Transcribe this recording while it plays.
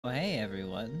Well, hey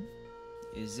everyone.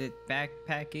 Is it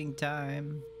backpacking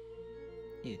time?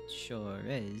 It sure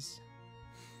is.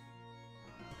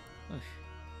 Oof.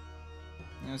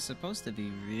 It was supposed to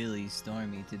be really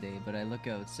stormy today, but I look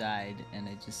outside and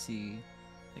I just see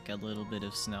like a little bit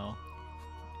of snow.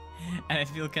 And I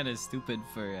feel kind of stupid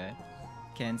for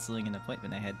canceling an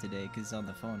appointment I had today because on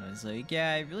the phone I was like,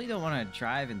 yeah, I really don't want to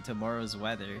drive in tomorrow's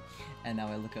weather. And now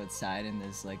I look outside and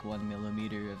there's like 1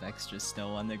 millimeter of extra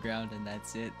snow on the ground and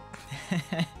that's it.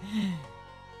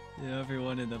 You know,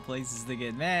 everyone in the place is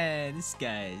thinking, man, this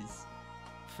guy's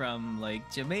from like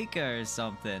Jamaica or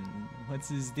something. What's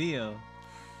his deal?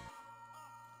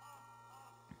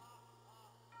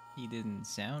 He didn't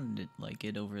sound like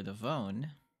it over the phone.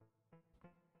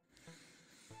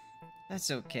 That's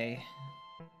okay.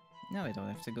 Now I don't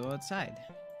have to go outside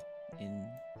in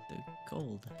the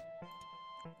cold.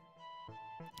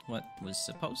 What was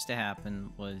supposed to happen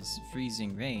was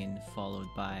freezing rain followed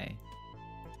by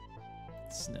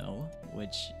snow,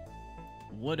 which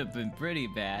would have been pretty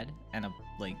bad, and a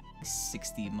like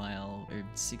 60 mile or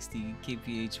 60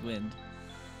 kph wind,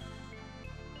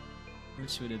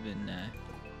 which would have been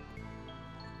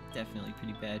definitely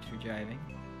pretty bad for driving.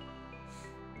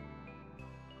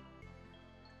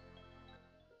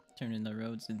 Turning the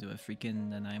roads into a freaking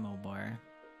Nanaimo bar.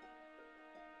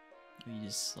 We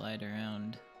just slide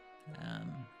around.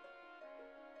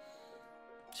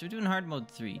 So we're doing hard mode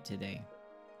 3 today.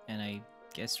 And I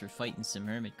guess we're fighting some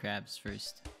hermit crabs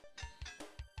first.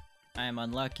 I am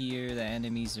unluckier, the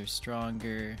enemies are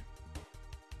stronger.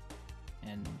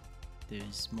 And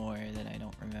there's more that I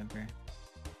don't remember.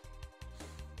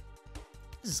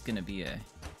 This is gonna be a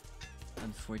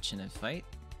unfortunate fight.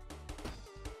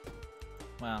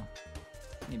 Well,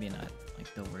 maybe not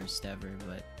like the worst ever,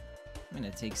 but I'm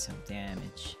gonna take some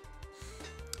damage.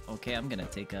 Okay, I'm gonna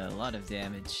take a lot of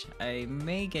damage. I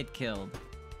may get killed.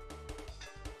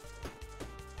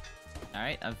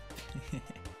 Alright, I've...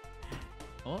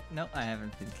 Oh, no, I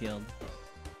haven't been killed.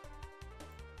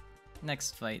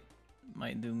 Next fight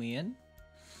might do me in.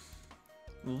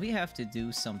 Will we have to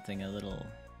do something a little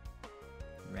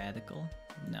radical?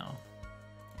 No.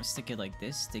 I'll stick it like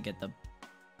this to get the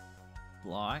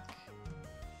block.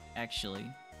 Actually.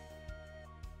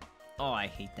 Oh, I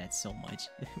hate that so much.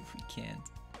 We can't.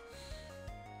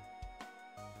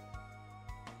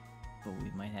 But we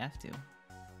might have to.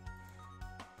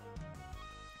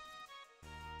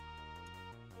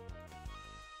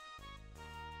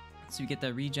 So we get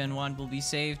the regen wand, will be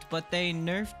saved, but they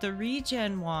nerfed the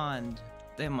regen wand.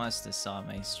 They must have saw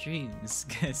my streams,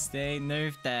 cause they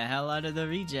nerfed the hell out of the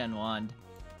regen wand.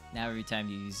 Now every time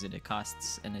you use it, it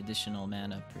costs an additional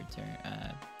mana per turn,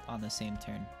 on the same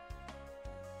turn.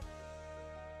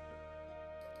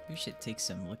 We should take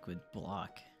some liquid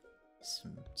block,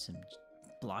 some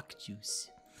block juice,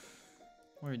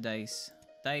 or dice.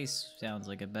 Dice sounds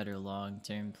like a better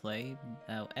long-term play.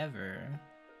 However,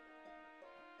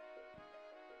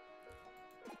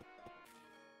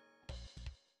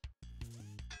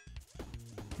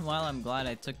 while I'm glad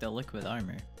I took the liquid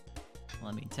armor,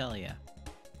 let me tell ya.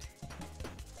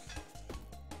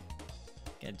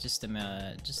 Get just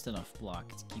enough block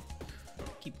to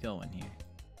keep going here.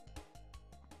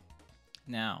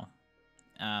 Now,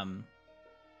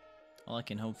 all I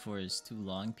can hope for is 2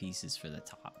 long pieces for the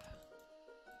top.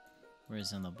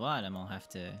 Whereas on the bottom, I'll have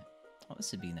to... Oh,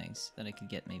 this would be nice. That I could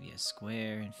get maybe a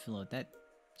square and fill out that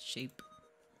shape.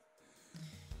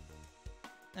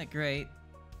 Not great.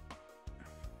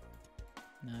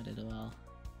 Not at all.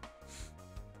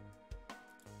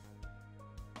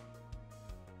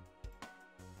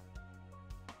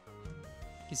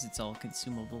 Guess it's all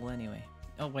consumable anyway.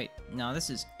 Oh wait, no, this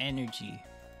is energy.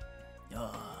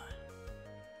 Ugh.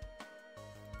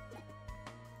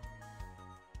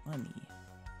 Money.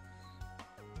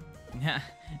 Now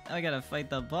I gotta fight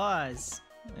the boss.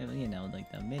 You know,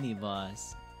 like the mini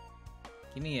boss.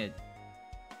 Give me a...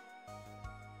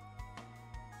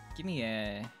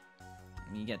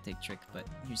 You gotta take trick, but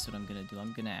here's what I'm gonna do.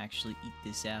 I'm gonna actually eat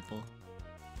this apple.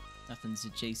 Nothing's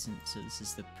adjacent, so this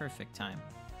is the perfect time.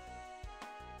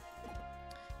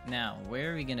 Now,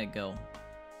 where are we gonna go?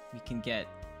 We can get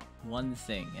one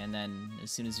thing, and then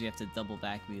as soon as we have to double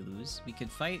back, we lose. We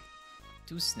could fight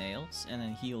 2 snails, and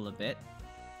then heal a bit.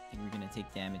 I think we're gonna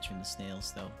take damage from the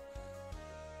snails, though.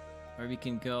 Or we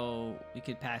can go... We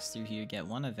could pass through here, get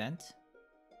 1 event,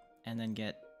 and then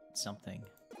get something.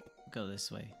 Go this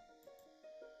way.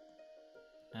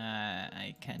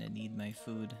 I kinda need my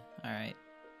food. Alright.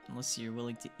 Unless you're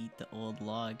willing to eat the old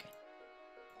log.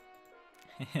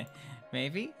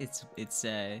 Maybe? It's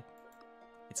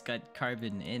got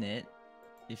carbon in it.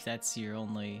 If that's your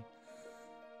only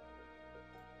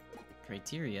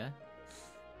Criteria?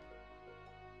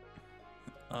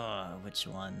 Which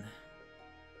one?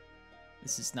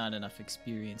 This is not enough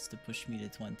experience to push me to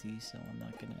 20, so I'm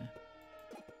not gonna...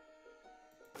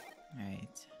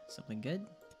 Alright, something good?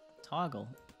 Toggle.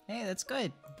 Hey, that's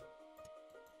good!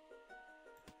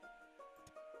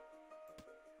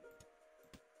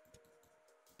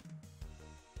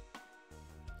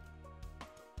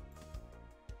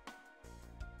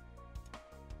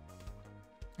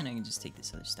 And I can just take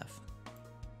this other stuff.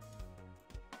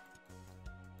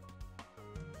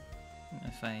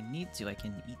 If I need to, I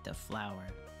can eat the flower.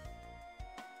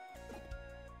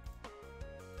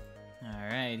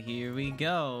 Alright, here we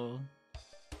go.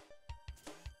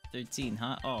 13,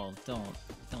 huh? Oh, don't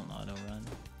auto run.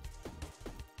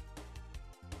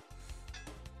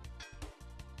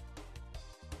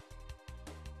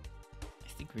 I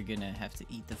think we're gonna have to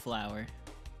eat the flower.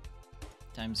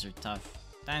 Times are tough.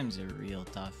 Times are real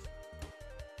tough.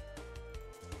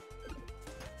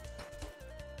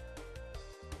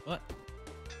 What?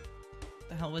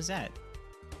 The hell was that?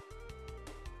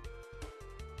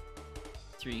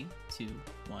 3, 2,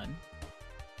 1.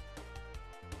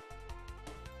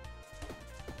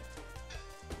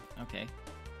 Okay.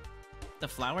 The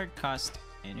flower cost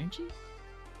energy?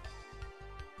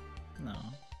 No.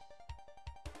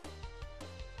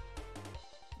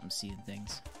 I'm seeing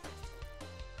things.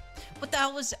 What the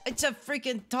hell was... It's a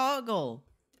freaking toggle!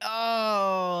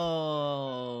 Oh!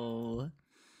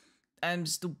 I'm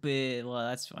stupid. Well,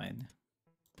 that's fine.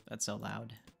 That's so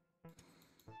loud.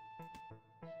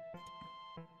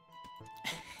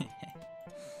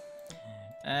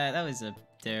 That was a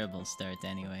terrible start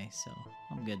anyway, so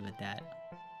I'm good with that.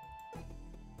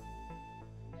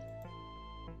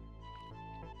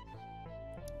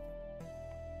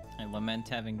 I lament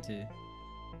having to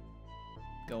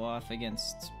go off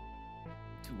against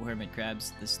 2 hermit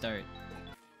crabs at the start.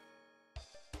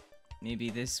 Maybe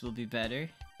this will be better?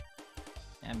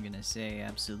 I'm gonna say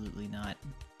absolutely not.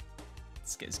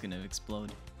 This guy's gonna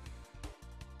explode.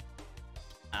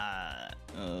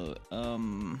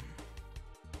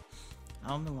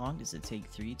 How long does it take?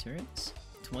 3 turns?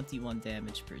 21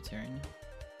 damage per turn.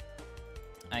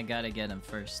 I gotta get him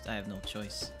first. I have no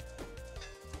choice.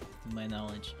 To my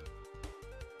knowledge.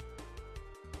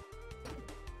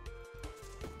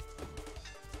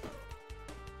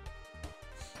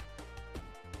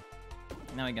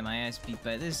 Now I get my ass beat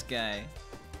by this guy.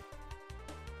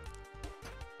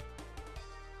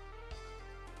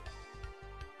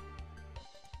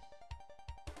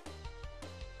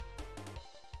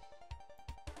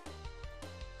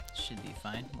 Should be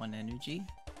fine. 1 energy.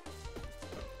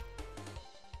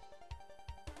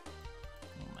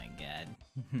 Oh my god.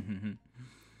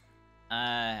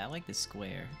 I like the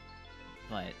square,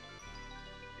 but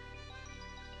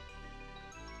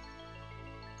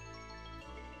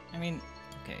I mean,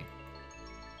 okay.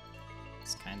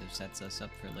 This kind of sets us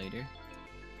up for later.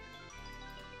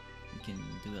 We can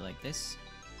do it like this.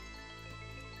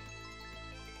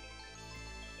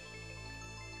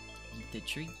 Eat the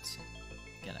treat.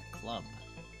 Get a club.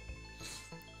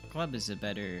 Club is a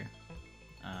better,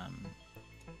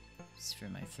 it's for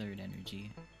my 3rd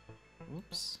energy.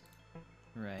 Whoops.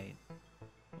 Right.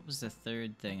 What was the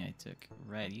 3rd thing I took?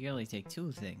 Right, you only take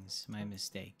 2 things. My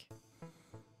mistake.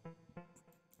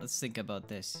 Let's think about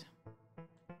this.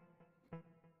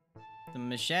 The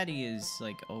machete is,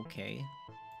 like, okay.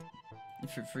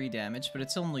 For free damage, but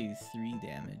it's only 3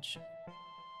 damage.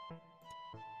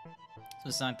 So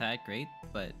it's not that great,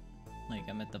 but... like,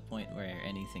 I'm at the point where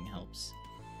anything helps.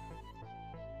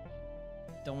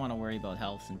 Don't want to worry about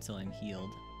health until I'm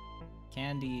healed.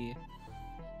 Candy...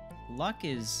 Luck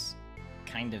is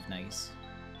kind of nice.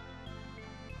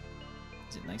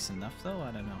 Is it nice enough, though?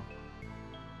 I don't know.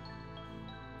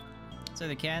 So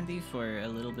the candy for a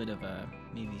little bit of a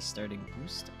maybe starting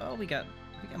boost. Oh, we got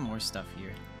more stuff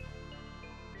here.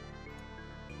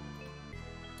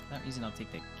 For that reason, I'll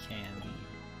take the candy.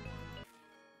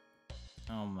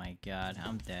 Oh my god,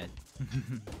 I'm dead.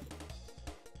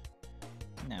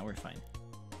 Nah, we're fine.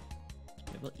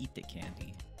 We'll eat the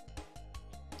candy.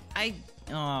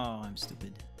 Oh, I'm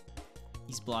stupid.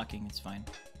 He's blocking, it's fine.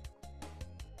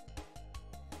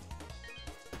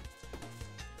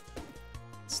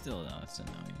 Still, though, it's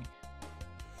annoying.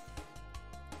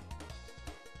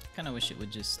 Kinda wish it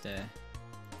would just,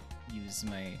 use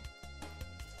my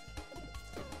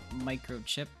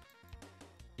microchip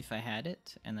if I had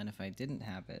it, and then if I didn't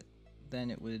have it, then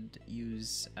it would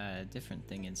use a different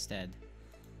thing instead.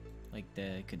 Like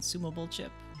the consumable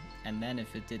chip, and then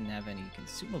if it didn't have any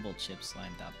consumable chips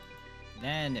lined up,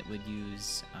 then it would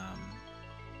use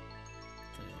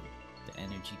the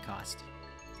energy cost.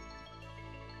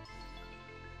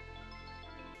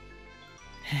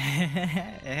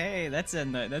 Hey, that's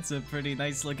a pretty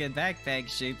nice looking backpack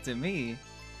shape to me.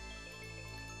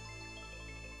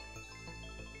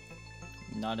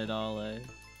 Not at all,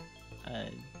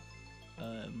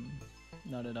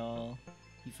 not at all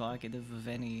evocative of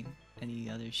any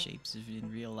other shapes in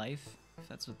real life, if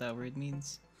that's what that word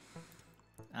means.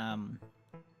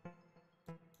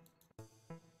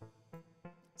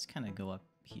 Let's kind of go up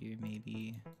here,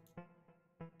 maybe.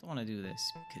 Don't want to do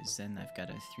this, because then I've got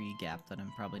a 3 gap that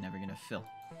I'm probably never gonna fill.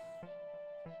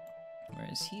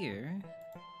 Whereas here,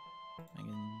 I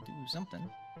can do something.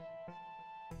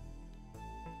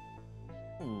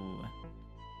 Ooh.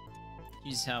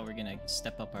 Here's how we're gonna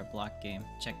step up our block game.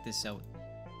 Check this out.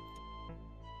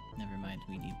 Never mind,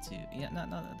 we need to... Yeah,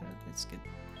 no, that's good.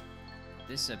 Put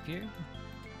this up here.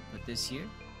 Put this here.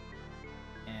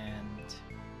 And...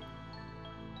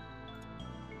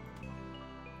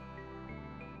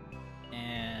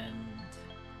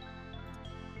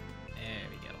 there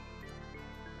we go.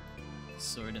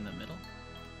 Sword in the middle.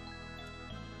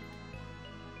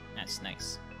 That's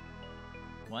nice.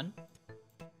 1.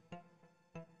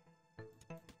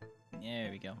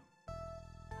 There we go.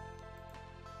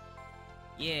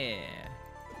 Yeah!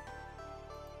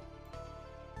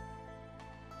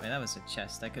 Wait, that was a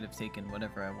chest. I could have taken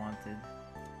whatever I wanted.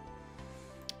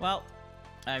 Well,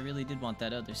 I really did want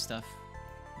that other stuff.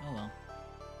 Oh well.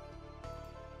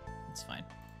 It's fine.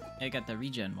 I got the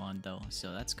regen wand though,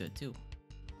 so that's good too.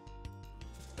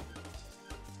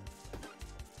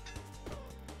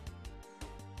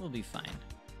 We'll be fine.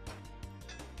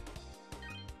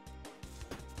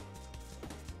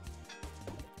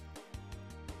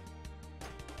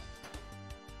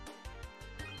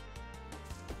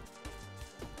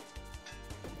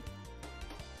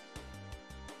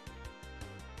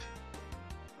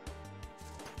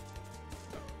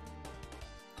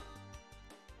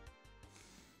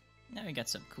 Now we got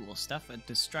some cool stuff. A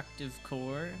destructive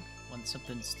core when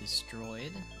something's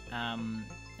destroyed. And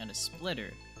a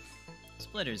splitter.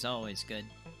 Splitter's always good.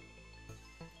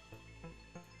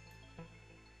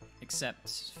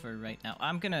 Except for right now.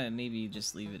 I'm gonna maybe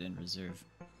just leave it in reserve.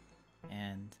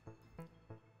 And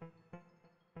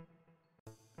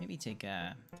maybe take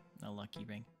a lucky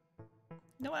ring.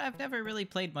 You know what? I've never really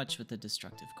played much with the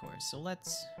destructive core, so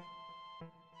let's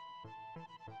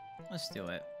do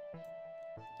it.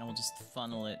 And we'll just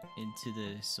funnel it into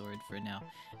the sword for now.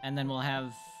 And then we'll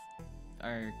have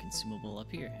our consumable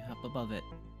up here, up above it,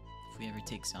 if we ever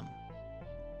take some.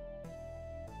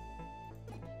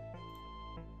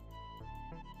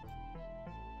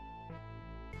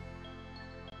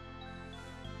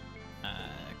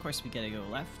 Of course, we gotta go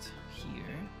left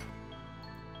here.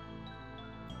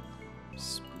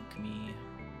 Spook me.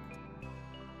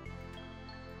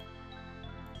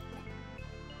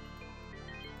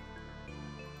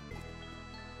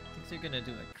 They're gonna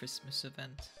do a Christmas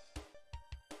event.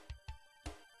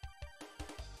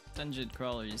 Dungeon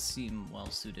crawlers seem well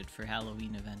suited for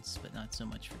Halloween events, but not so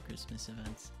much for Christmas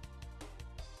events.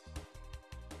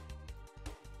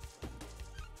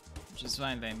 Which is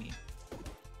fine by me.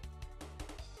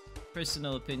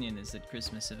 Personal opinion is that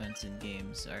Christmas events in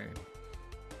games are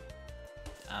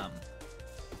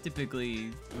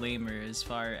typically lamer as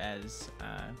far as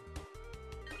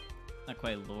not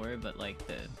quite lore, but like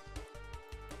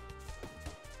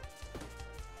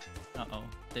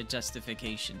the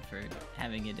justification for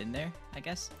having it in there, I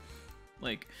guess.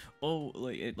 Like, oh,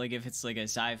 like if it's like a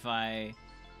sci-fi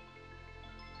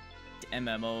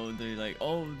MMO, they're like,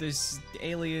 oh, this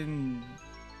alien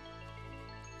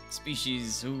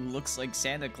species who looks like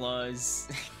Santa Claus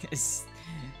is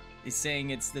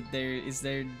saying it's that there is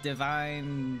their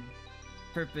divine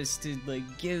purpose to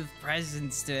like give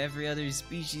presents to every other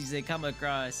species they come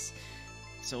across.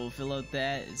 So fill out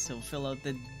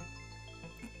the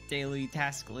daily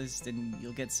task list and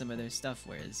you'll get some of their stuff,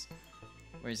 whereas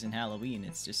in Halloween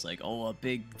it's just like, oh, a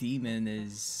big demon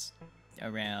is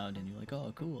around and you're like,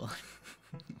 oh, cool.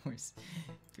 Whereas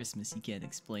Christmas, you can't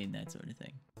explain that sort of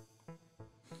thing.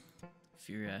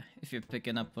 If you're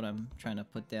picking up what I'm trying to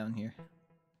put down here.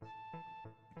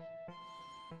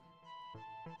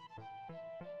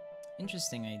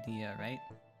 Interesting idea, right?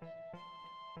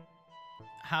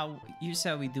 Here's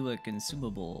how we do a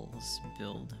consumables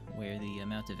build, where the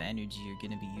amount of energy you're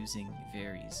going to be using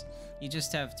varies. You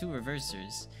just have 2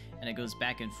 reversers, and it goes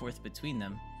back and forth between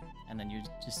them, and then you're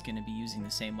just going to be using the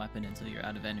same weapon until you're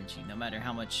out of energy, no matter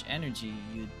how much energy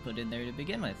you'd put in there to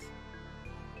begin with.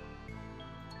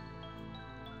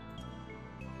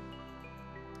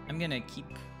 I'm going to keep...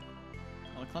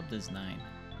 Well, the club does 9.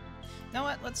 You know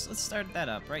what? Let's start that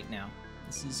up right now.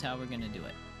 This is how we're going to do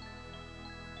it.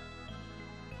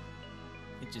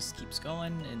 It it just keeps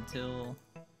going until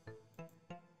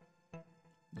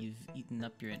you've eaten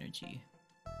up your energy.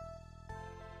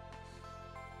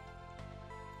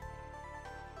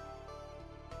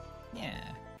 Yeah,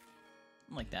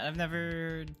 like that. I've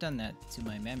never done that to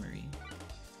my memory.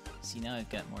 See, now I've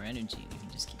got more energy. We can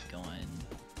just keep going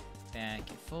back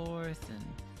and forth, and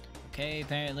okay,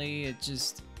 apparently it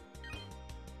just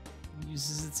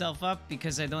uses itself up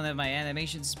because I don't have my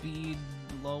animation speed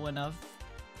low enough.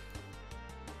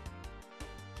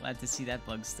 Glad to see that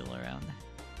bug still around.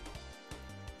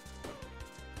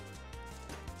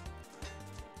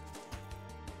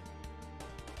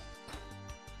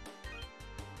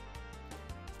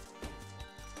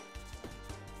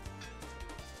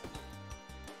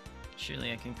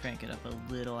 Surely I can crank it up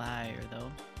a little higher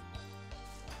though.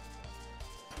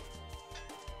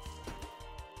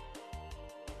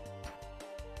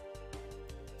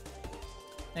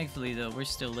 Thankfully though, we're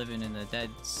still living in the dead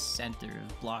center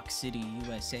of Block City,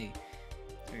 USA.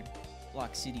 Or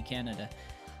Block City, Canada.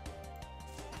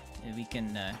 And we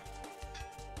can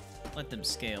let them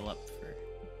scale up for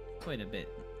quite a bit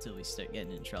until we start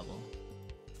getting in trouble.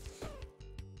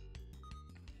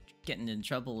 Getting in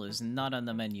trouble is not on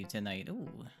the menu tonight. Ooh,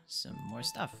 some more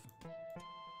stuff.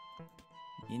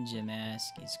 Ninja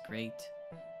mask is great.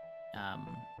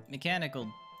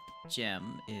 Mechanical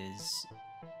gem is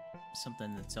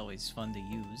something that's always fun to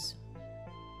use.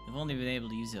 I've only been able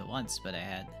to use it once, but I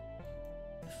had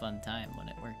a fun time when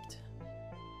it worked.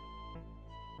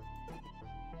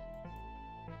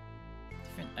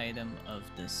 Different item of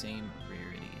the same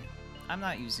rarity. I'm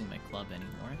not using my club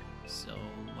anymore, so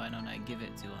why don't I give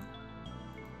it to him?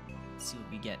 Let's see what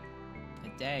we get.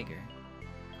 A dagger.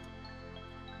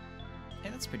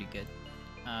 Yeah, that's pretty good.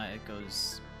 It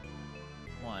goes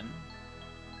 1.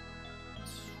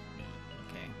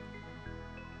 Okay.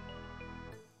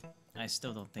 I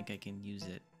still don't think I can use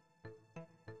it.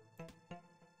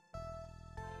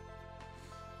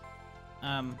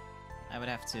 I would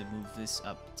have to move this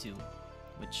up 2,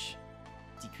 which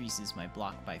decreases my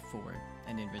block by 4,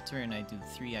 and in return I do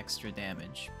 3 extra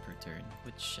damage per turn,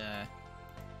 which I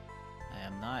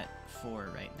am not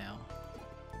for right now.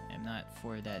 I'm not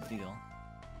for that deal.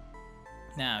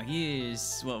 Now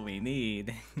here's what we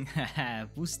need.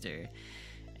 Booster.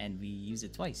 And we use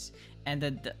it twice. And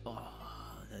the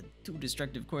 2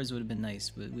 destructive cores would have been nice,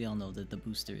 but we all know that the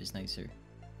booster is nicer.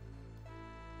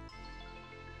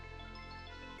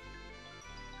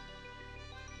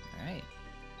 Alright.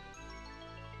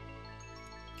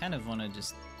 Kind of want to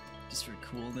just for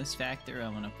coolness factor, I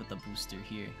want to put the booster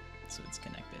here so it's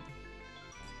connected.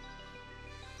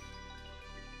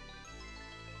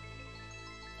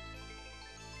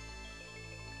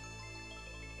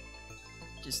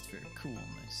 Just for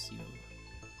coolness,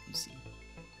 you see.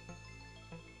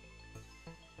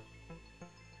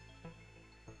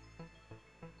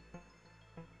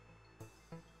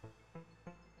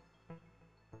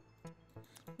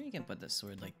 You can put the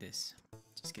sword like this.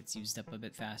 Just gets used up a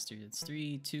bit faster. It's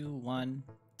 3, 2, 1,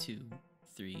 2,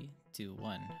 3, 2,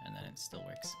 1, and then it still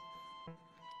works.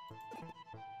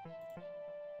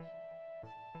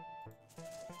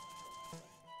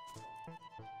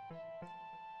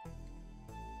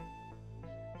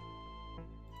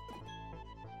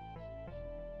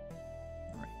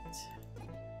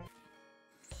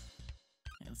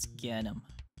 Let's get him.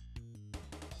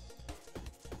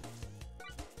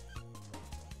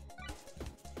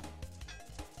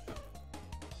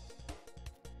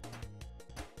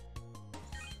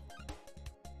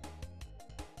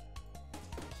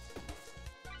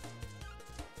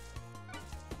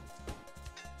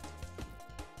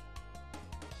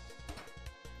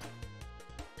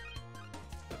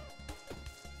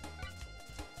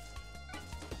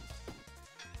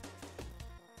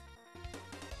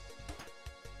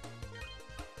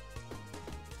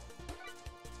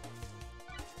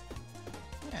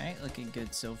 Alright, looking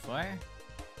good so far.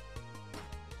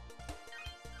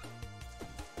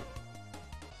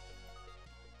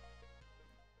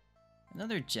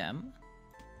 Another gem.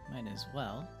 Might as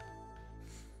well.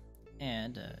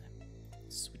 And a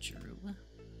switcheroo.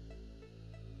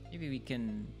 Maybe we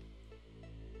can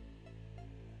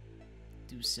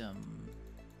do some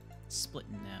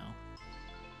splitting now.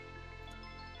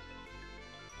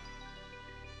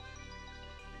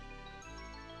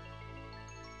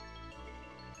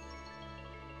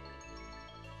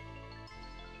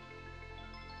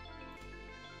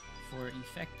 For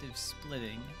effective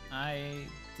splitting, I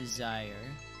desire...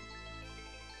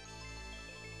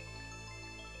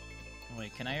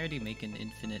 Wait, can I already make an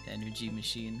infinite energy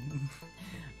machine?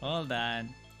 Hold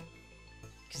on.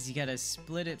 Because you gotta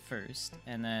split it first,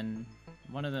 and then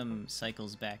one of them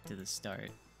cycles back to the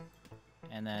start,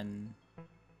 and then...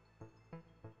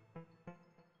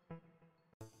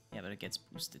 Yeah, but it gets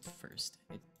boosted first.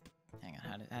 Hang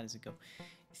on, how does it go?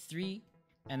 3,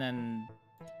 and then...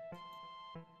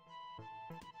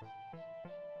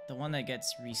 The one that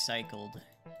gets recycled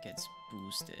gets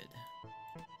boosted.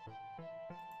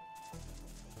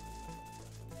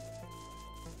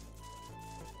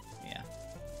 Yeah.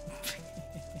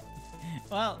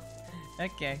 Well,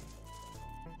 okay.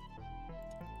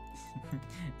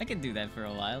 I can do that for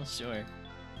a while, sure.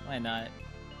 Why not?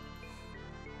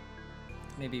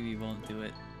 Maybe we won't do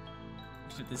it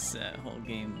for this whole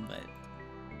game, but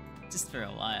just for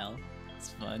a while.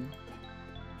 It's fun.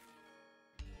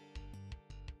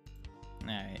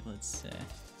 Alright, let's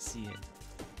see it.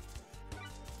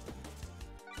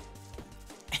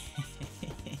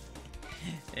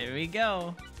 There we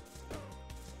go.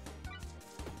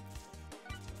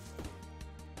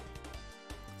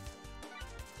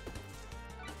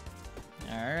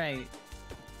 Alright.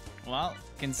 Well,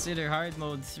 consider hard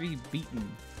mode 3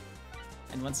 beaten.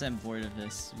 And once I'm bored of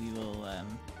this, we will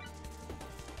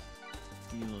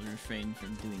refrain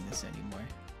from doing this anymore.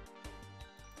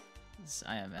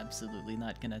 I am absolutely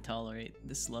not gonna tolerate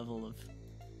this level of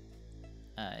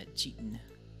cheating.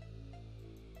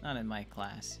 Not in my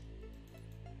class.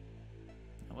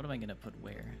 What am I gonna put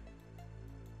where?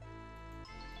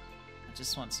 I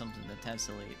just want something to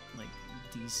tessellate, like,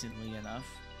 decently enough.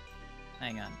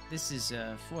 Hang on, this is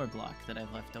a 4 block that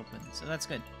I've left open, so that's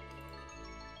good.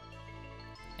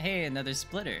 Hey, another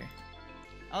splitter.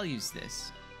 I'll use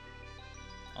this.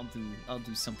 I'll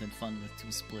do something fun with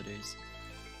 2 splitters.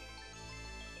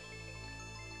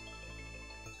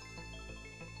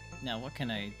 Now, what can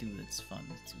I do that's fun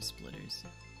with 2 splitters?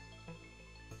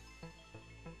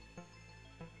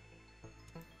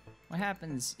 What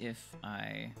happens if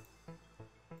I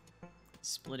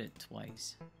split it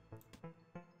twice?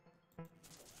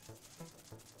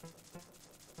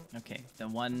 Okay, the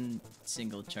one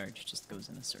single charge just goes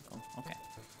in a circle. Okay,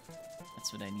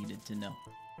 that's what I needed to know.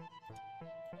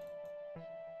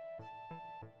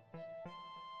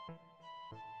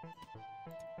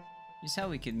 Here's how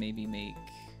we could maybe make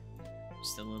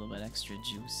just a little bit extra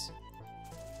juice.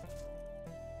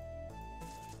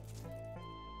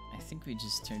 I think we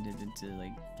just turned it into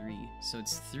like 3. So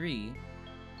it's 3,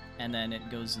 and then it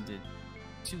goes into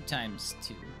 2 times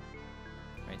 2.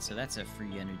 Right, so that's a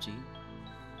free energy.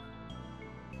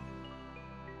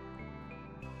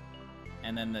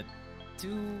 And then the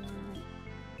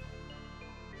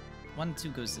 1, 2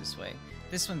 goes this way.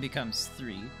 This one becomes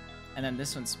 3. And then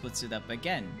this one splits it up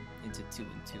again into 2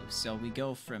 and 2. So we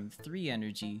go from 3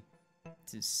 energy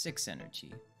to 6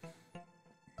 energy.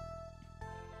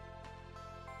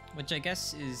 Which I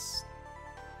guess is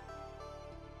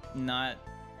not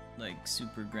like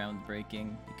super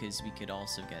groundbreaking, because we could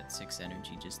also get 6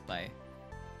 energy just by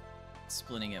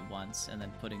splitting it once and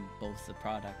then putting both the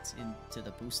products into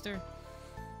the booster.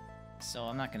 So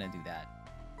I'm not gonna do that.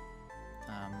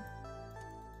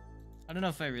 I don't know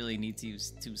if I really need to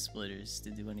use 2 splitters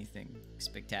to do anything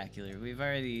spectacular. We've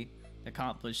already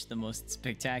accomplished the most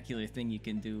spectacular thing you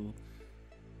can do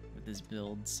with this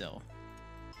build, so...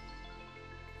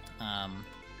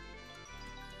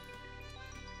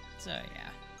 So yeah,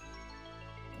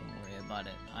 don't worry about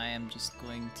it. I am just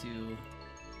going to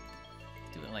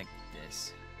do it like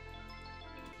this.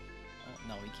 Oh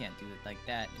no, we can't do it like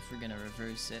that if we're gonna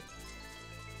reverse it.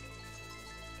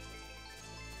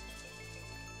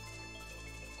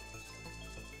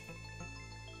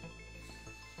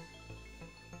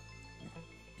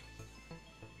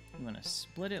 I'm gonna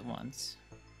split it once.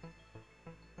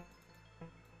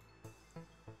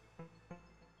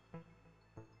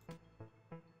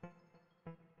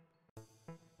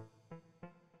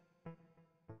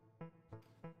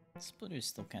 Splitter's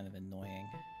still kind of annoying.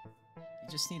 You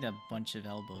just need a bunch of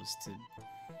elbows to...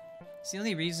 It's the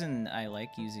only reason I like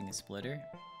using a splitter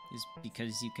is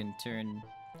because you can turn...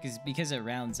 Because it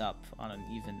rounds up on an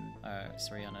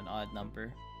on an odd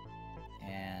number.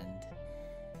 And...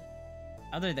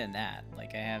 Other than that,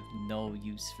 like, I have no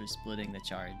use for splitting the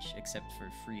charge except for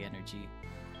free energy.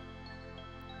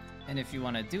 And if you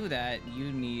want to do that,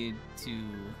 you need to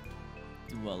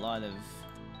do a lot of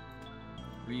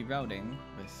rerouting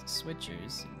with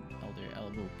switchers and other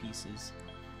elbow pieces.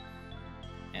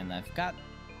 And I've got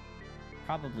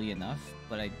probably enough,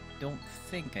 but I don't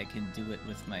think I can do it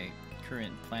with my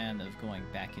current plan of going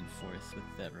back and forth with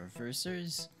the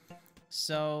reversers.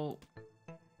 So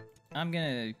I'm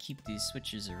gonna keep these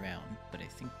switchers around, but I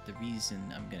think the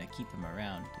reason I'm gonna keep them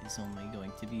around is only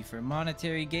going to be for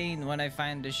monetary gain when I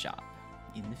find a shop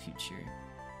in the future.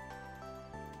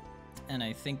 and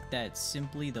I think that's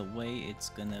simply the way it's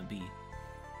gonna be.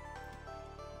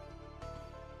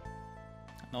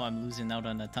 I know I'm losing out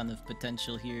on a ton of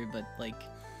potential here, but like,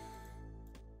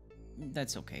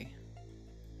 that's okay.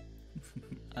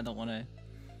 I don't wanna...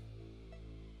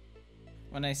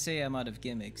 When I say I'm out of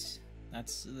gimmicks,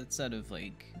 that's out of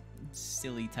like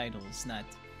silly titles, not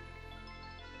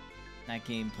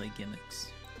gameplay gimmicks.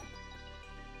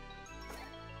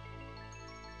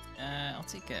 I'll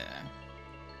take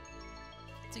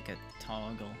a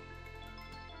toggle,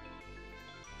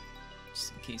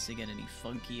 just in case I get any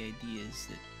funky ideas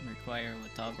that require a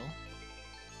toggle.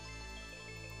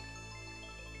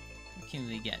 What can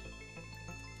we get?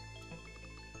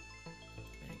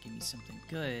 Better give me something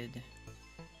good.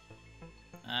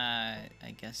 I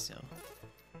guess so.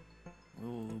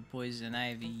 Ooh, poison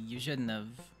ivy. You shouldn't have.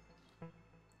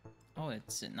 Oh,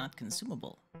 it's not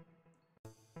consumable.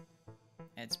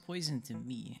 Adds poison to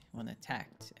me when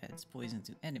attacked. Adds poison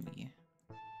to enemy.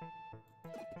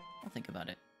 I'll think about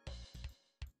it.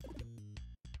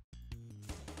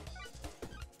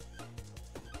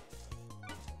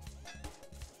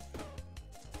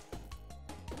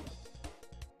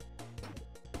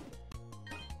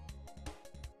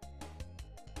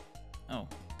 Oh,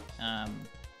 gonna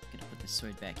put the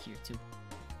sword back here too.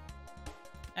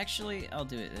 Actually, I'll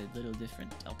do it a little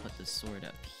different. I'll put the sword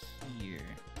up here.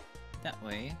 That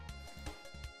way,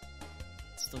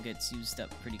 it still gets used up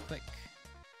pretty quick.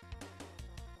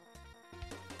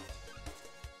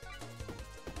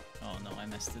 Oh no, I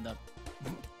messed it up.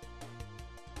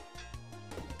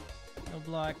 No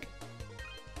block.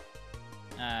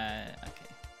 Okay.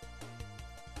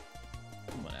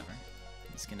 Whatever.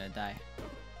 He's gonna die.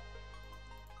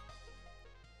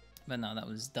 But no, that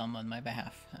was dumb on my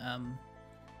behalf. I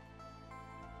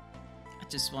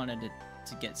just wanted it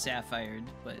to get Sapphired,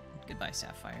 but goodbye,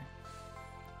 Sapphire.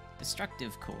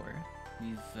 Destructive Core.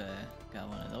 We've got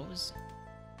one of those.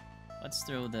 Let's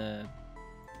throw the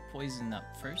poison up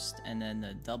first, and then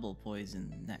the double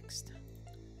poison next.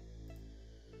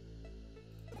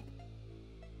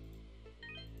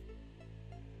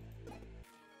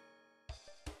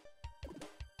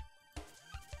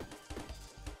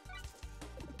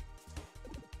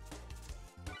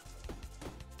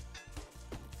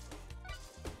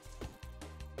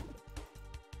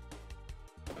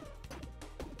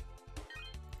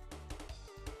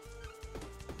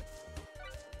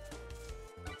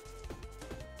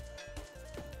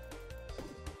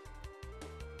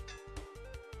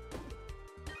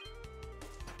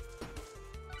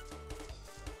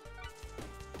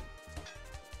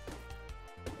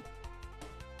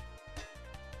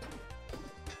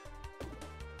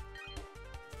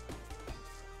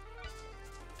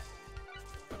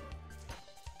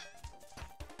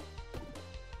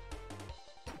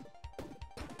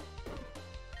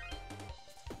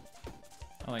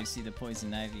 Oh, I see the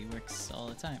poison ivy works all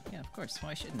the time. Yeah, of course.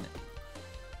 Why shouldn't it?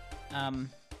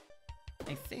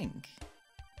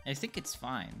 I think it's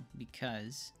fine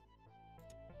because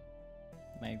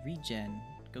my regen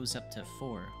goes up to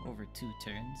 4 over 2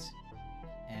 turns,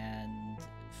 and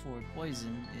 4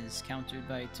 poison is countered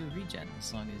by 2 regen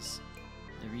as long as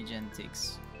the regen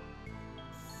takes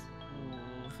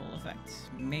full effect.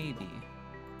 Maybe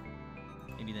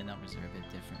the numbers are a bit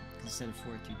different. Instead of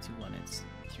 4, 2, 2, 1, it's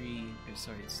 3, or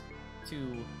sorry, it's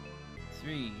 2,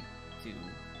 3, 2, 1.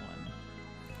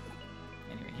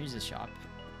 Anyway, here's a shop.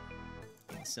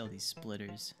 I'll sell these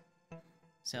splitters.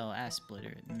 Sell a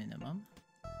splitter at minimum.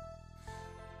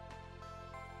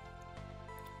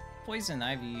 Poison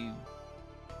ivy,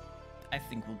 I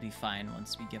think will be fine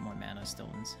once we get more mana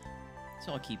stones.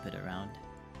 So I'll keep it around.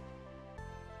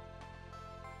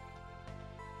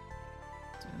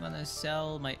 Do I want to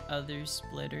sell my other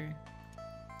splitter?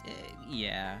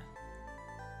 Yeah.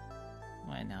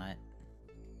 Why not?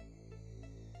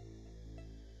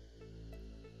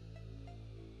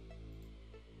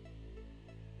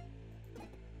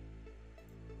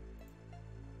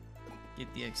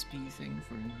 Get the XP thing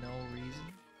for no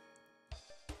reason.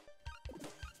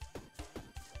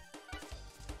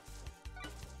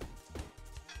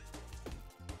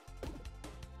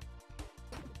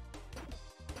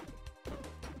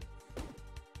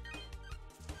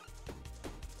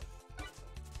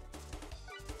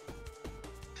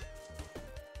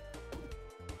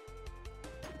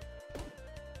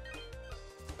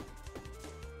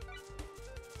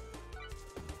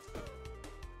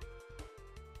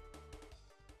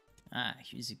 Ah,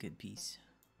 here's a good piece.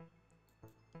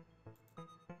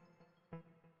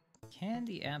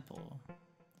 Candy apple.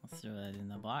 I'll throw that in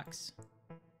the box.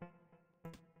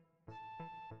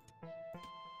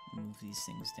 Move these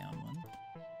things down one.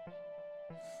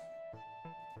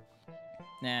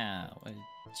 Now, a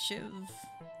shiv.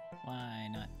 Why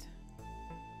not?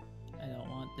 I don't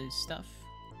want this stuff.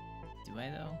 Do I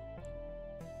though?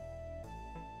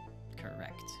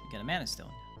 Correct. We got a mana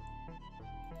stone.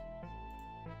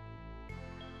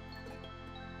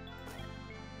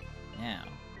 Now,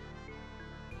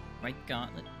 right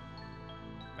gauntlet.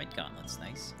 Right gauntlet's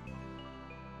nice.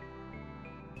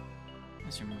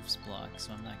 This removes block,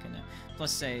 so I'm not gonna.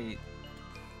 Plus, I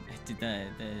did the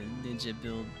ninja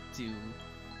build to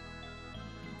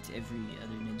every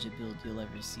other ninja build you'll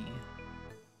ever see,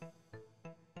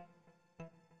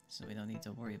 so we don't need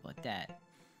to worry about that.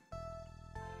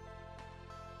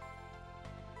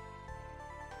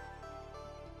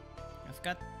 I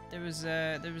forgot there was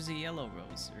a yellow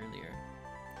rose earlier,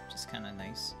 which is kind of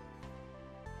nice.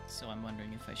 So I'm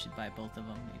wondering if I should buy both of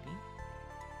them, maybe.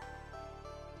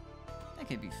 That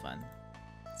could be fun.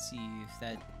 Let's see if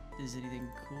that does anything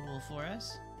cool for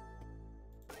us.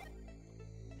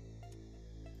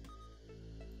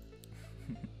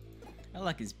 Our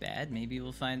luck is bad. Maybe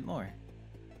we'll find more.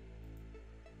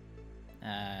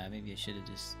 Maybe I should have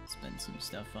just spent some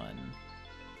stuff on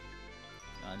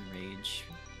rage.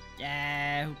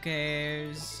 Yeah, who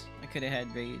cares? I could have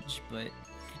had rage, but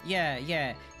yeah,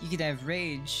 you can have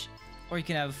rage, or you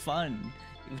can have fun.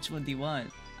 Which one do you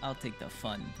want? I'll take the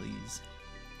fun, please.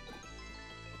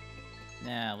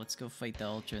 Now, let's go fight the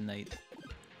Ultra Knight.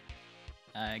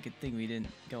 Good thing we didn't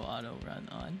go auto run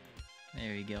on.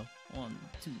 There we go. 1,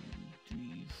 2,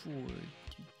 3, 4, 3,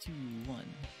 2, 1.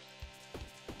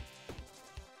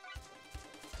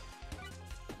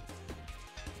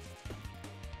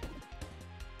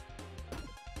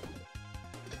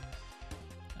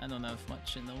 I don't have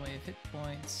much in the way of hit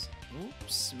points.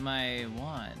 Oops, my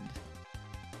wand.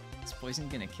 Is poison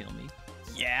gonna kill me?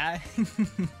 Yeah!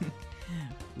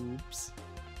 Oops.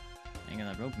 Hang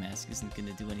on, the rogue mask isn't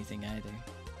gonna do anything either.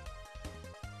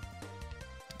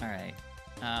 Alright.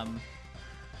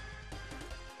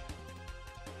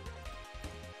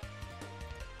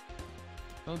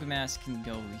 Rogue mask can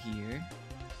go here.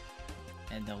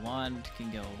 And the wand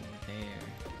can go there.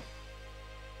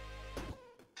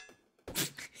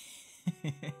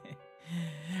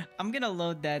 I'm gonna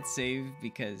load that save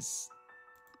because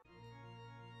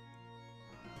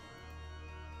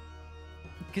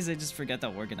I just forgot to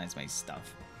organize my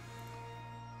stuff.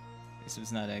 This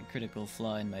was not a critical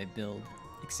flaw in my build,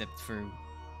 except for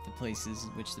the places in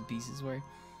which the pieces were.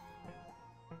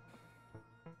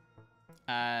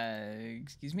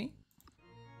 Excuse me?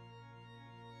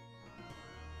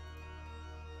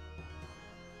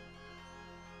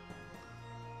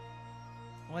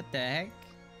 What the heck?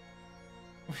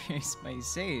 Where's my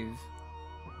save?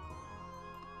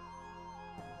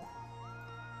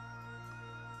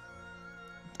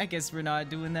 I guess we're not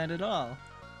doing that at all.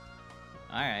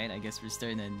 Alright, I guess we're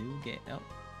starting a new game. Oh,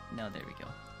 no, there we go.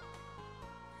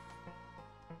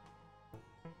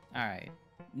 Alright,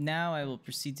 now I will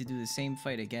proceed to do the same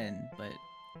fight again, but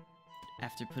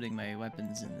after putting my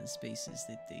weapons in the spaces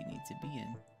that they need to be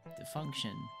in to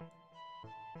function.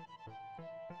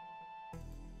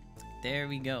 There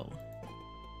we go.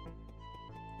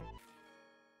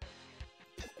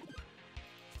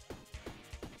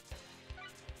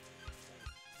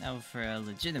 Now for a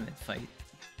legitimate fight.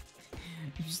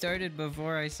 You started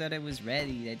before I said I was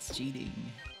ready. That's cheating.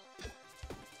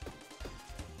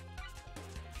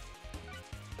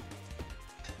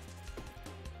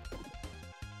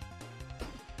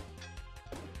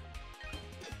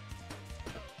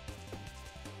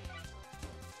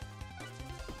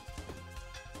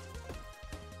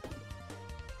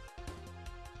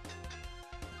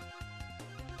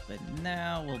 But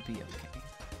now we'll be okay.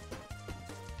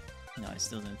 No, I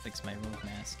still didn't fix my rogue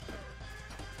mask.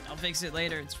 I'll fix it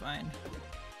later, it's fine.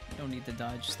 I don't need to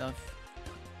dodge stuff.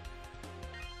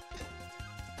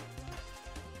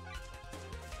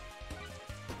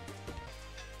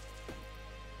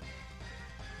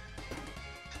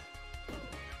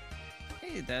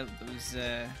 Hey, those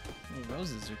little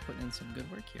roses are putting in some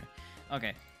good work here.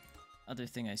 Okay. Other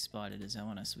thing I spotted is I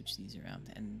want to switch these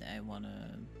around, and I want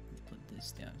to put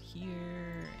this down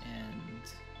here, and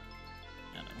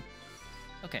I don't know.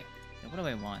 Okay, now what do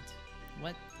I want?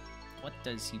 What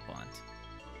does he want?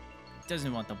 He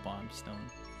doesn't want the bomb stone.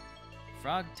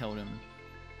 Frog totem.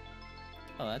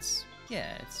 Oh, that's,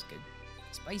 yeah, it's good.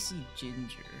 Spicy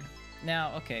ginger.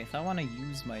 Now, okay, if I want to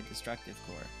use my destructive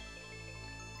core,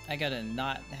 I gotta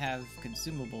not have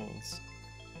consumables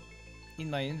in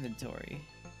my inventory.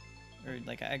 Or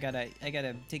like I gotta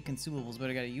take consumables,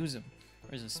 but I gotta use them.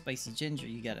 Whereas a spicy ginger,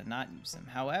 you gotta not use them.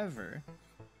 However,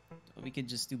 we could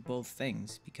just do both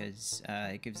things because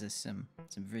it gives us some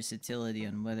some versatility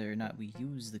on whether or not we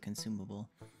use the consumable.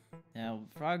 Now,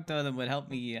 Frog Totem would help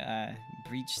me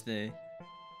breach the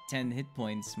 10 hit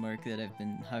points mark that I've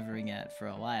been hovering at for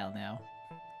a while now.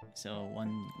 So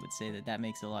one would say that that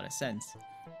makes a lot of sense.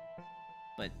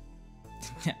 But,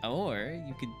 or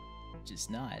you could just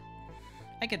not.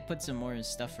 I could put some more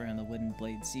stuff around the wooden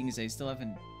blade, seeing as I still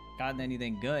haven't gotten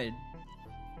anything good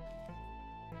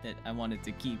that I wanted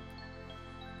to keep.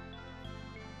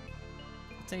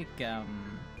 I'll take,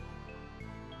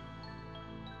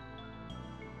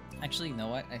 actually, you know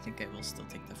what? I think I will still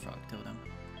take the Frog Totem.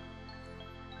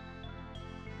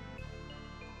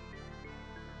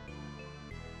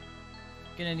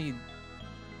 Gonna need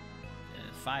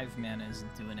 5 mana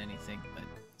isn't doing anything, but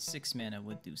 6 mana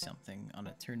would do something on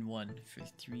a turn 1 for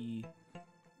 3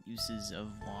 uses of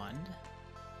Wand.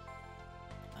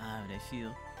 But I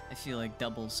feel like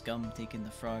double scum taking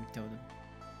the Frog Totem.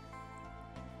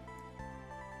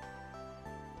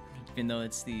 Even though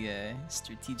it's the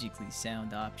strategically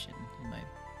sound option, in my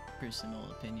personal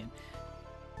opinion.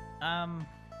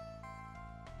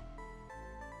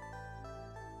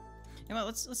 You know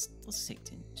what, let's take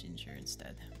Ginger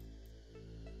instead.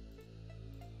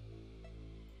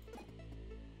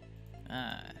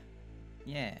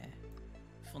 Yeah.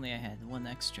 If only I had 1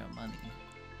 extra money.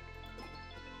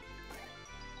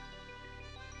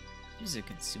 Here's a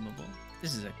consumable.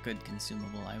 This is a good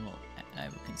consumable. I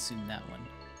will consume that one.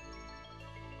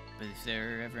 But if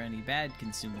there are ever any bad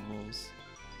consumables,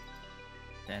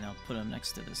 then I'll put them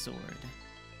next to the sword.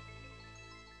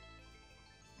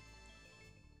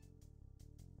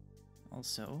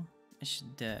 Also, I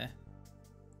should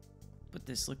put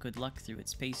this liquid luck through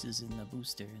its paces in the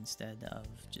booster instead of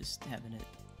just having it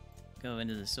go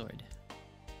into the sword.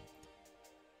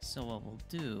 So what we'll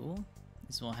do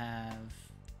is we'll have...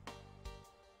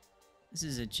 This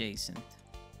is adjacent.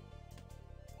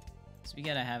 So we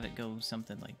gotta have it go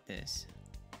something like this.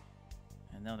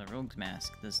 And now the Rogue's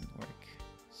Mask doesn't work.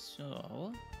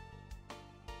 So...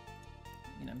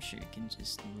 I'm sure you can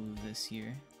just move this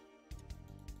here.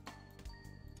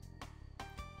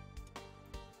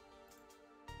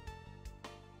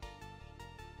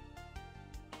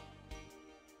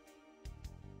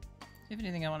 Do you have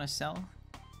anything I want to sell?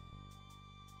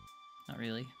 Not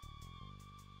really.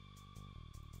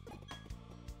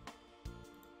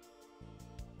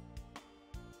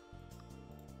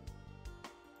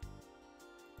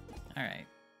 Alright.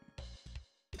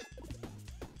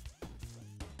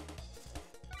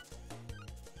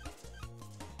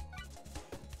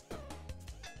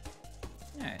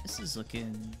 Alright, this is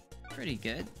looking pretty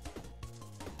good.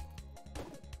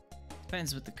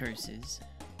 Depends what the curse is.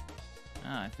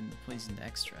 Ah, I've been poisoned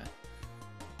extra.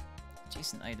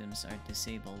 Adjacent items are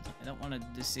disabled. I don't want to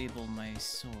disable my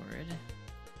sword.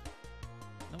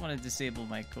 I don't want to disable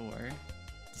my core.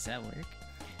 Does that work?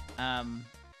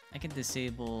 I can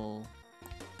disable...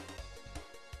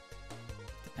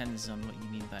 Depends on what you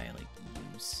mean by, like,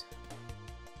 use.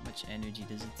 How much energy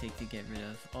does it take to get rid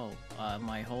of? Oh,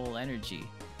 my whole energy.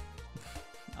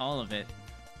 All of it.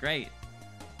 Great.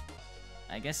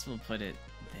 I guess we'll put it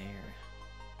there.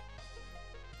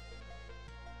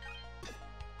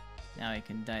 Now I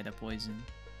can die to poison.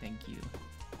 Thank you.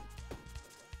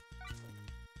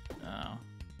 Oh.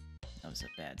 That was a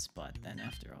bad spot then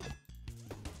after all.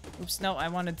 Oops, no, I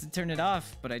wanted to turn it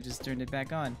off, but I just turned it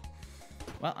back on.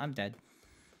 Well, I'm dead.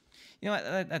 You know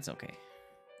what? That's okay.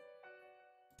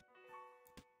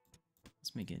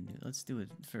 Let's make it new. Let's do it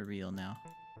for real now.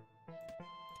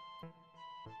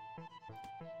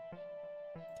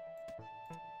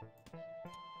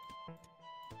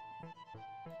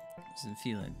 Wasn't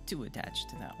feeling too attached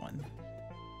to that one.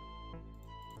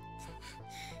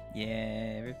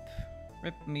 Yeah,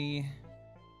 rip me.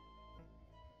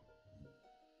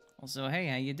 Also, hey,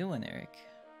 how you doing, Eric?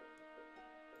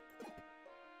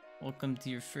 Welcome to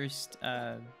your first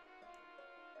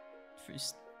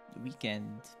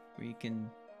weekend where you can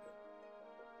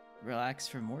relax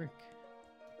from work.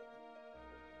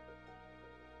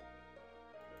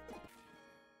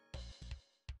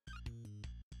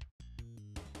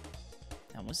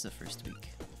 That was the first week.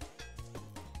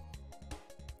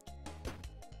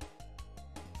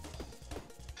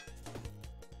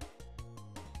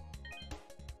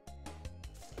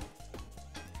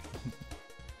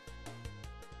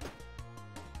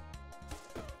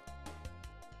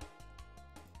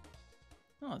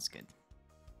 Oh, that's good.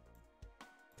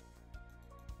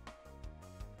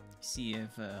 See,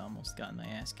 I've almost gotten my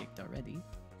ass kicked already.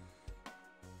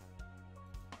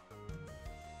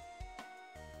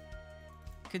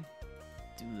 Could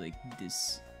do like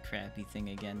this crappy thing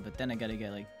again, but then I gotta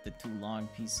get like the 2 long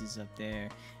pieces up there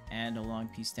and a long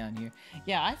piece down here.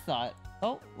 Yeah, I thought,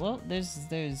 oh, well, there's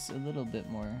a little bit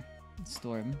more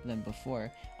storm than before.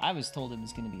 I was told it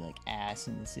was gonna be like ass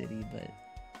in the city, but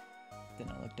then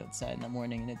I looked outside in the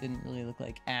morning and it didn't really look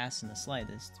like ass in the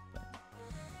slightest. But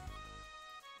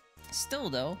still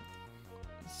though,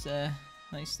 it's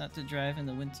nice not to drive in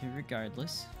the winter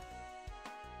regardless.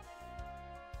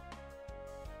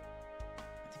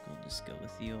 I think we'll just go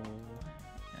with the old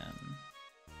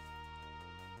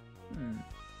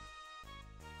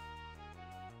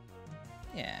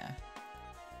yeah.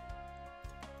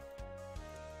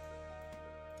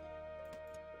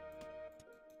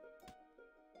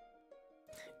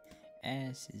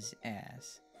 Ass is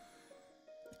ass.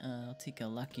 I'll take a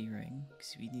lucky ring,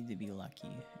 because we need to be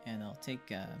lucky. And I'll take,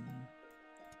 can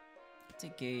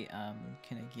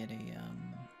I get a,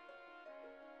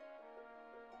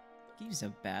 use a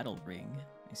battle ring,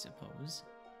 I suppose.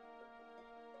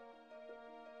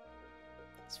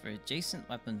 It's for adjacent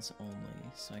weapons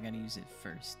only, so I gotta use it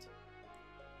first.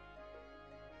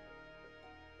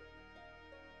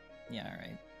 Yeah,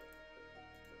 alright.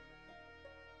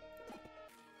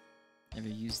 Never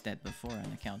used that before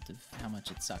on account of how much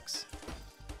it sucks.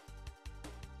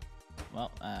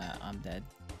 Well, I'm dead.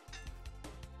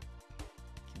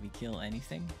 Can we kill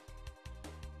anything?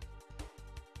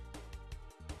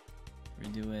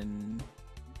 We're doing,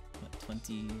 what,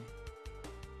 20...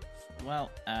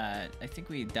 Well, I think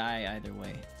we die either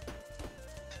way.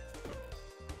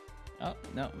 Oh,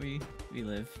 no, we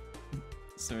live.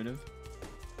 Sort of.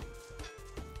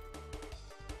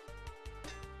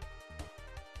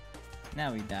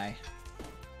 Now we die.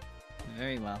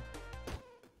 Very well.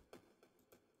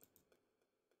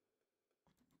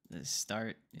 The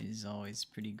start is always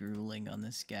pretty grueling on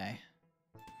this guy.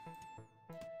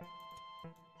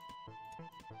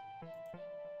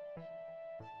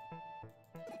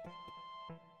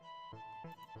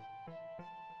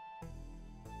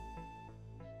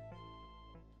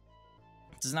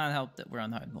 It does not help that we're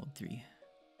on hard mode 3,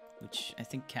 which I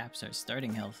think caps our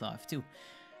starting health off too.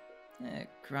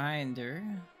 Grinder.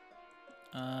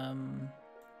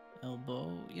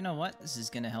 Elbow. You know what? This is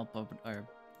gonna help our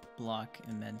block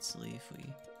immensely if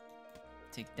we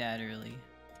take that early.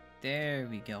 There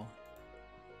we go.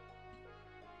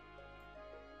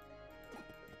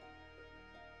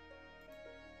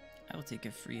 I will take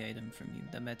a free item from you.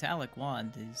 The metallic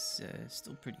wand is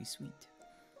still pretty sweet.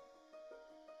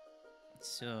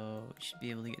 So we should be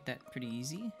able to get that pretty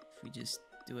easy if we just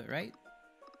do it right.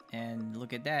 And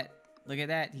look at that. Look at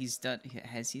that. He's done.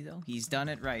 Has he though? He's done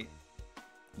it right.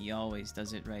 He always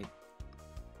does it right.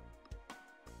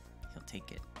 He'll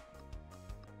take it.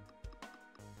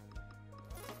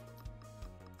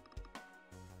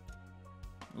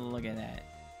 Look at that.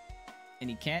 And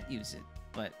he can't use it,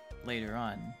 but later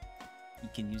on, he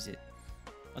can use it.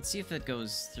 Let's see if it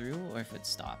goes through or if it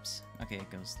stops. Okay,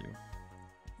 it goes through.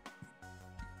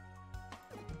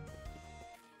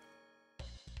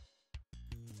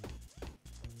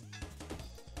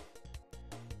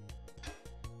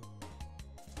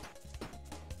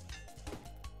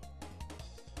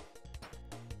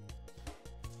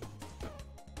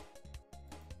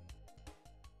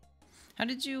 How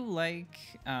did you like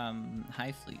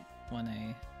High Fleet when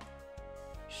I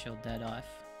showed that off?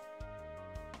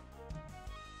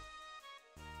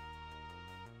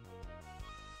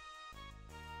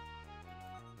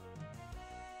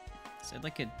 So I'd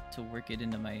like it to work it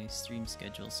into my stream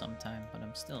schedule sometime, but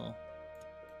I'm still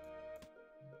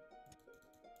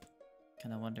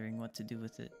kind of wondering what to do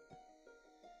with it.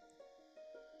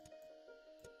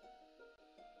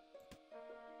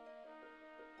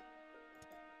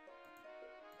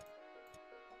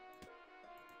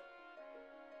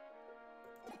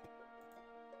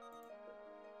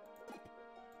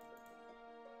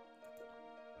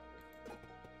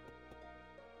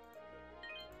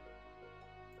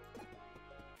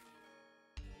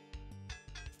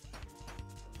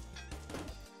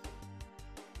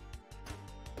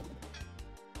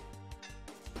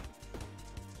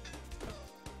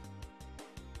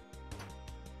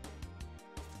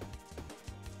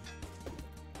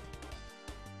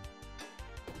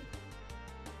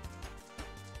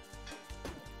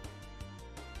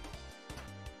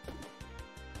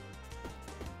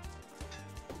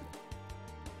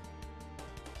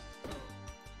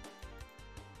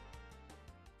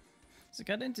 So I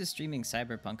got into streaming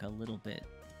Cyberpunk a little bit,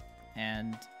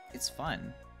 and it's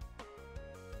fun.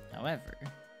 However,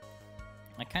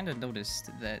 I kind of noticed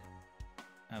that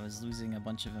I was losing a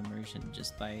bunch of immersion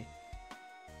just by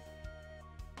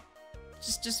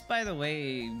the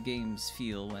way games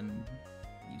feel when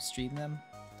you stream them.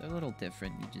 They're a little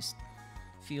different. You just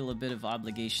feel a bit of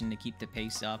obligation to keep the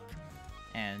pace up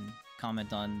and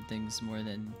comment on things more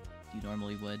than you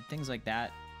normally would. Things like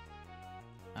that.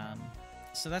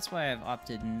 So that's why I've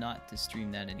opted not to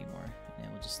stream that anymore. And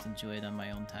I will just enjoy it on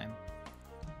my own time.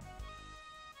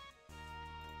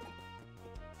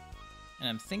 And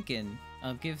I'm thinking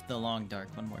I'll give The Long Dark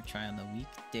one more try on the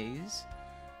weekdays.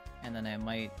 And then I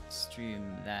might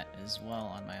stream that as well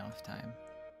on my off time.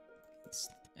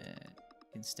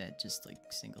 Instead, just like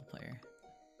single player.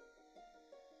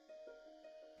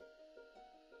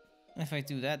 And if I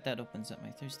do that, that opens up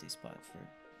my Thursday spot for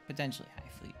potentially High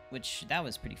Fleet, which that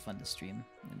was pretty fun to stream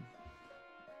and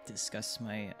discuss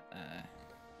my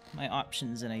my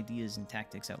options and ideas and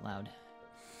tactics out loud.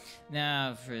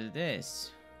 Now for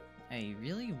this, I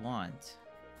really want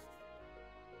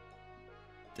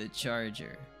the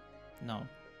Charger. No,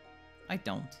 I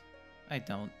don't. I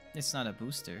don't. It's not a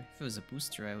booster. If it was a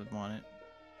booster, I would want it.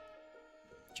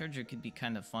 Charger could be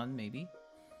kind of fun, maybe.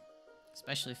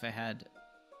 Especially if I had...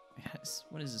 Yes,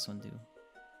 what does this one do?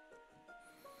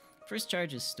 First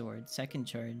charge is stored. Second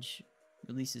charge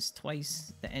releases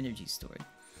twice the energy stored.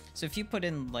 So if you put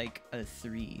in like a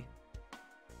 3,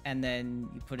 and then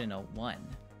you put in a 1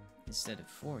 instead of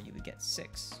 4, you would get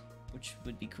 6. Which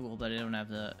would be cool, but I don't have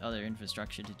the other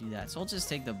infrastructure to do that. So I'll just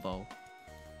take the bow.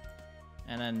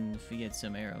 And then if we get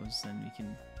some arrows, then we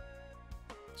can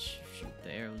shoot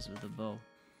the arrows with a bow.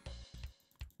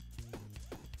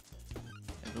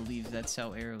 I believe that's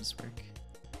how arrows work.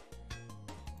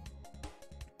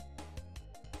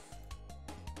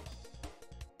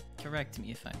 Correct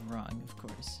me if I'm wrong, of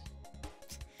course.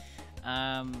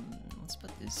 Let's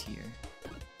put this here.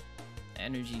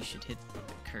 Energy should hit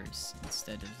the curse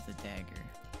instead of the dagger.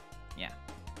 Yeah.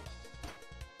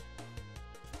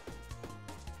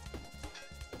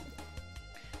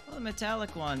 Well, the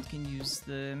metallic wand can use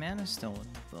the mana stone.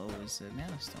 Bow is a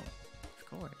mana stone. Of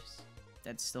course.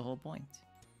 That's the whole point.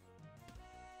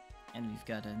 And we've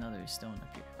got another stone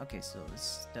up here. Okay, so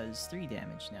this does 3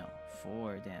 damage now.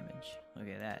 4 damage. Look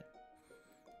at that.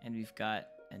 And we've got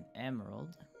an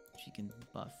emerald, which you can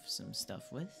buff some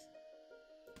stuff with.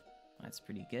 That's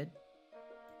pretty good.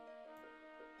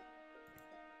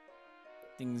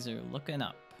 Things are looking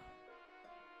up.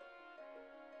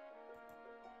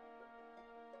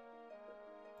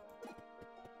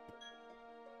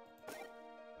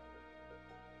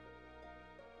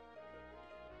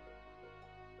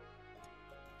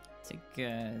 Take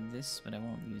this, but I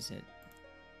won't use it.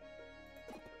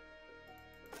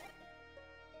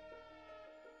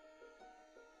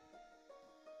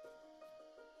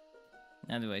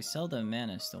 Now, do I sell the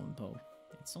mana stone bow?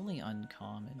 It's only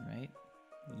uncommon, right?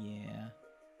 Yeah.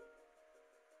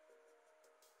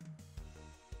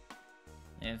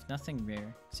 I have nothing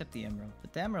rare except the emerald,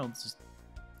 but the emerald's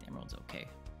okay.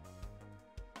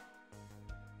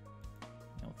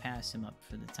 I'll pass him up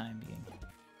for the time being.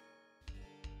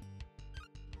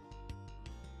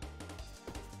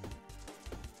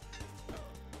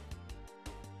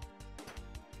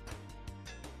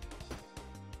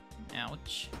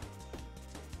 Ouch.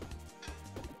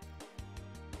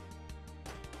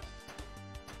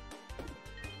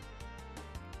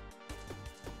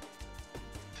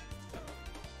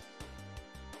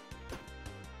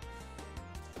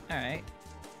 Alright.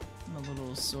 I'm a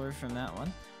little sore from that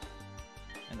one.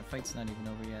 And the fight's not even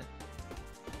over yet.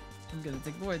 I'm gonna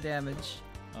take more damage.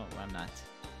 Oh, I'm not.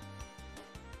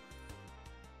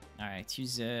 Alright,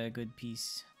 here's a good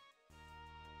piece.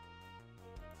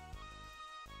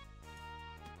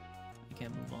 I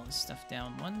can move all this stuff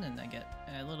down one, and I get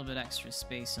a little bit extra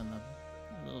space on the...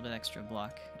 a little bit extra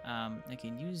block. I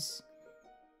can use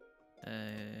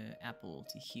the apple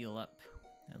to heal up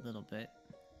a little bit.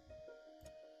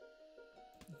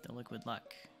 The liquid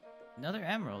luck. Another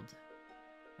emerald.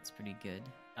 That's pretty good.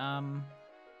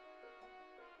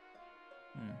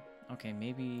 Okay,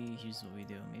 maybe here's what we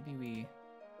do. Maybe we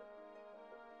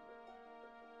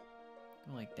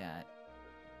go like that.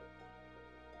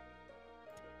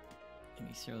 Let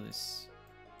me throw this.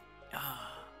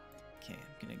 Ah, okay,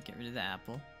 I'm gonna get rid of the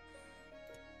apple.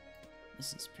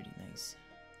 This is pretty nice.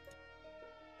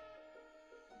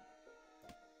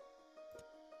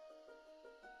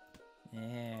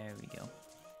 There we go.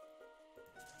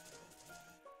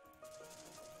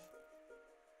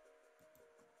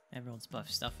 Emerald's buff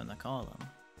stuff in the column.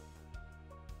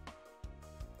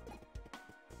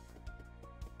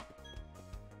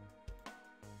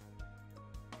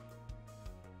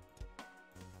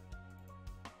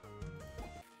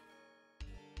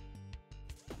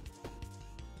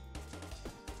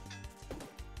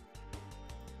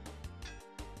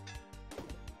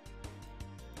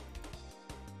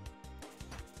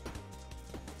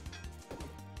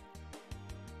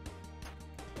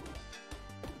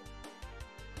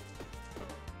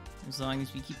 As long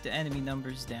as we keep the enemy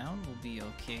numbers down, we'll be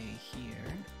okay here.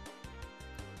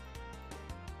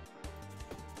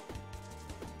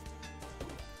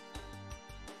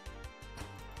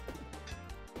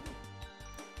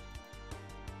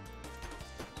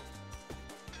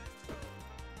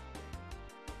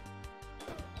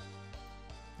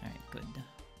 Alright, good.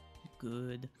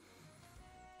 Good.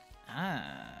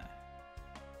 Ah.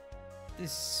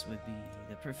 This would be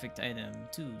the perfect item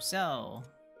to sell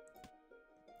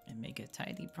and make a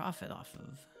tidy profit off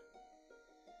of.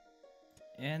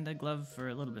 And a glove for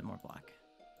a little bit more block.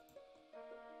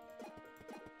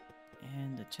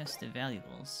 And a chest of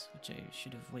valuables, which I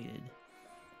should have waited.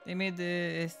 They made the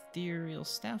ethereal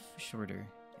staff shorter,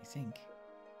 I think.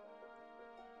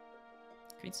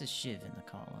 Creates a shiv in the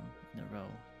column, in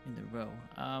the row.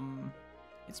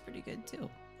 It's pretty good too.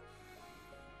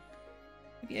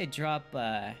 Maybe I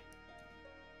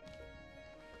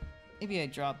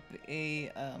drop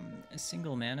a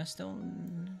single mana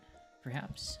stone,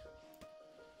 perhaps.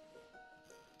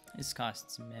 This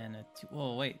costs mana too.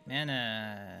 Whoa, wait,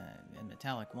 mana and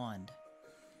metallic wand.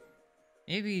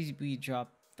 Maybe we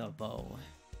drop the bow,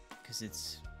 because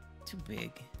it's too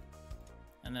big.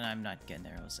 And then I'm not getting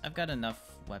arrows. I've got enough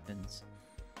weapons.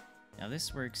 Now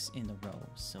this works in the row,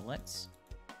 so let's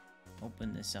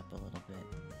open this up a little bit.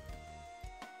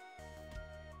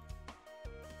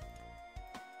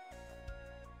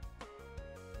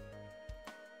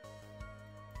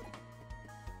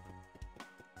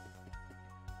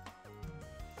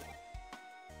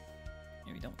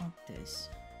 We don't want this.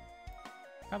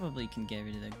 Probably can get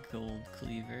rid of the gold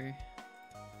cleaver.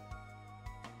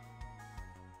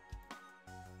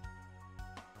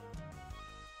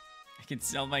 I can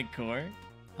sell my core?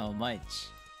 How much?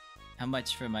 How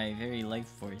much for my very life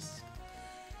force?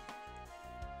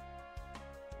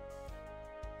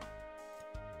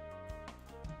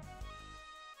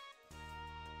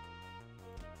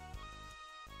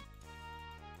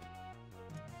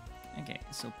 Okay,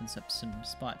 this opens up some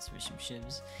spots for some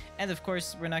shivs. And of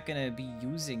course, we're not gonna be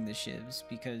using the shivs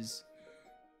because...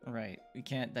 Right, we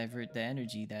can't divert the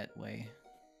energy that way.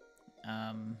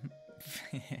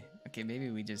 Okay,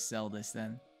 maybe we just sell this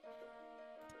then.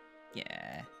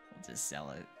 Yeah, we'll just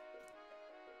sell it.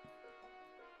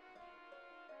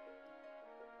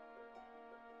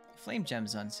 Flame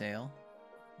gems on sale.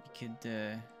 We could,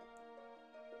 do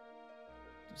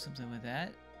something with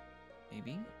that.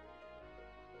 Maybe.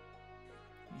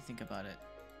 What do you think about it?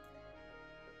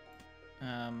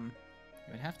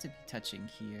 It would have to be touching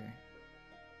here.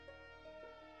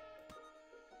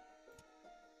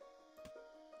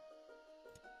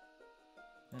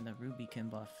 And the ruby can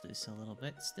buff this a little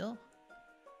bit still.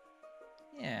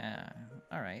 Yeah,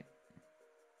 alright.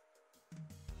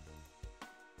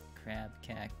 Crab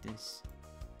cactus.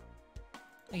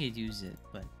 I could use it,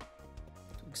 but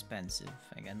too expensive.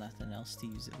 I got nothing else to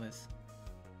use it with.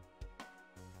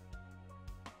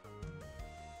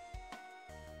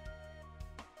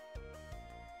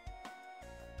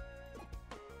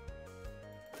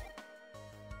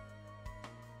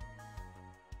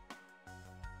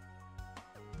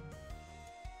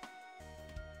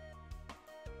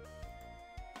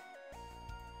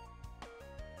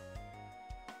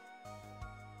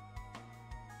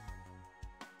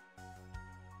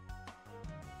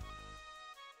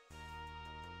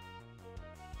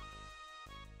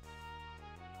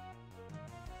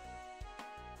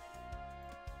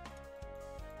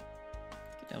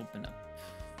 Open up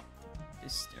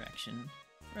this direction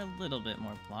for a little bit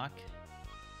more block.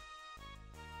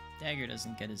 Dagger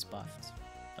doesn't get as buffed,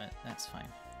 but that's fine.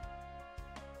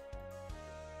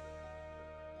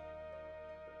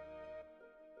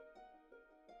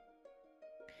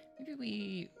 Maybe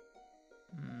we...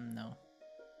 no.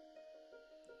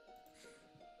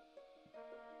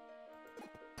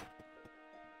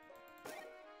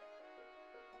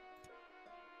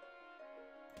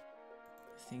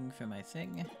 Thing for my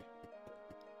thing.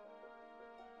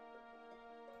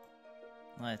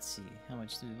 Let's see, how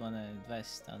much do we want to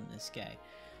invest on this guy?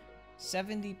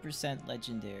 70%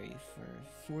 legendary for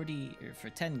 40 or for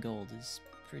 10 gold is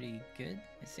pretty good,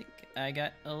 I think. I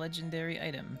got a legendary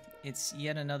item. It's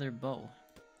yet another bow.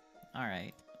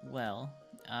 Alright, well,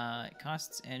 it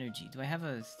costs energy. Do I have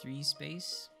a 3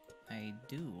 space? I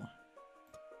do.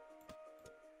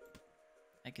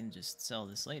 I can just sell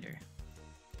this later.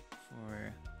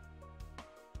 For...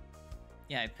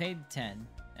 yeah, I paid 10,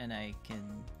 and I can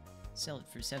sell it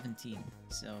for 17,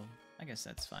 so I guess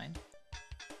that's fine.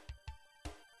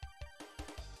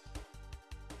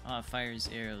 Ah, fires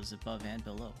arrows above and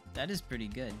below. That is pretty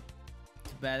good.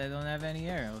 Too bad I don't have any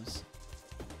arrows.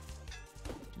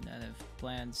 Do not have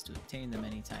plans to obtain them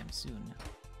anytime soon.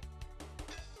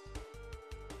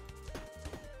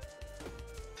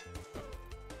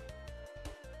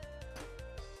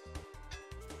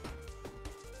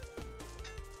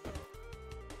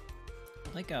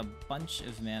 like a bunch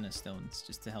of mana stones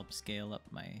just to help scale up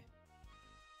my...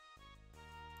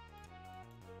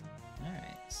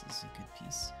 Alright, this is a good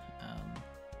piece.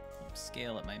 Help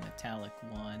scale up my metallic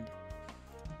wand.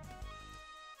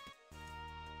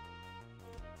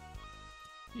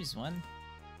 Here's one.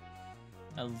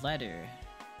 A letter.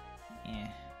 Eh.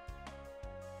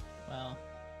 Well.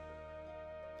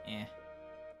 Eh.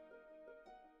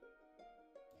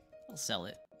 I'll sell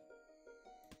it.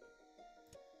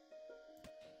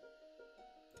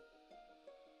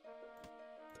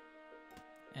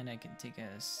 And I can take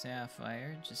a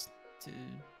sapphire just to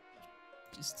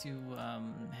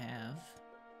have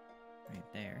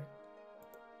right there.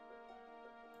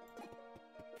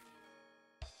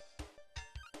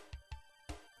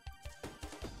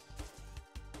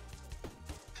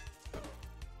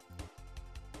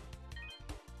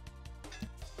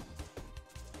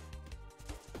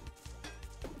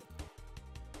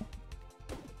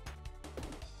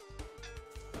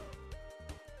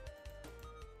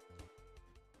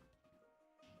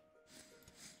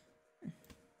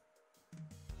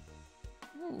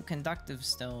 Ooh, conductive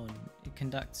stone. It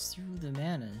conducts through the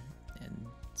mana and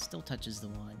still touches the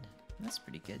wand. That's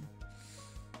pretty good.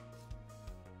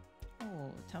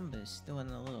 Oh, Tumbus doing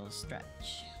a little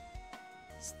stretch.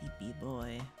 Sleepy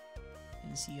boy.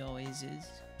 As he always is.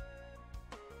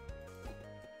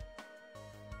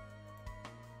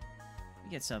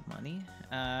 We get some money.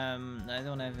 I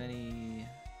don't have any...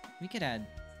 We could add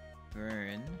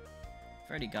burn. I've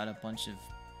already got a bunch of...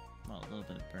 Well, a little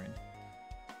bit of burn.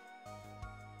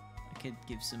 I could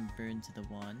give some burn to the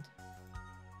wand.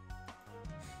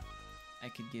 I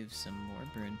could give some more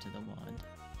burn to the wand.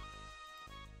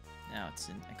 Now it's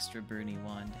an extra burny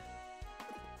wand.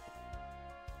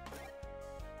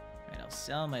 Alright, I'll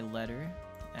sell my letter,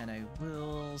 and I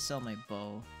will sell my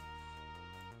bow.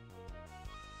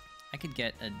 I could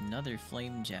get another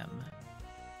flame gem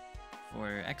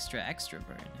for extra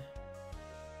burn.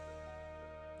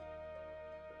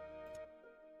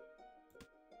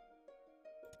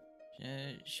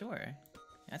 Sure.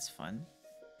 That's fun.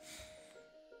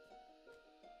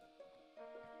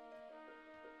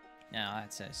 Now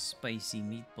that's a spicy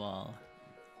meatball.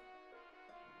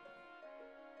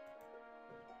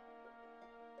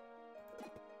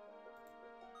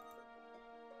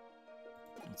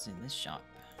 What's in this shop?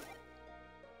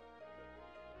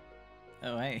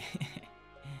 Oh, hey.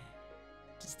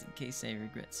 Just in case I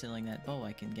regret selling that bow,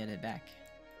 I can get it back.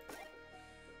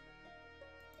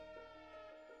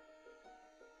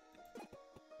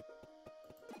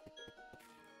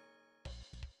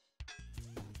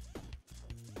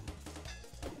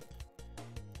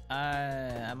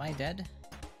 Am I dead?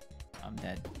 I'm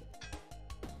dead.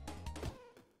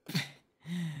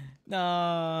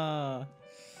 No.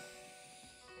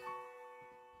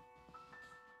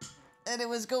 And it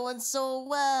was going so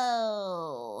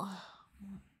well.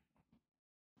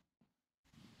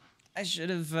 I should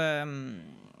have,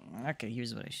 okay,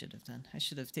 here's what I should have done. I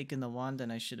should have taken the wand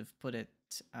and I should have put it,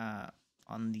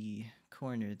 on the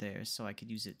corner there so I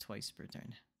could use it twice per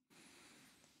turn.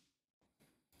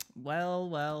 Well,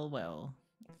 well, well.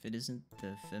 If it isn't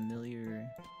the familiar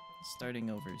starting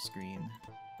over screen.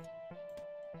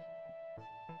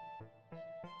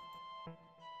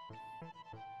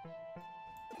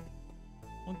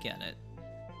 We'll get it.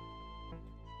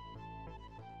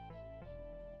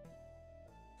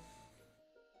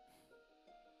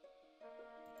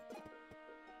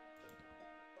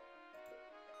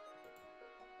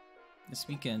 This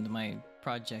weekend, my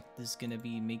project is gonna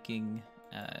be making,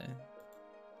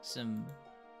 some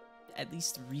at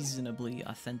least reasonably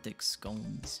authentic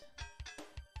scones.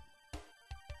 I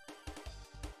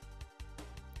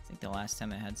think the last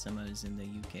time I had some I was in the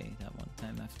UK, that one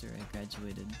time after I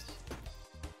graduated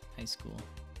high school.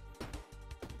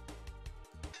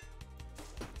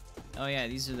 Oh yeah,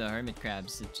 these are the hermit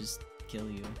crabs that just kill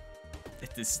you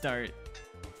at the start.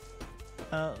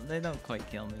 Oh, they don't quite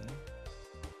kill me.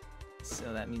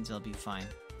 So that means I'll be fine.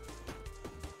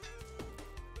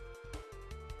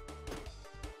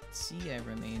 See, I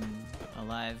remain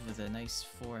alive with a nice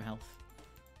 4 health.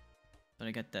 But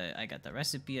I got the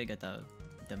recipe, I got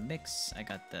the mix, I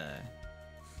got the...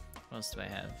 What else do I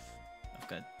have? I've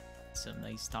got some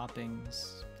nice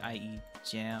toppings, i.e.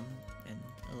 jam, and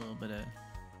a little bit of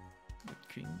whipped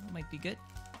cream might be good.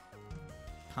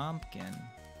 Pumpkin.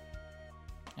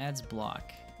 Adds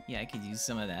block. Yeah, I could use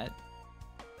some of that.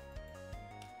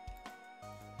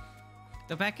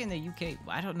 Though back in the UK,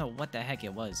 I don't know what the heck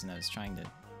it was, and I was trying to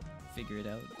figure it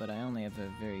out, but I only have a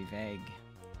very vague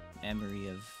memory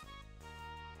of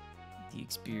the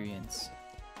experience.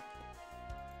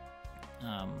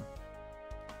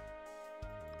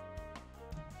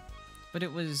 But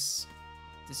it was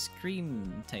the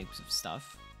Scream types of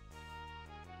stuff.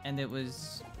 And it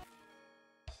was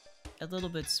a little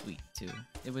bit sweet too.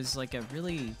 It was like a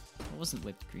really, it wasn't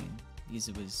whipped cream because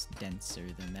it was denser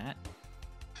than that.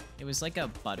 It was like a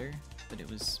butter, but it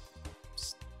was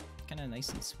kind of nice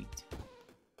and sweet.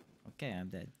 Okay, I'm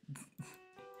dead.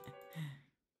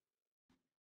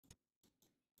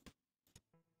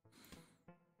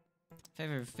 If I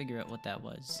ever figure out what that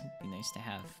was, it'd be nice to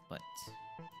have, but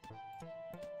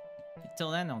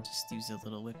until then, I'll just use a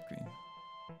little whipped cream.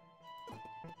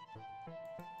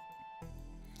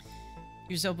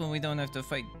 Here's hoping we don't have to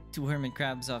fight 2 hermit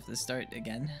crabs off the start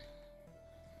again.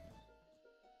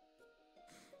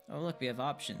 Oh look, we have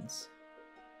options.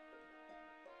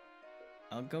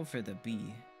 I'll go for the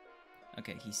B.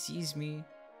 Okay, he sees me.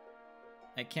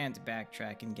 I can't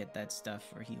backtrack and get that stuff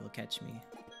or he will catch me.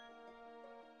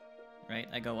 Right?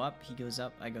 I go up, he goes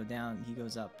up, I go down, he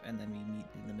goes up, and then we meet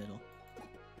in the middle.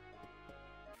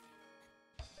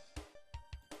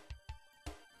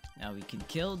 Now we can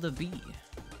kill the bee.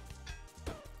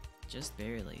 Just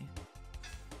barely.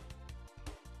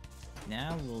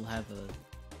 Now we'll have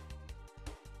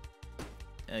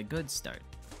a good start.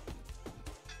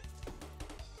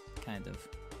 Kind of.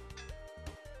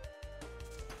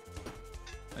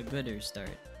 A gooder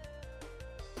start.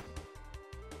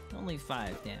 Only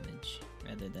 5 damage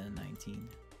rather than 19.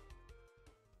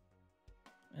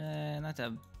 Not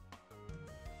the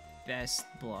best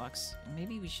blocks.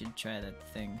 Maybe we should try that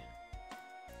thing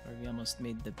where we almost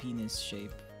made the penis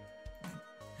shape.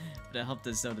 But it helped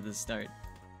us out at the start.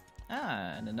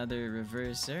 Ah, and another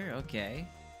reverser. Okay.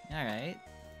 Alright.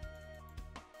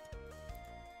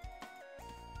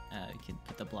 We can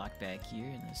put the block back here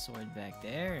and the sword back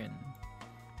there and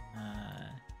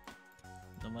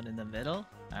the one in the middle.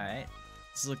 Alright.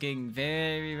 It's looking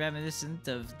very reminiscent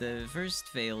of the first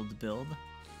failed build.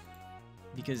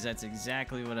 Because that's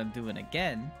exactly what I'm doing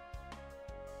again.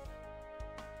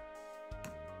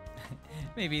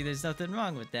 Maybe there's nothing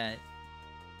wrong with that.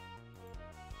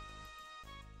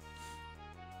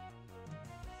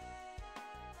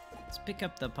 Let's pick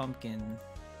up the pumpkin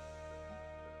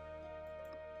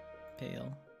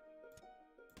pail.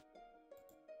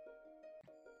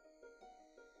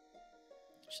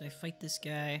 Should I fight this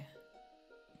guy?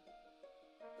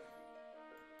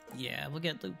 Yeah, we'll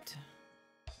get loot.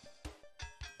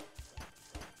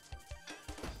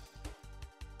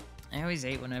 I always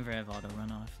hate whenever I have auto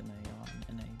runoff and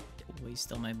I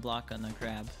waste all my block on the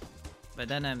crab. But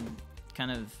then I'm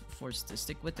kind of forced to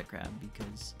stick with the crab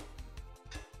because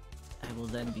I will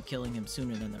then be killing him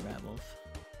sooner than the rat wolf.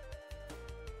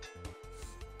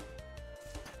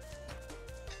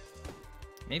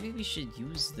 Maybe we should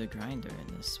use the grinder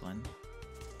in this one.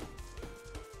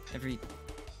 Every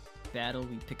battle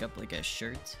we pick up like a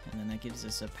shirt, and then that gives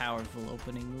us a powerful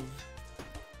opening move.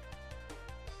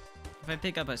 If I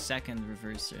pick up a second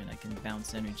reverser and I can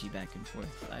bounce energy back and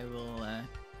forth, I will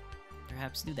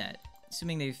perhaps do that.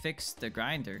 Assuming they fixed the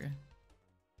grinder.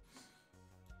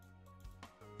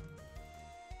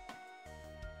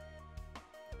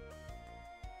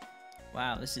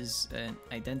 Wow, this is an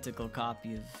identical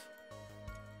copy of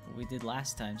what we did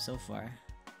last time so far.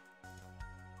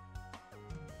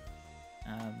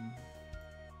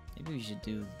 Maybe we should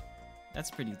do...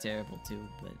 That's pretty terrible too,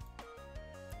 but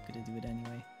I'm gonna do it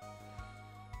anyway.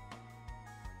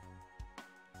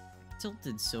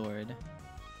 Tilted sword.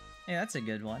 Hey, that's a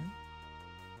good one.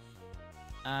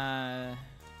 Oh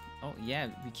yeah,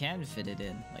 we can fit it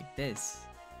in like this.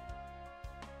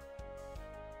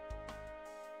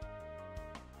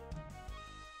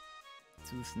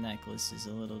 Tooth necklace is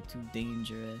a little too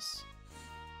dangerous.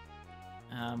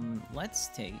 Let's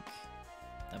take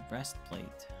the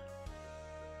breastplate.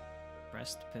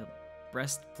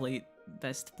 Breastplate,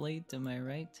 best plate, am I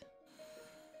right?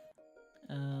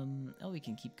 Oh, we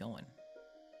can keep going.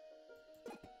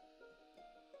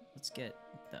 Let's get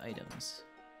the items.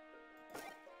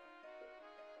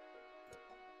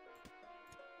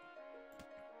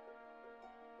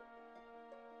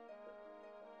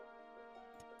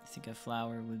 I think a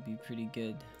flower would be pretty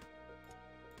good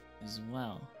as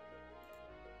well.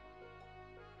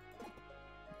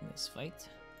 In this fight.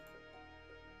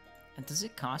 And does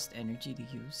it cost energy to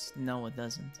use? No, it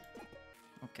doesn't.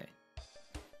 Okay.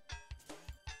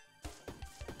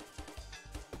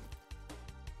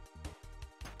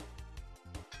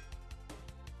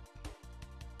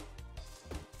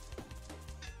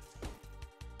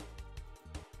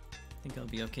 I think I'll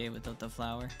be okay without the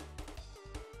flower.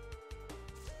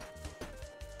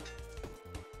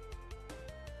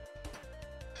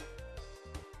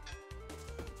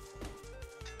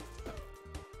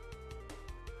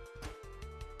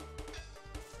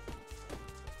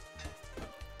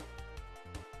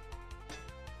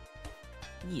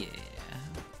 Yeah.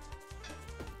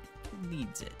 Who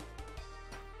needs it?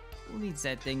 Who needs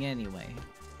that thing anyway?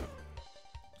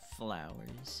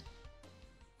 Flowers.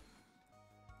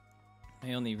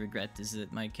 My only regret is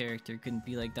that my character couldn't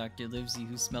be like Dr. Livesey,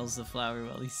 who smells the flower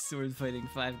while he's sword fighting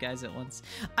 5 guys at once.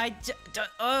 I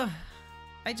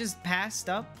just passed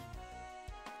up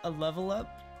a level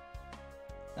up.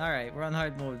 Alright, we're on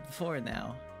hard mode 4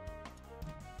 now.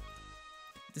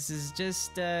 This is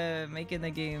just making the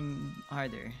game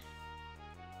harder.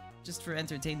 Just for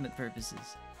entertainment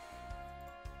purposes.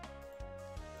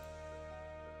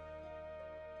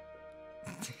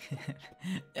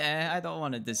 I don't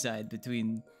want to decide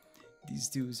between these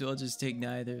two, so I'll just take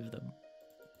neither of them.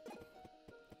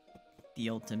 The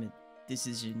ultimate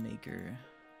decision maker.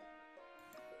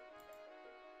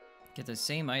 Get the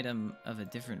same item of a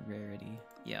different rarity.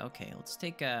 Yeah, okay, let's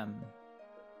take a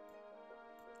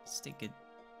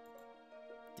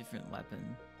different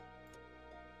weapon.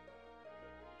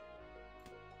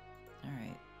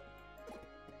 Alright.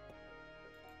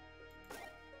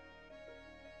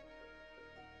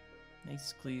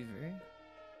 Nice cleaver.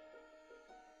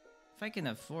 If I can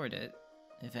afford it,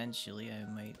 eventually I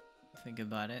might think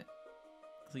about it.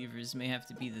 Cleavers may have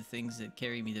to be the things that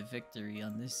carry me to victory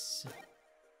on this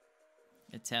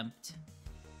attempt.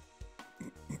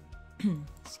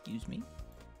 Excuse me.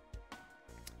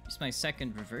 Here's my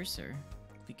second reverser.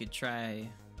 We could try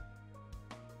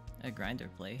a grinder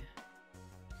play.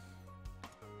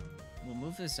 We'll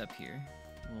move this up here.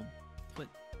 We'll put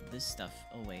this stuff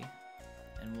away.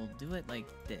 And we'll do it like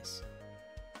this.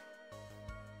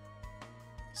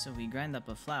 So we grind up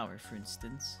a flower, for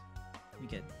instance. We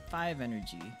get 5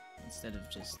 energy instead of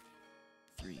just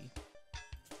 3.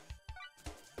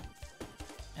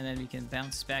 And then we can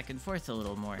bounce back and forth a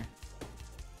little more.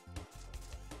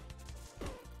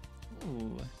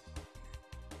 Ooh.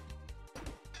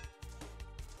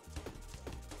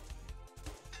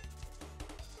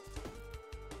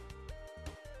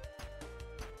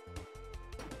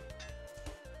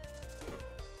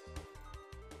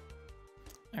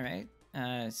 Alright,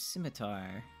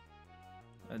 scimitar.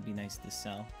 That would be nice to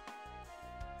sell.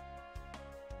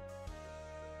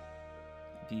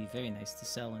 Be very nice to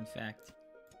sell, in fact.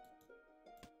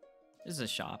 This is a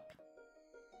shop.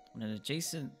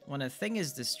 When a thing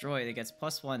is destroyed, it gets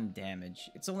 +1 damage.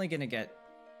 It's only gonna get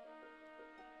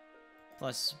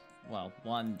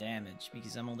 +1 damage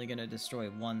because I'm only gonna destroy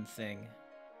one thing.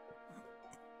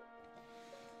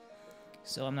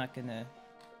 So I'm not gonna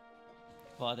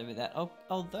bother with that. Oh,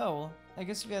 although, I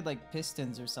guess if you had like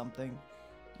pistons or something,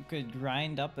 you could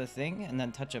grind up a thing and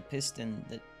then touch a piston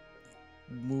that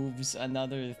moves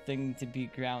another thing to be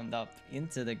ground up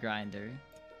into the grinder,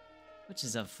 which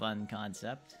is a fun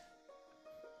concept.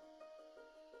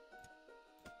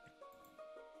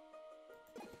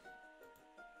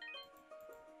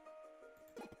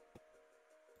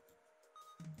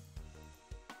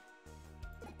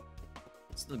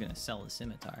 Still gonna sell the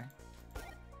scimitar.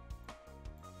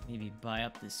 Maybe buy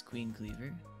up this queen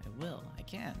cleaver. I will. I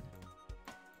can.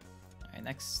 Alright,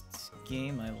 next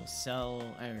game I will sell,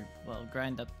 or, well,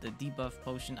 grind up the debuff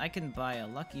potion. I can buy a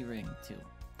lucky ring, too.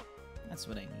 That's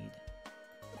what I need.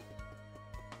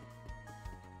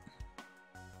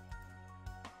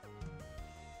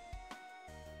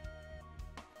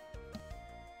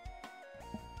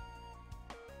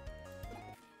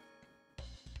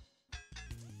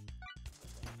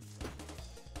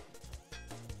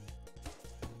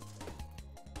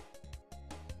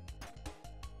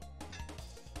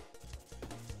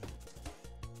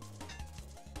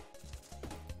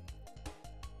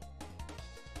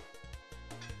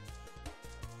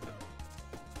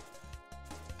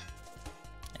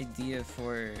 Idea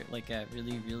for like a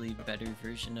really better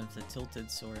version of the tilted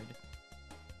sword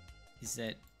is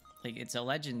that like it's a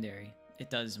legendary. It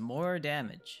does more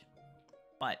damage,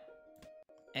 but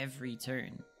every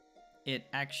turn it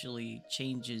actually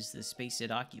changes the space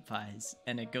it occupies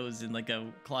and it goes in like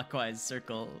a clockwise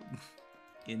circle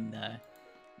in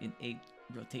 8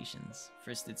 rotations.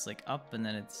 First it's like up and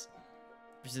then it's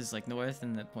versus like north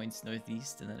and then it points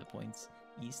northeast and then it points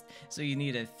east. So you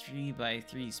need a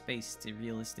 3x3 space to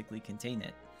realistically contain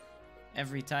it.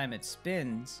 Every time it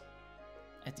spins,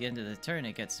 at the end of the turn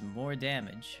it gets more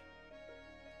damage.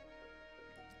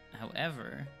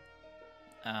 However,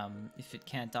 if it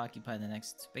can't occupy the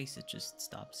next space, it just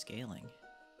stops scaling.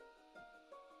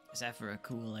 Is that for a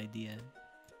cool idea?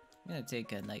 I'm gonna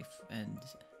take a knife and,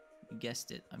 you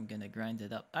guessed it, I'm gonna grind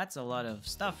it up. That's a lot of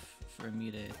stuff for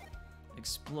me to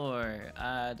explore.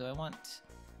 Do I want...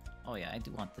 Oh yeah, I do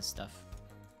want this stuff.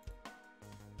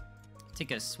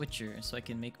 Take a switcher so I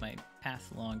can make my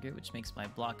path longer, which makes my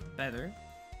block better.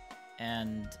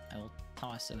 And I will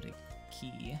toss out a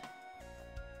key.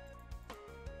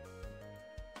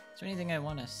 Is there anything I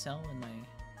want to sell in my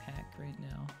pack right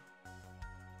now?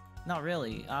 Not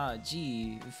really. Ah,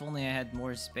 gee, if only I had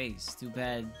more space. Too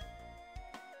bad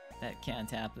that can't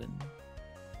happen.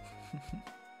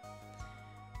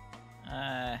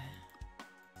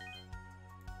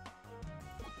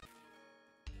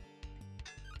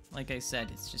 Like I said,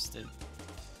 it's just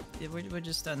we're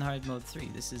just on hard mode 3.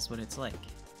 This is what it's like.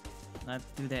 Not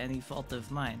due to any fault of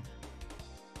mine.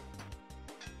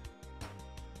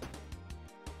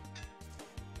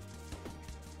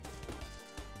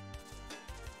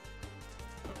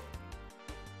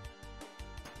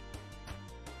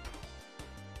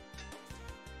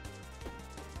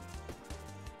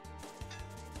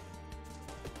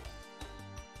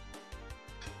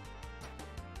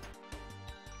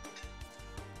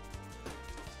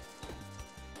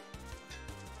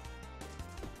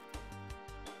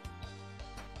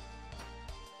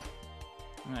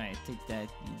 Alright, take that,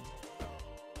 you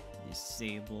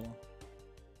disable.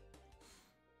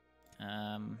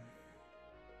 I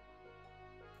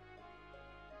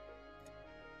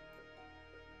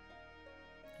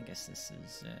guess this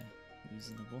is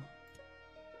reasonable.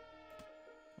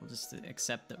 We'll just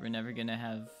accept that we're never gonna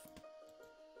have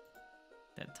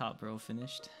that top row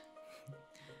finished.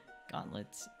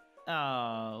 Gauntlets.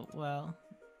 Oh, well,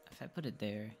 if I put it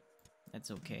there,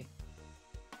 that's okay.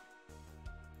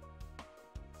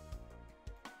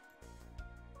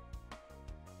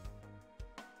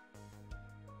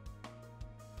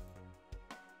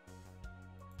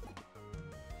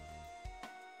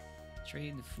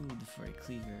 Trade food for a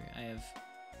cleaver. I have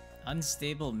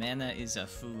unstable mana is a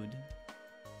food.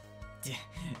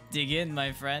 Dig in,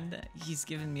 my friend. He's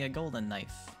given me a golden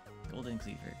knife. Golden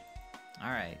cleaver.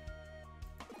 Alright.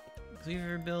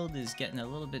 Cleaver build is getting a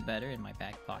little bit better in my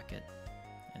back pocket.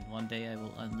 And one day I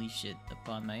will unleash it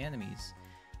upon my enemies.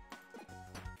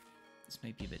 This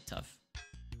might be a bit tough.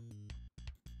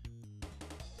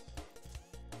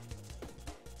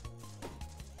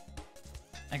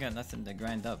 I got nothing to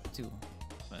grind up too,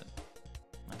 but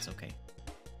that's okay.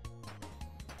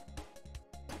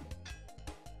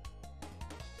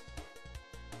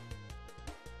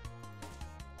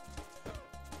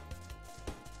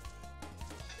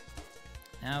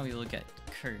 Now we will get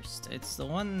Cursed. It's the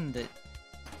one that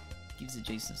gives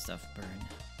adjacent stuff burn.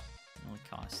 It only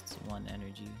costs 1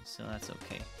 energy, so that's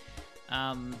okay.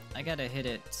 I gotta hit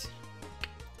it.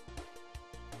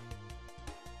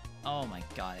 Oh my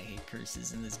god, I hate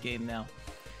curses in this game now.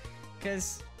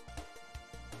 Because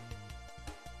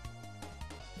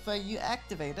if you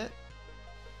activate it,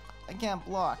 I can't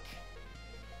block.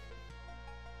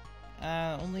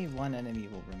 Only 1 enemy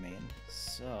will remain,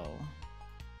 so...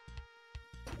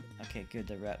 Okay, good,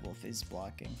 the Rat Wolf is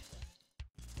blocking.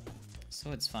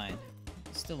 So it's fine.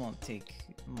 Still won't take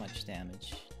much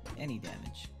damage. Any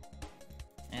damage.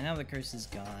 And now the curse is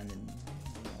gone and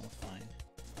we're all fine.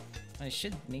 What I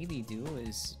should maybe do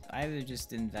is either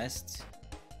just invest,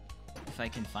 if I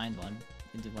can find one,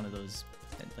 into one of those,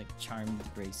 like, charmed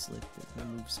bracelet that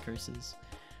removes curses.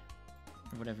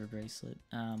 Or whatever bracelet.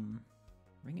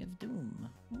 Ring of Doom.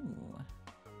 Ooh.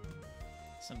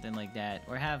 Something like that.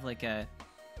 Or have like a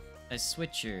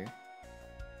switcher.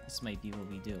 This might be what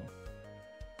we do.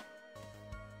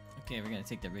 Okay, we're gonna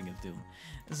take the Ring of Doom.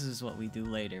 This is what we do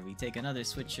later. We take another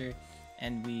switcher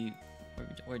and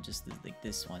or just like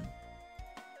this one.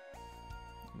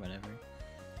 Whatever.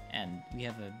 And we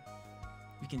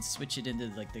can switch it into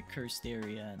like the cursed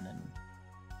area and then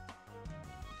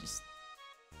just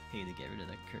pay to get rid of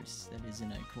the curse that is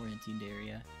in a quarantined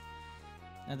area.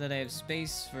 Now that I have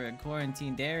space for a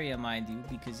quarantined area, mind you,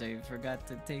 because I forgot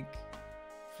to take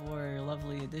 4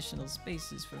 lovely additional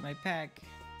spaces for my pack.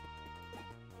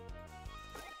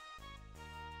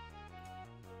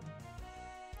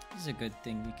 This is a good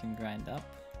thing we can grind up.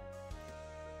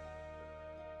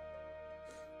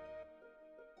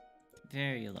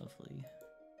 Very lovely.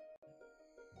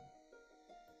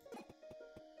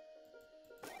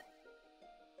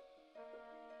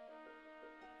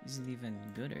 Is it even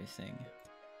gooder thing?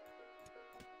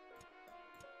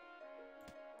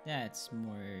 That's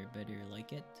more better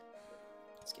like it.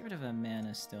 Let's get rid of a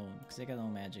mana stone, because I got no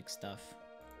magic stuff.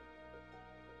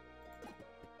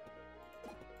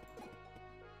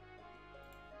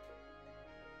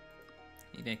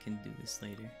 Maybe I can do this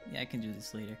later. Yeah, I can do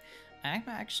this later. I'm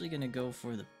actually gonna go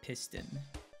for the piston.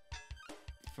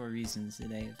 For reasons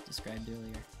that I have described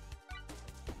earlier.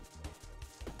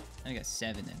 I got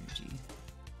 7 energy.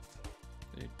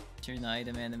 Better turn the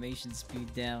item animation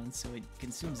speed down so it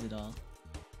consumes it all.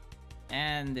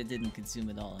 And it didn't consume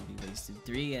it all and we wasted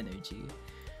 3 energy.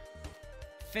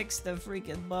 Fix the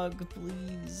freaking bug,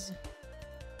 please.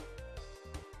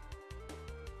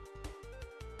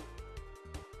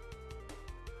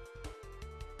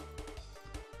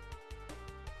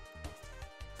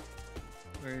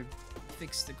 Or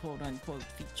fix the quote-unquote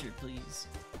feature, please.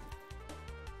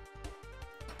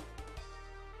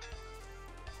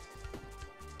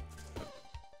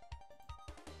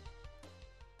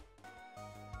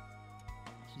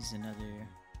 Here's another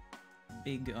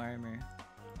big armor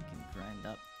I can grind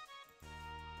up.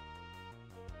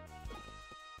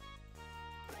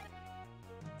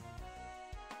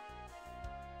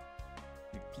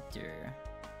 Repeater.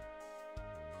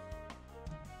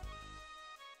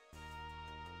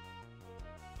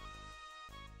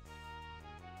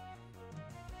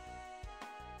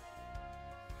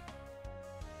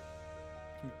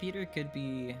 Repeater could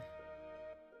be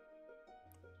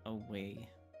a way.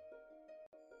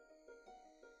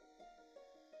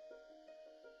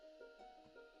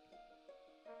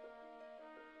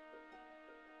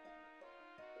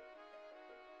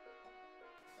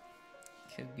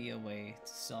 Could be a way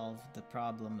to solve the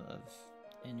problem of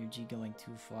energy going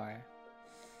too far.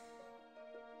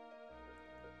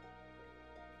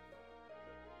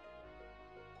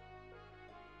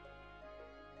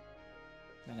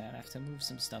 But I'd have to move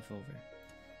some stuff over.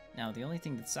 Now, the only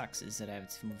thing that sucks is that I have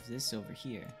to move this over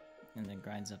here, and then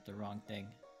grinds up the wrong thing.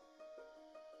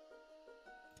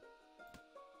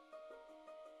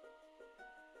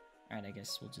 Alright, I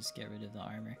guess we'll just get rid of the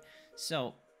armor.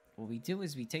 So, what we do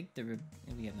is we take the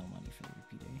we have no money for the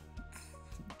repeater.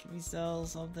 Can we sell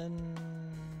something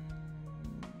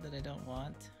that I don't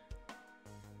want?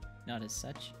 Not as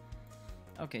such.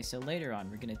 Okay, so later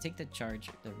on, we're gonna take the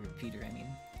repeater, I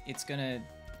mean. It's gonna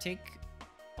take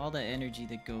all the energy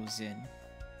that goes in,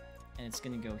 and it's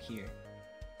gonna go here.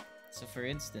 So for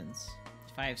instance,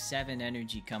 if I have 7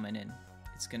 energy coming in,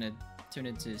 it's gonna turn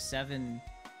into 7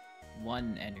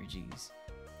 1 energies.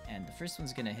 And the first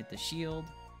one's gonna hit the shield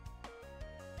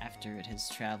after it has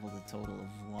traveled a total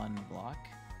of 1 block.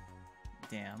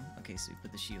 Damn. Okay, so we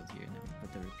put the shield here and then we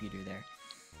put the repeater there.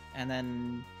 And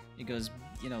then it goes,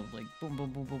 you know, like boom,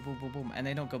 boom, boom, boom, boom, boom, boom. And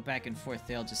they don't go back and forth,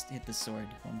 they all just hit the sword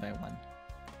one by one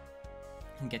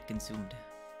and get consumed.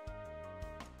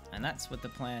 And that's what the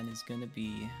plan is gonna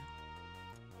be.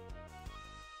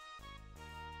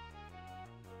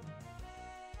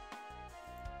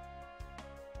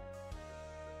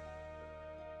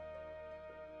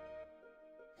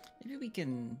 Maybe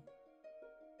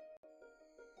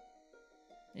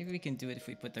we can do it if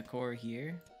we put the core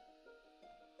here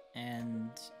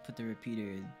and put the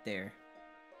repeater there.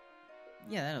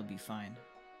 Yeah, that'll be fine.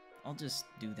 I'll just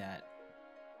do that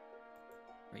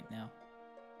right now.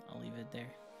 I'll leave it there.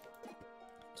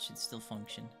 It should still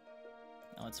function.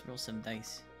 Now let's roll some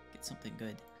dice. Get something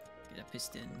good. Get a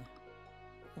piston.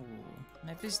 Ooh,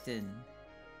 my piston.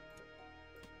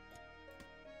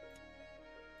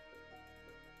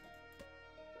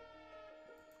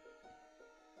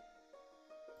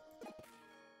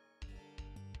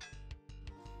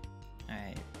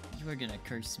 Alright, you are gonna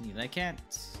curse me, but I can't.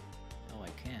 Oh, I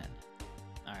can.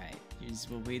 Alright, here's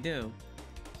what we do.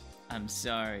 I'm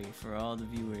sorry for all the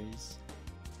viewers.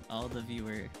 All the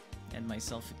viewer, and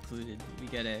myself included. We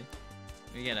gotta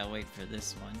wait for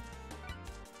this one.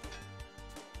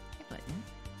 Hey, button.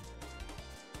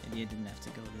 Maybe I didn't have to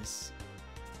go this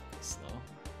slow.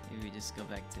 Maybe we just go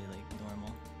back to like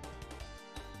normal.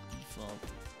 Default.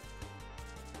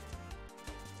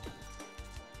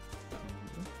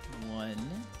 1.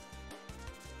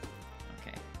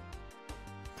 Okay.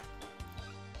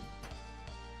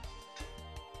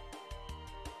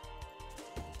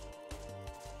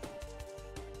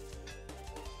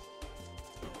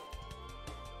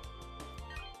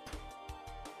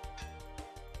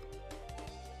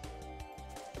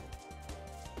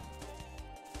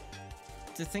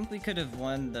 To think we could have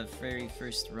won the very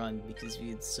first run because we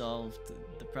had solved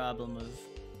the problem of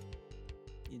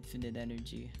infinite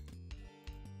energy.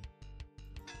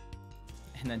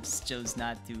 And then just chose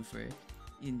not to for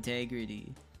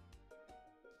integrity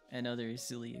and other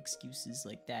silly excuses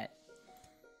like that.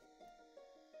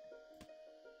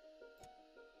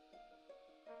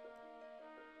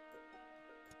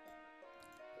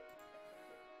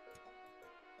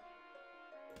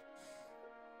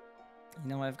 You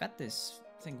know, I've got this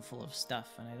thing full of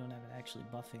stuff and I don't have it actually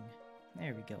buffing.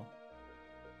 There we go.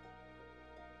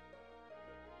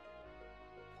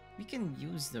 We can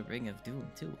use the Ring of Doom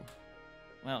too.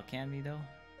 Well, can we though?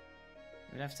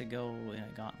 We'd have to go in a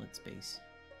gauntlet space,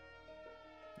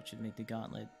 which would make the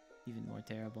gauntlet even more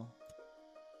terrible.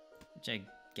 Which I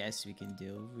guess we can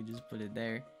do if we just put it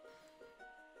there.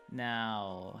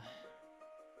 Now,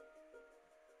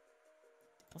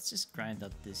 Let's just grind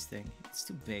up this thing. It's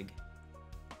too big.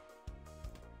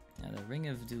 Now the Ring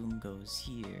of Doom goes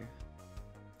here.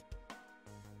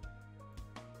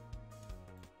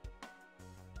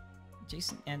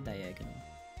 Adjacent and diagonal.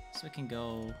 So it can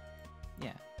go...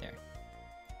 yeah, there.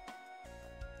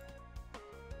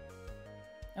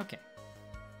 Okay.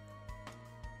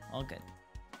 All good.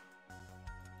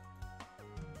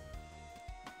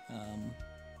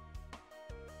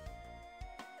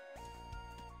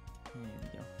 There we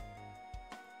go.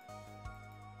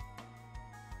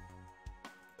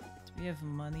 Do we have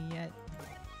money yet?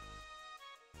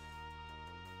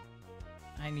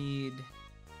 I need...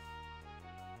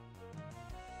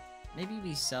 maybe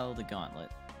we sell the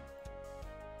gauntlet.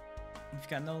 We've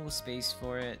got no space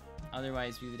for it.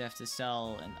 Otherwise, we would have to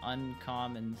sell an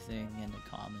uncommon thing and a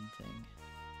common thing.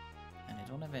 And I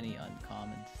don't have any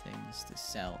uncommon things to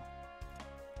sell.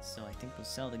 So I think we'll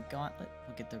sell the gauntlet.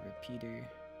 We'll get the repeater.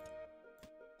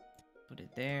 Put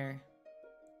it there.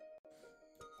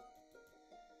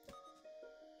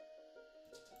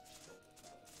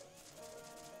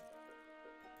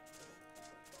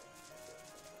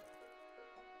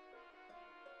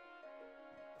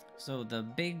 So the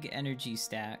big energy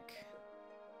stack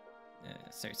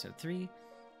starts, so 3,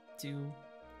 2,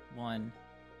 1.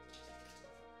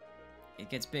 It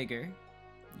gets bigger,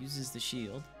 uses the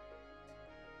shield,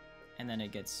 and then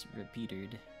it gets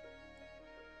repeated.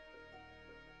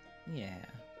 Yeah.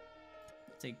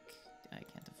 I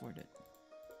can't afford it.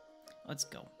 Let's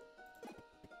go.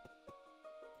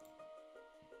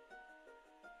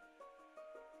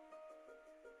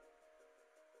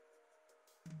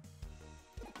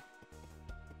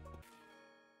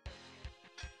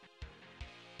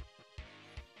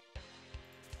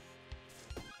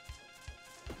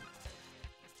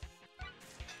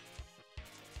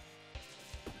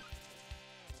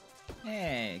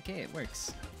 Hey, okay, it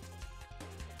works.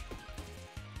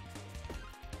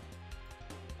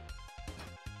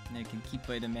 And I can keep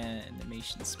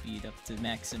animation speed up to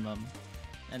maximum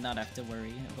and not have to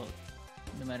worry about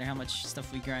no matter how much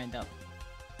stuff we grind up.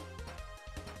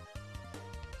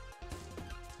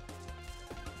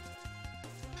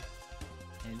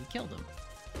 And we killed him.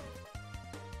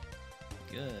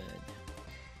 Good.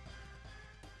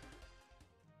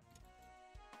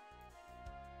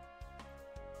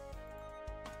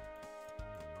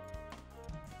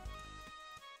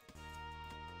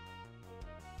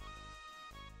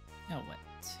 Now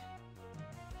what?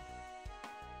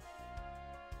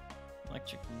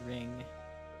 Electric ring.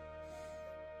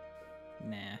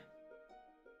 Nah.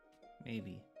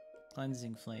 Maybe.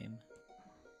 Cleansing flame.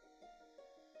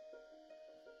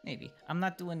 Maybe. I'm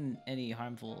not doing any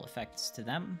harmful effects to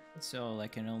them, so I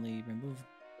can only remove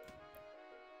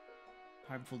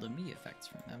harmful to me effects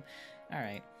from them.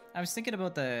 Alright. I was thinking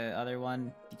about the other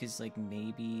one, because like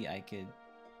maybe I could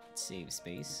save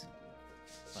space,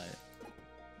 but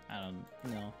I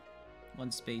don't know.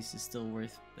 One space is still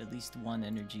worth at least 1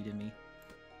 energy to me.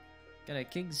 Got a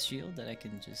King's Shield that I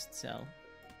can just sell.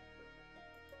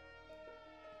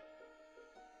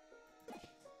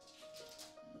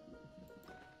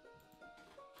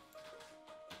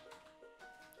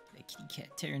 The kitty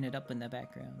cat tearing it up in the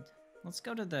background. Let's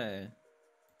go to the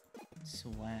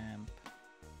swamp.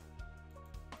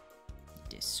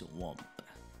 The swamp.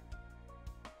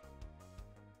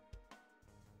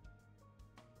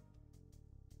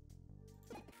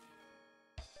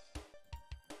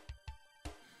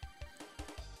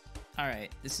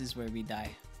 Alright, this is where we die.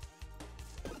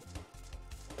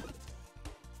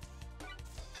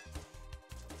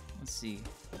 Let's see.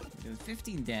 We're doing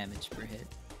 15 damage per hit.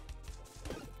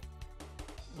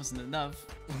 Wasn't enough.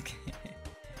 Okay.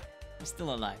 I'm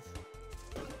still alive.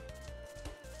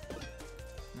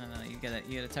 No, you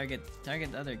gotta target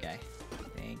the other guy.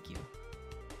 Thank you.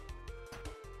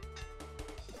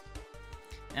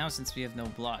 Now since we have no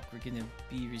block, we're gonna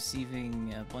be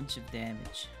receiving a bunch of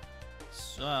damage.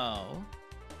 So,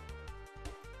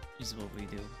 here's what we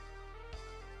do.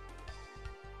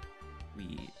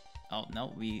 Oh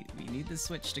no, we need the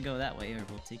switch to go that way or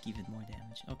we'll take even more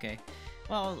damage. Okay,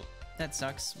 well, that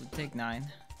sucks. We'll take 9.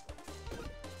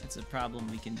 It's a problem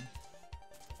we can...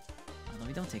 Oh, no,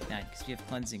 we don't take 9 because we have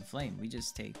Cleansing Flame. We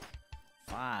just take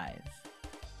 5.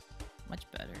 Much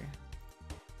better.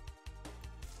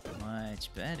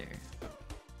 Much better.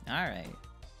 Alright.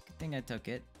 Good thing I took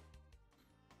it.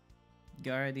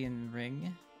 Guardian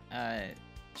Ring?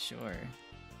 Sure.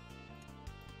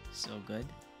 So good.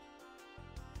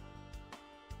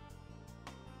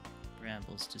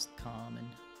 Bramble's just common.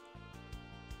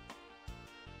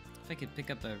 If I could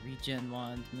pick up a regen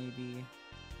wand, maybe.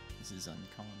 This is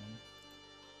uncommon.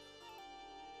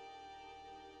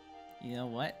 You know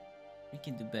what? We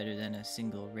can do better than a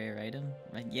single rare item.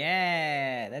 Right?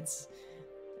 Yeah, that's...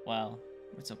 Well,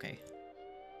 it's okay.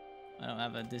 I don't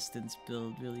have a distance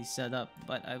build really set up,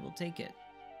 but I will take it.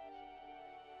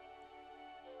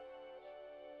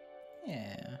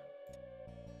 Yeah.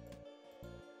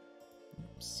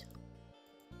 Oops.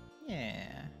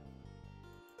 Yeah.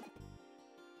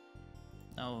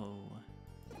 Oh.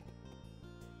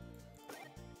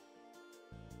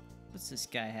 What's this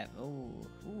guy have? Oh.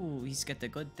 Ooh, he's got the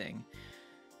good thing.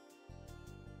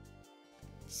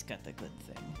 He's got the good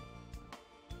thing.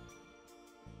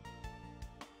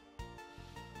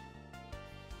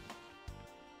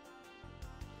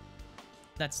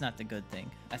 That's not the good thing.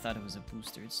 I thought it was a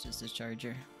booster, it's just a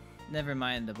charger. Never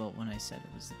mind about when I said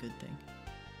it was the good thing.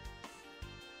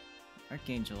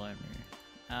 Archangel armor.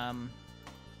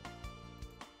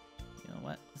 You know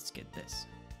what? Let's get this.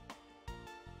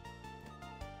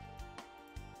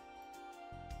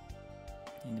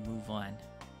 Need to move on.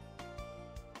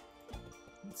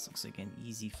 This looks like an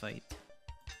easy fight.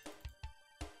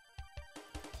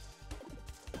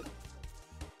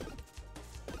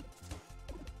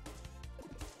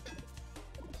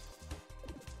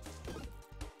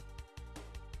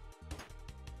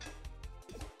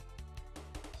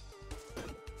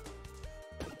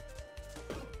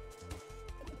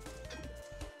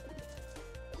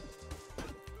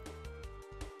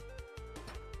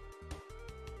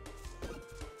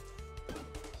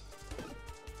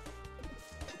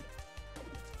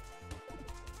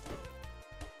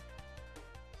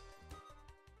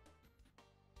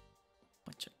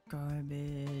 Bunch of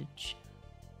garbage.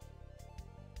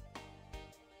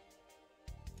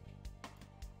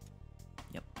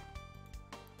 Yep.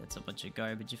 That's a bunch of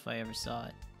garbage if I ever saw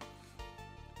it.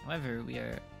 However, we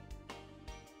are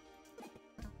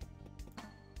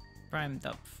primed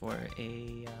up for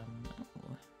a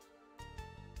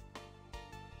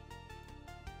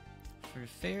for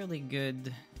fairly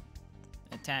good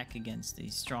attack against the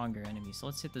stronger enemy. So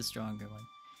let's hit the stronger one.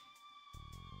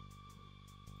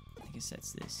 I guess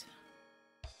that's this.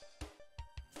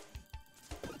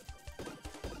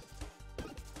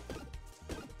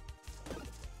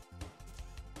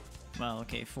 Well,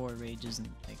 okay, 4 rage isn't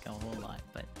like a whole lot,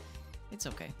 but it's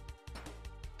okay.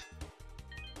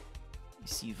 You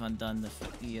see, you've undone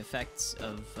the effects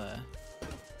of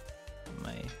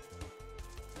my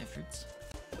efforts.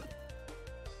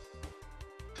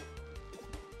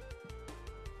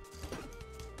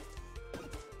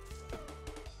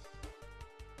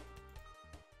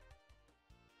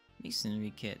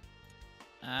 Masonry kit.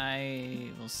 I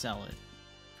will sell it,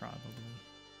 probably.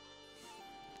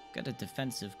 Got a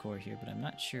defensive core here, but I'm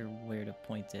not sure where to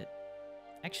point it.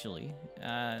 Actually,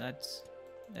 that's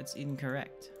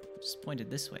incorrect. Just point it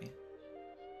this way.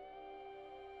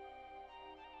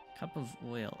 Cup of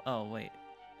oil. Oh wait,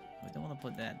 we don't want to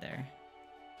put that there.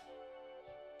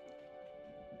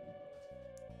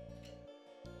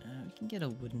 We can get a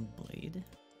wooden blade,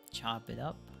 chop it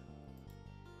up.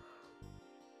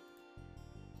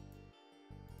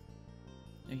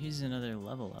 Oh, here's another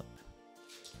level up.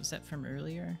 Was that from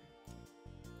earlier?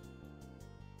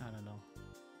 I don't know.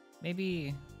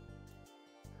 Maybe...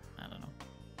 I don't know.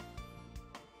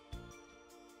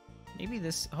 Maybe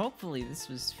this... Hopefully this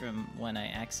was from when I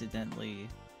accidentally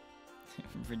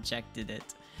rejected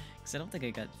it. Because I don't think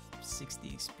I got 60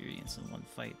 experience in one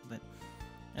fight, but...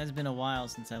 It has been a while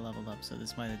since I leveled up, so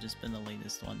this might have just been the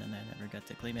latest one and I never got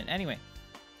to claim it. Anyway,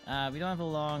 we don't have a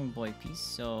long boy piece,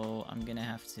 so I'm gonna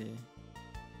have to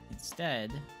instead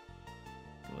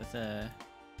go with a...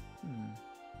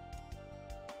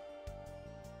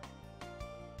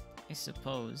 I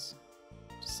suppose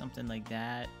just something like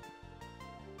that.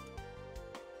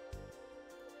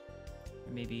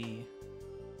 Or maybe...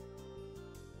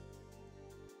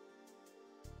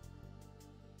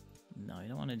 No, I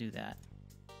don't want to do that.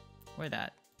 Or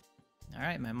that.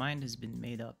 Alright, my mind has been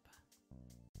made up.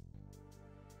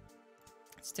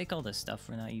 Let's take all the stuff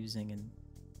we're not using and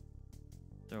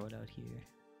throw it out here.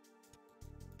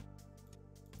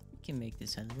 We can make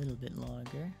this a little bit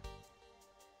longer.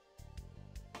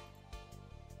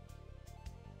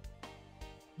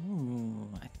 Ooh,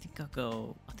 I think I'll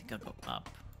go up.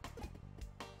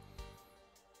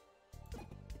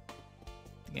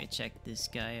 I think I checked this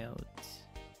guy out.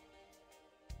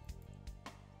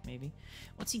 Maybe.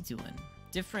 What's he doing?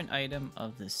 Different item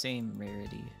of the same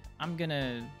rarity. I'm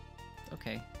gonna...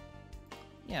 Okay.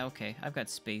 Yeah, okay. I've got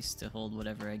space to hold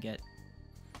whatever I get.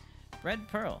 Red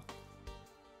Pearl.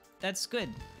 That's good.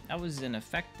 That was an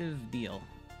effective deal.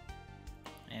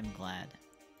 I am glad.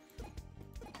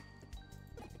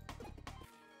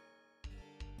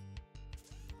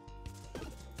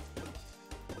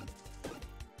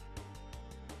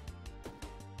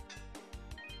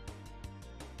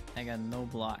 I got no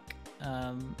block.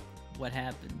 What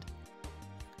happened?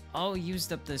 Oh,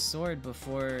 used up the sword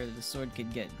before the sword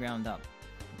could get ground up.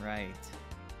 Right.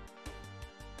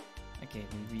 Okay,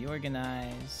 we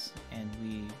reorganize, and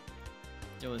we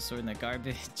throw the sword in the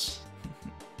garbage.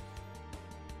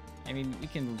 I mean, we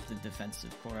can move the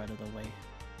defensive core out of the way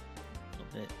a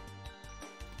little bit.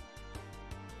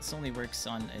 This only works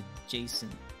on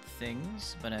adjacent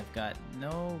things, but I've got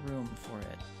no room for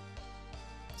it.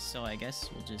 So I guess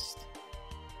we'll just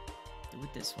do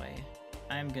it this way.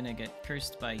 I'm gonna get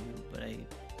cursed by you, but I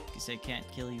guess I can't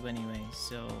kill you anyway,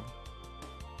 so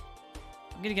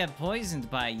I'm gonna get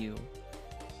poisoned by you.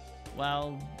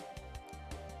 Well,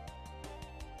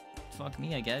 fuck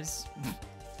me, I guess.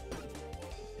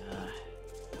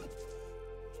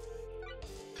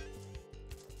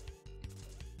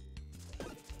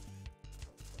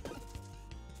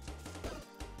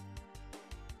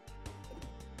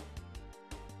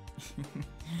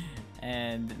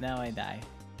 And now I die.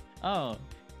 Oh,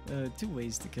 2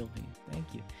 ways to kill me.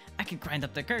 Thank you. I can grind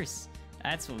up the curse.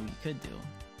 That's what we could do.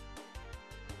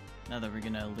 Now that we're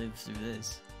gonna live through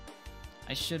this.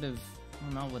 I should have...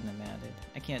 Well, no, it wouldn't have mattered.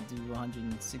 I can't do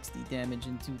 160 damage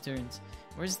in 2 turns.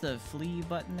 Where's the flee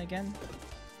button again?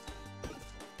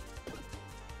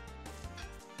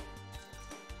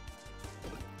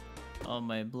 Oh,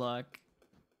 my block.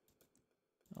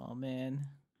 Oh, man.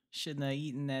 Shouldn't have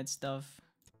eaten that stuff.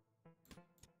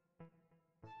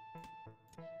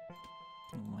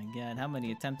 Oh my god, how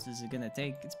many attempts is it gonna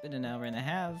take? It's been an hour and a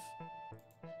half.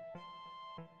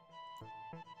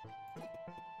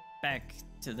 Back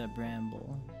to the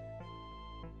bramble.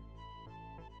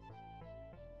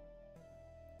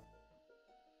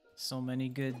 So many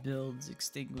good builds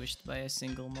extinguished by a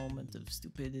single moment of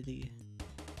stupidity.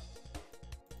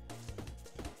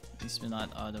 At least we're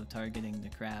not auto-targeting the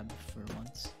crab for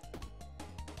once.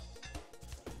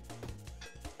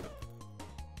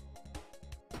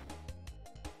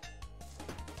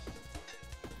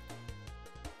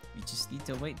 We just need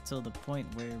to wait till the point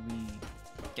where we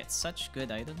get such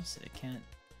good items that it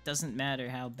doesn't matter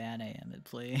how bad I am at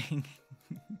playing.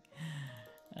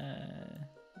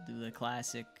 Do the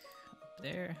classic up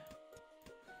there.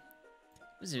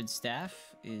 Wizard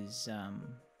staff is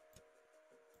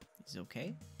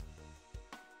okay.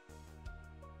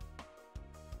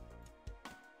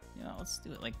 Yeah, let's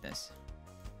do it like this.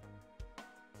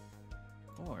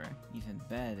 Or even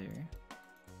better,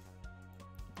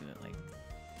 do it like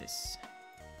this.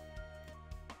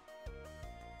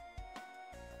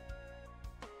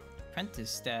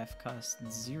 Apprentice staff costs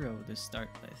 0 to start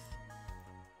with.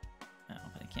 Oh,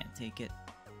 but I can't take it.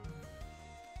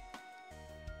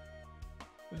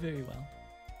 Very well.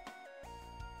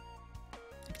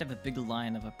 I could have a big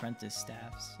line of apprentice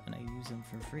staffs, and I use them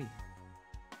for free.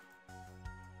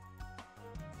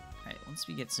 Alright, once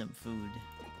we get some food,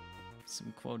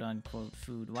 some quote-unquote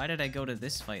food. Why did I go to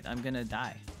this fight? I'm gonna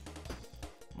die.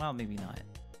 Well, maybe not.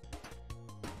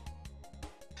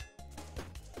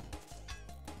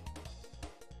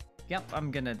 Yep,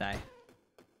 I'm gonna die.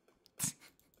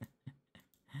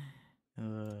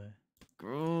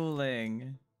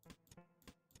 Grueling.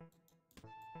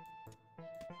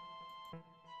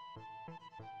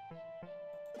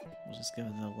 We'll just go to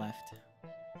the left.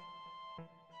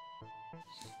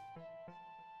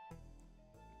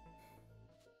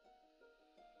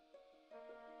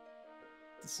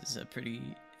 This is a pretty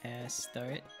ass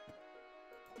start.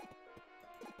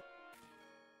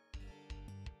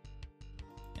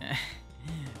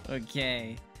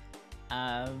 Okay.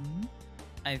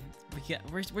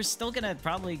 We're still gonna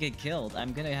probably get killed.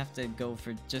 I'm gonna have to go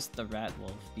for just the rat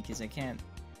wolf because I can't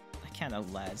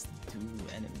outlast 2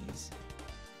 enemies.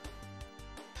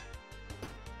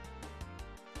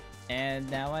 And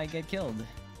now I get killed.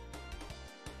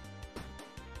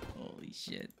 Holy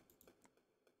shit.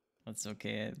 That's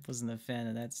okay, I wasn't a fan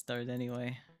of that start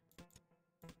anyway.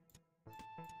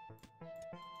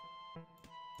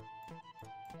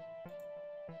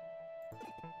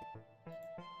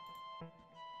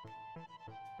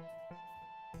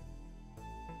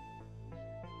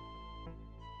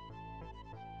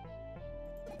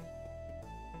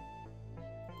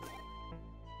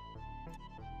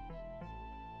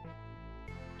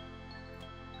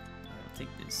 I'll take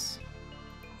this,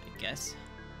 I guess.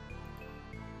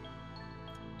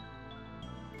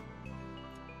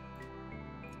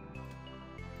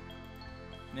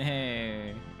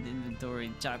 Hey, the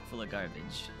inventory chock full of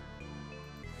garbage.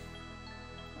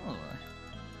 Oh,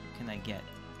 what can I get?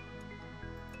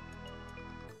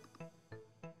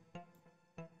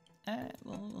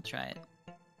 We'll try it.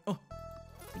 Oh,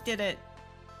 we did it!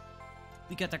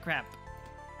 We got the crap.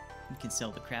 We can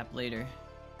sell the crap later.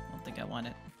 don't think I want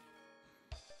it.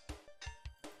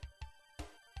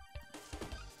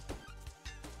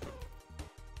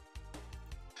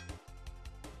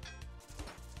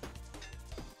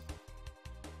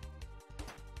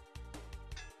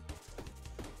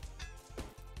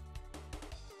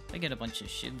 If I get a bunch of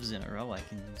shivs in a row, I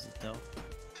can use it though.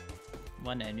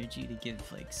 1 energy to give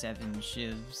like 7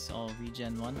 shivs, all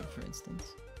regen 1, for instance.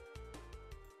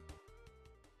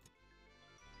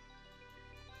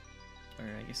 Or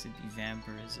I guess it'd be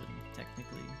vampirism,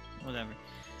 technically. Whatever.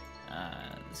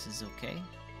 This is okay.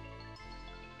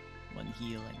 1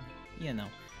 healing. You know.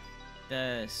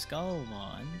 The Skull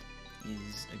Wand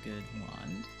is a good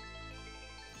wand.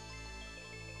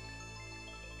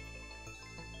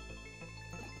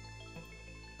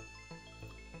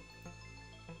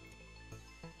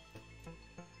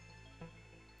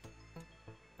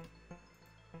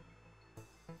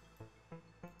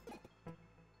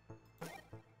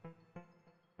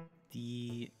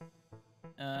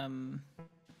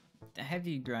 The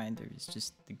heavy grinder is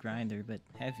just the grinder, but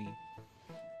heavy,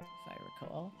 if I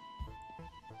recall.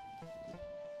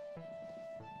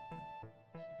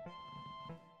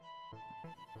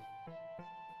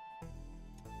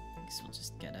 I guess we'll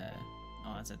just get a...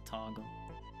 oh, it's a toggle.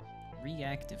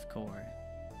 Reactive core.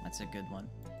 That's a good one.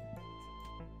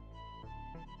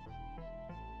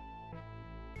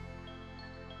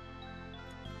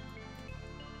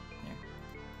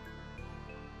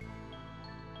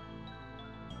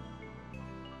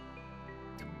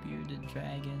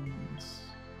 Dragons.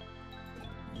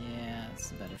 Yeah,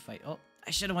 it's a better fight. Oh,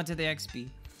 I should have went to the XP.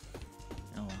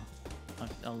 Oh well.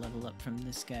 I'll level up from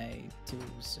this guy too,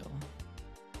 so...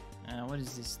 what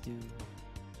does this do?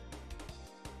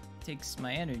 Takes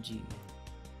my energy.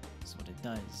 That's what it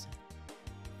does.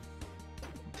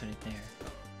 I'll put it there.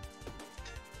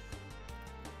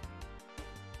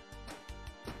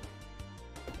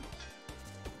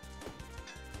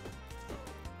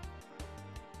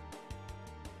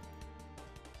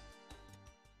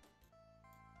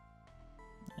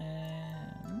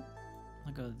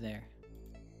 I'll go there.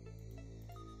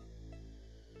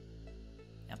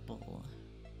 Apple.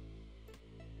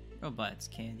 Robots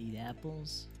can't eat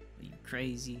apples? Are you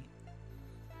crazy?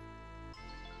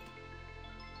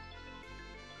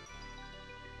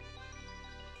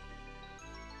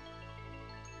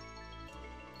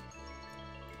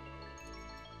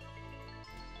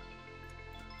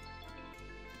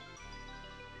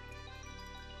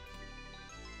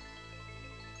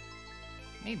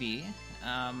 Maybe,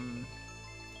 what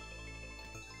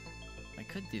I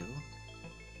could do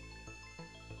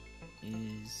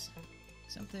is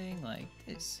something like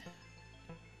this.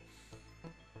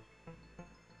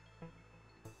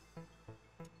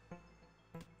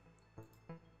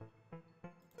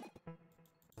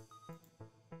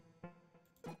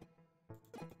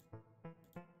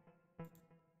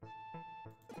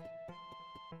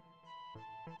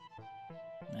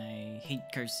 I hate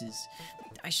curses.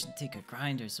 I should take a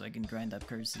grinder so I can grind up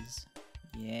curses.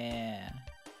 Yeah.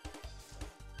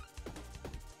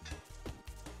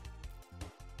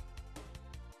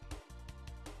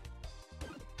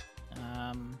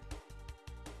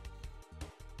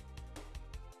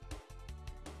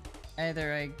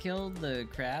 Either I kill the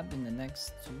crab in the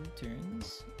next 2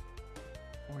 turns,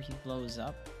 or he blows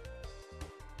up.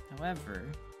 However,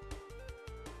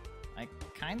 I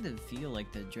kind of feel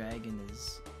like the dragon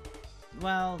is...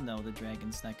 well, no, the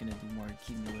dragon's not gonna do more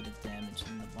cumulative damage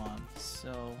than the bomb,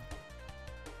 so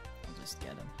I'll just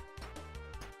get him.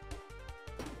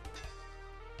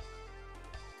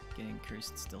 Getting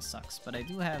cursed still sucks, but I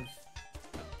do have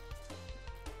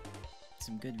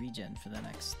some good regen for the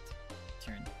next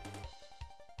turn.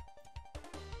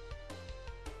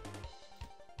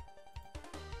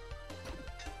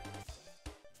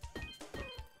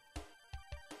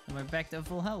 And we're back to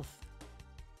full health.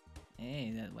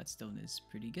 Hey, that whetstone is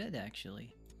pretty good,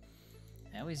 actually.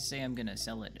 I always say I'm gonna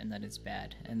sell it and that it's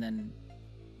bad, and then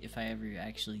if I ever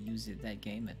actually use it that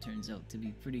game, it turns out to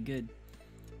be pretty good.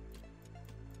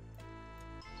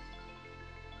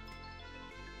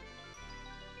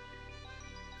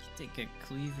 Take a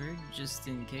cleaver just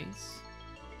in case.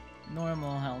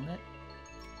 Normal helmet,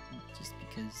 just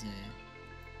because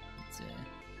it's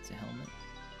a helmet.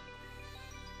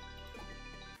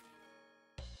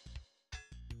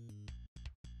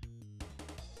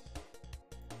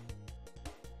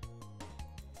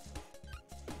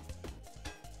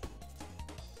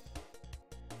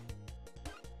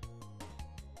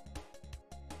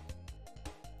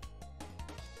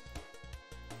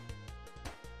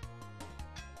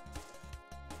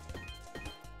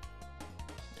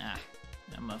 Ah,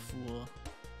 I'm a fool.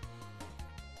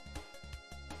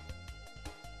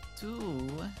 2.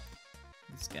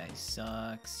 This guy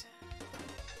sucks.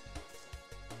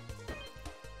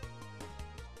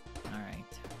 Alright.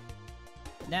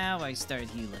 Now I start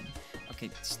healing. Okay,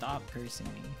 stop cursing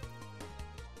me.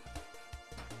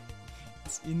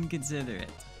 It's inconsiderate.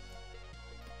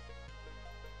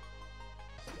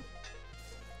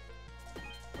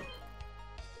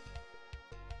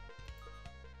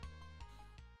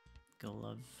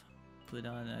 Glove. Put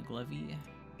on a glovey.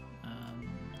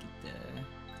 Get the...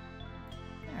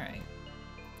 Alright.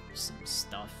 Some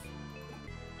stuff.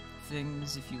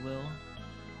 Things, if you will.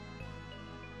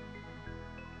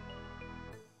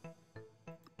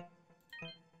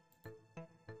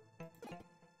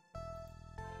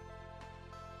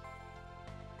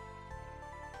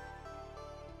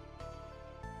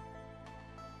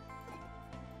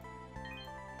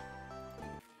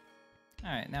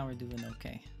 Alright, now we're doing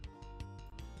okay.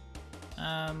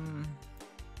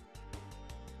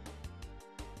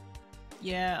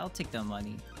 Yeah, I'll take the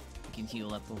money. We can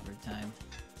heal up over time.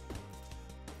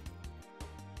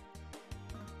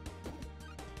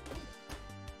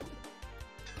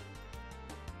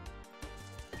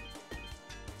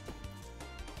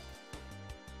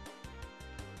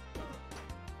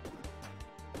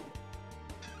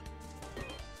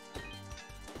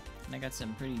 And I got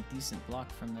some pretty decent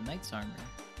block from the Knight's armor,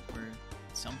 or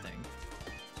something.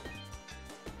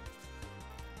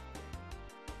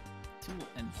 2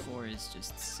 and 4 is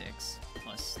just 6,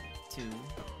 plus 2,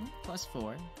 plus 4,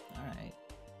 alright.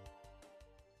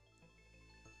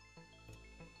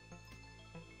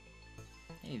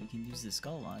 Hey, we can use the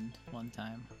skull wand one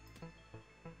time.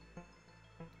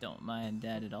 Don't mind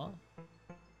that at all.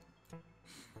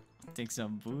 Take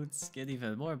some boots, get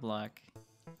even more block.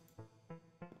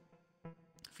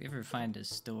 If we ever find a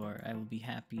store, I will be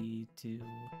happy to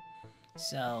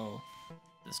sell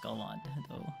the skull wand,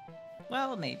 though.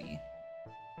 Well, maybe.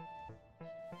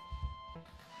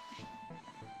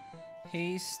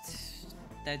 Haste,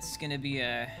 that's gonna be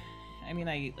a... I mean,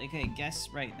 I guess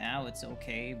right now it's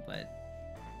okay, but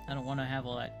I don't want to have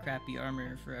all that crappy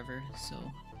armor forever, so...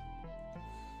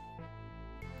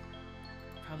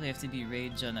 Probably have to be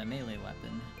rage on a melee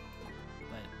weapon,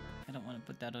 but I don't want to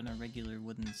put that on a regular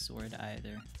wooden sword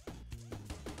either.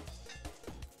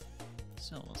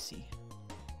 So we'll see.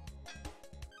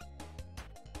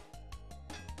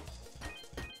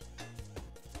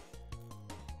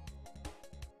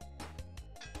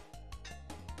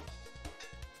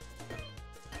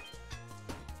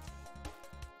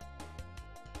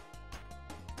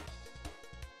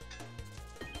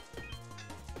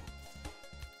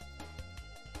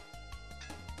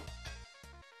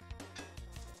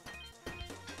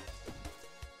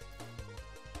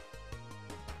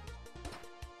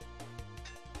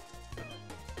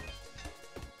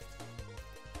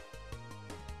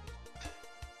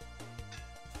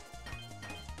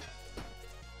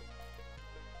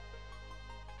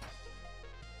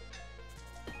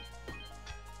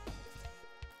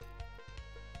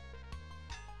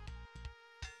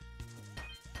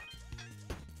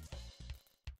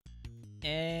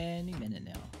 Any minute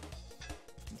now.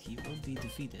 He will be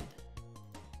defeated.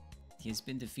 He has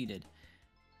been defeated.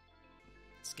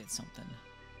 Let's get something.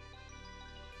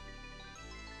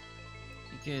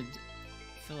 We could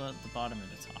fill out the bottom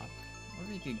or the top.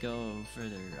 Or we could go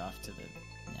further off to the...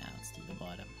 Nah, let's do the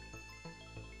bottom.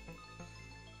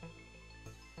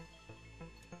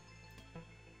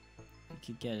 We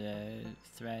could get a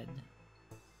thread.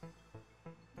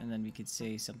 And then we could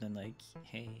say something like,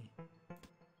 hey,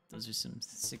 those are some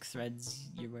sick threads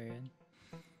you're wearing.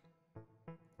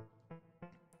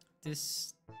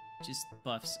 This just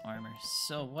buffs armor.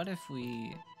 So what if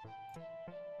we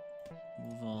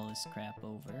move all this crap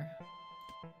over?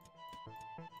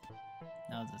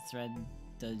 Now the thread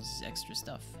does extra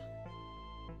stuff.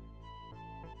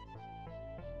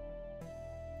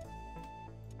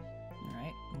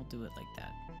 Alright, we'll do it like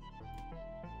that.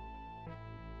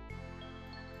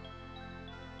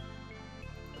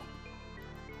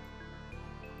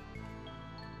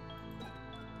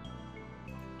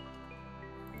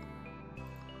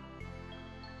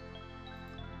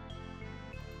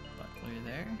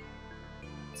 There.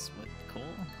 Split coal.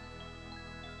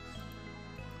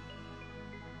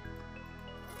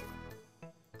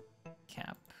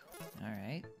 Cap.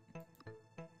 Alright.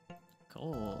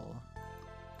 Coal.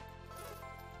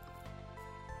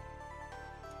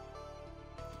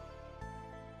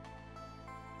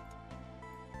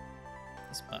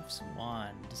 This buffs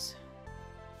wands.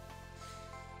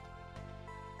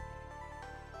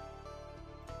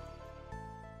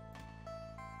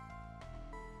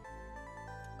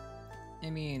 I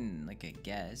mean, like, I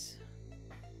guess.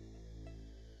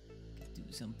 Could do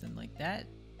something like that.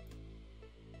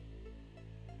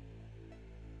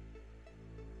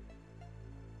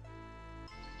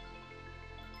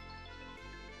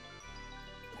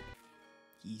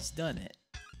 He's done it.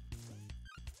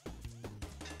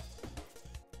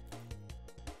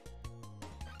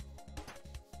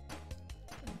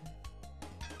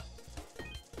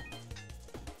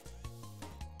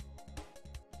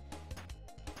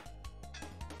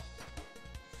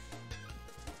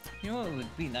 You know what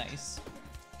would be nice?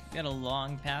 We had a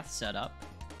long path set up,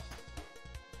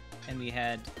 and we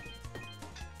had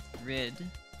Rid,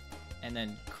 and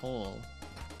then Coal,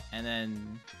 and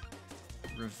then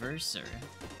Reverser.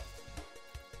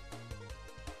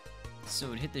 So it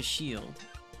would hit the shield,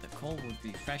 the Coal would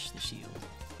refresh the shield.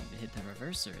 If it hit the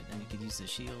Reverser, then we could use the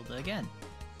shield again.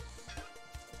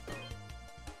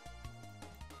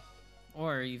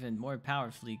 Or even more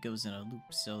powerfully, it goes in a loop,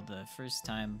 so the first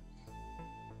time...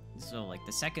 So, like,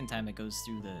 the second time it goes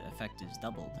through, the effect is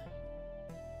doubled.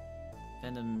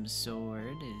 Venom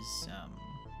Sword is,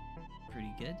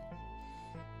 pretty good.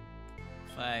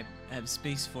 If I have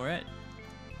space for it.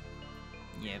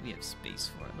 Yeah, we have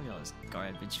space for it. Look at all this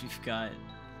garbage we've got.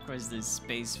 Of course there's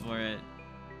space for it.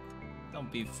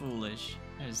 Don't be foolish.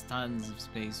 There's tons of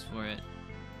space for it.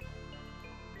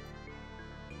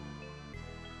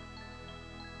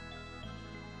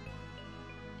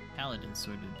 Paladin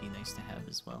Sword would be nice to have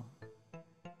as well.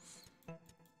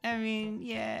 I mean,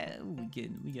 yeah,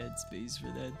 we got space for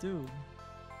that too.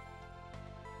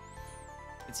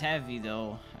 It's heavy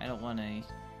though. I don't want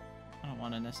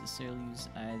to necessarily use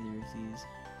either of these.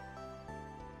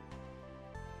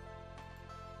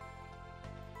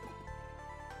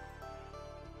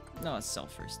 No, let's sell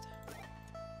first.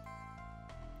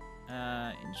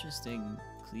 Interesting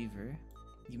cleaver.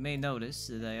 You may notice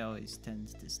that I always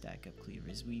tend to stack up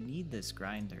cleavers. We need this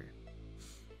grinder.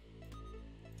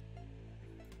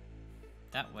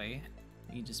 That way,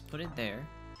 you just put it there.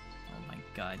 Oh my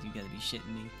god, you gotta be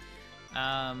shitting me.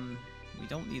 We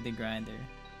don't need the grinder.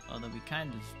 Although we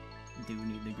kind of do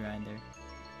need the grinder.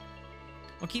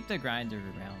 We'll keep the grinder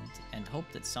around and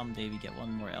hope that someday we get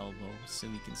one more elbow so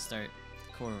we can start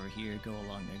core over here, go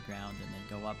along the ground, and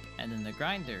then go up. And then the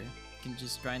grinder can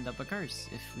just grind up a curse.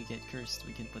 If we get cursed,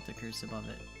 we can put the curse above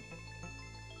it.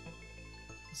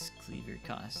 This cleaver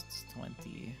costs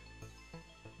 20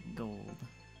 gold.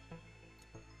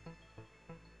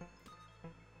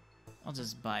 I'll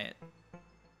just buy it.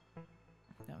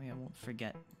 That way I won't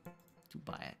forget to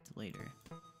buy it later.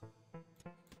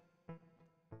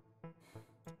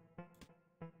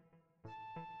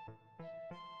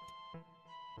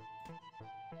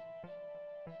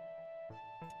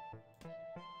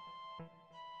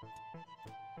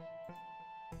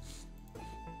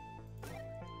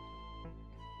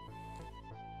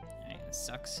 Alright, this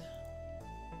sucks.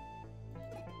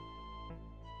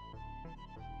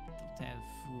 Don't have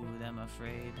food, I'm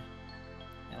afraid.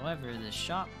 However, the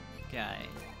shop guy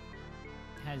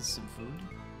has some food.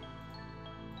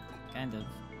 Kind of.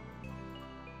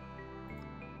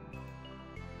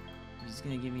 He's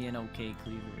gonna give me an okay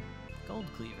cleaver. Gold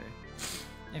cleaver.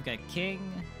 I've got king,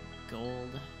 gold.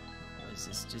 Or is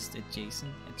this just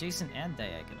adjacent? Adjacent and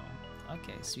diagonal.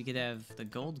 Okay, so we could have the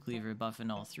gold cleaver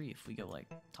buffing all three if we go like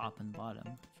top and bottom,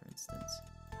 for instance.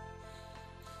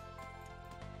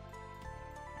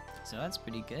 So that's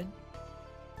pretty good.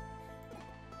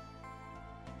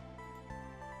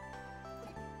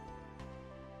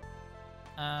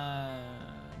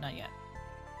 Not yet.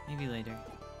 Maybe later.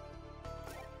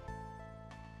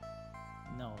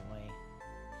 No way.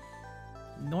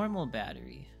 Normal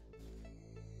battery.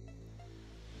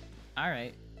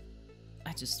 Alright.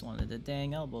 I just wanted a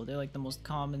dang elbow. They're like the most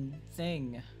common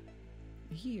thing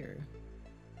here.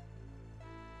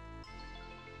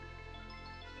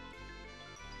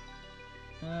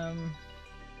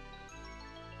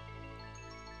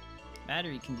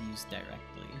 Battery can be used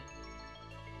directly.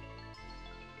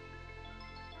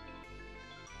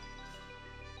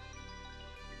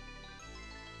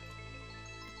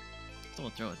 So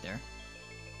we'll throw it there.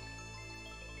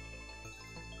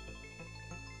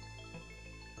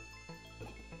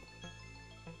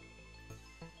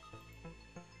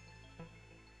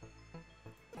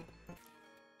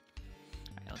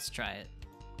 Alright, let's try it.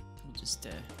 We'll just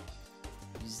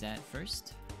use that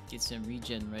first. Get some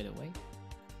regen right away.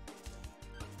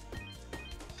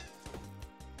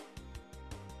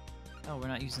 Oh, we're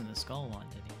not using the skull wand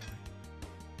anymore.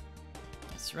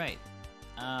 That's right.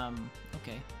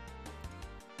 Okay.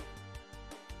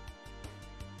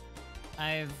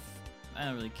 I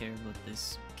don't really care about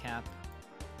this cap.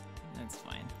 That's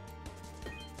fine.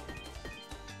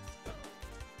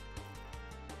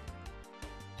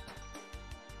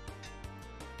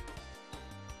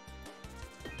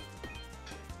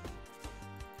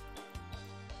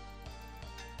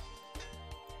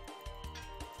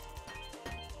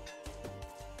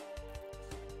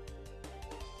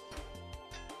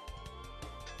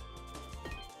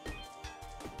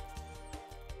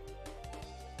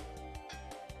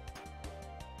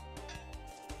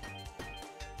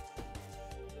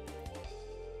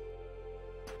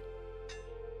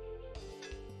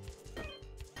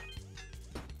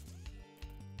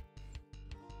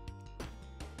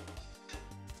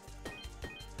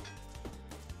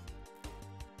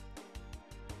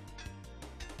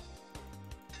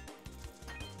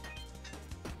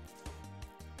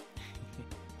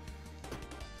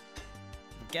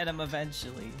 get him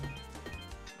eventually.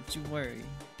 Don't you worry.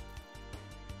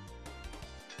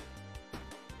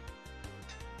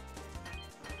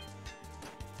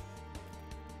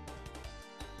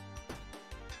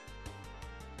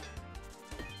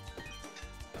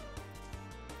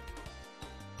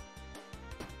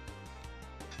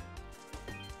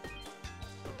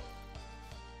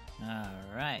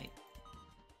 Alright.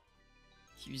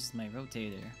 Here's my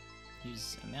rotator.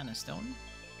 Here's a mana stone.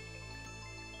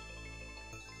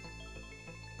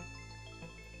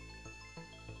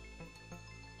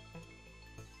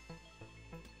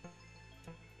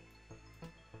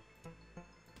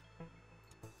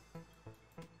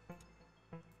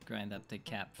 Grind up the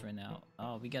cap for now.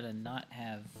 Oh, we gotta not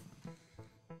have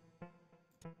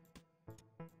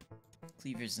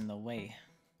cleavers in the way.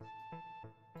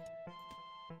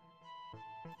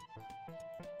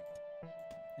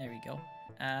 There we go.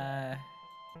 I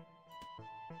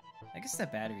guess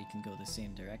that battery can go the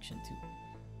same direction too.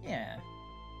 Yeah.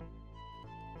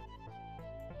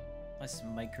 Less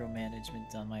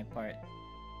micromanagement on my part.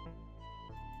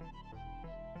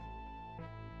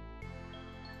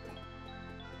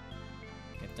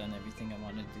 I've done everything I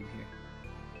want to do here.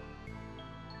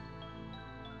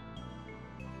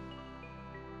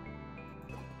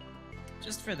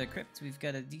 Just for the crypt, we've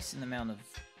got a decent amount of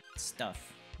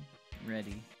stuff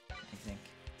ready, I think.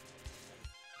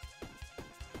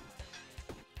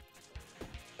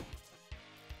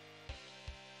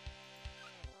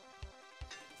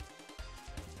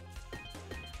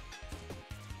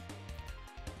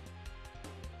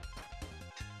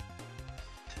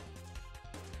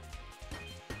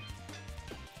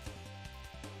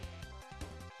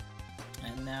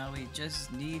 And now we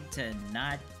just need to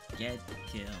not get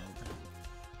killed.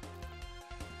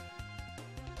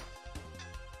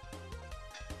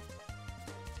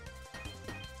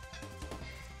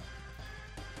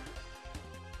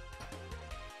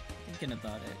 Thinking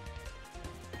about it.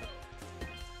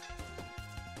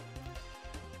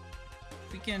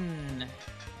 If we can...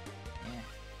 yeah.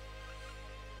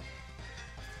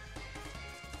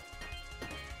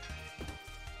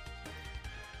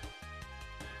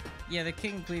 Yeah, the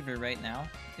King Cleaver right now,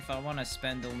 if I want to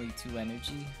spend only 2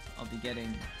 energy, I'll be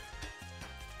getting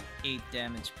 8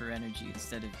 damage per energy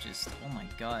instead of just... oh my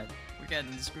god, we're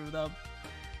getting screwed up.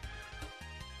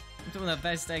 I'm doing the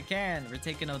best I can. We're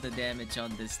taking out the damage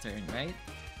on this turn, right?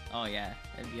 Oh yeah,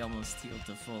 I'd be almost healed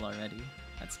to full already.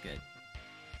 That's good.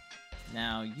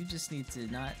 Now, you just need to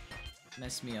not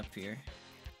mess me up here.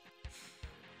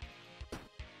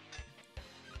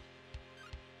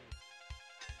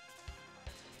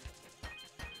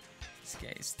 This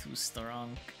guy is too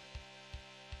strong.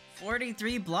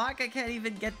 43 block? I can't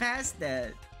even get past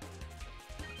that.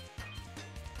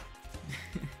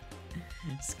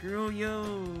 Screw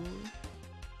you!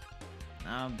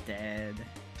 I'm dead.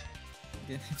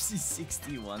 NFC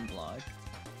 61 block.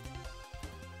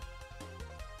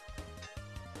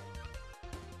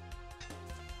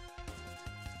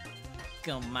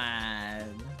 Come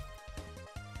on!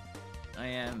 I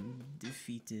am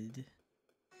defeated.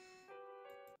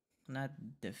 Not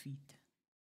defeat.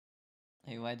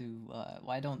 Hey, why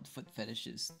don't foot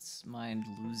fetishists mind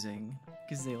losing?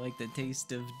 Because they like the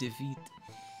taste of defeat.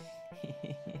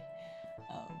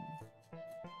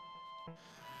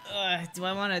 Do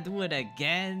I want to do it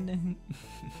again?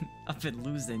 I've been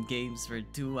losing games for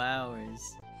 2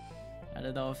 hours. I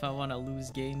don't know if I want to lose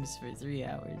games for 3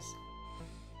 hours.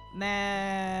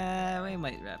 Nah, we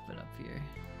might wrap it up here.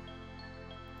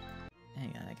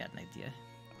 Hang on, I got an idea.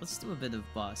 Let's do a bit of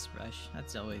boss rush.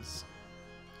 That's always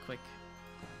quick.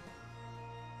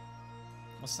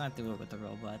 Let's not do it with the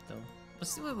robot though.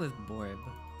 Let's do it with Borb.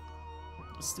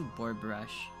 Let's do Borb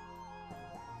rush.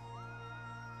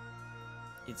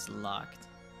 It's locked.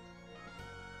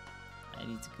 I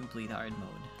need to complete hard mode.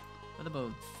 What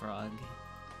about Frog?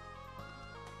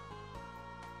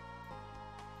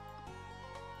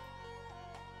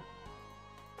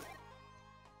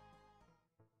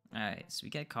 Alright, so we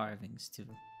get carvings too.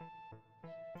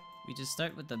 We just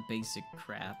start with the basic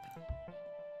crap.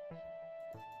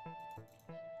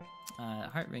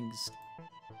 Heart Ring's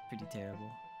pretty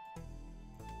terrible.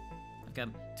 I've got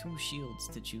 2 shields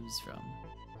to choose from.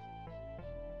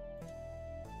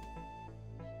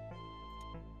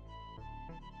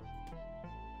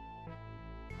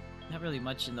 Not really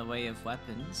much in the way of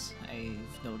weapons,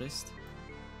 I've noticed.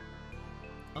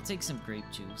 I'll take some grape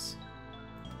juice.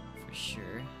 For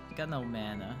sure. I got no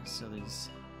mana, so there's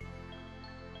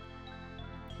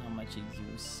not much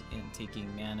use in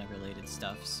taking mana related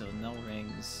stuff, so no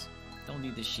rings. Don't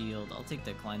need the shield. I'll take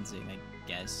the cleansing, I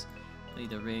guess. Don't need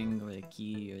the ring or the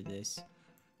key or this.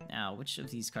 Now, which of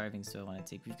these carvings do I want to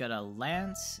take? We've got a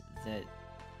lance that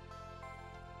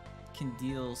can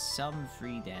deal some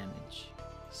free damage.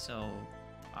 So,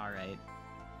 alright.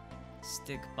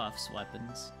 Stick buffs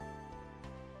weapons.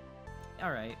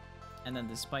 Alright. And then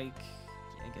the spike,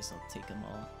 yeah, I guess I'll take them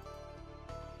all.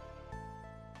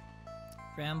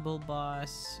 Bramble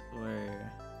boss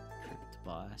or crypt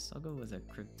boss? I'll go with a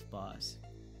crypt boss.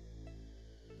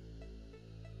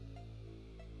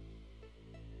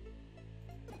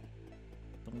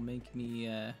 Don't make me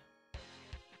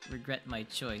regret my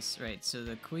choice. Right, so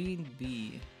the queen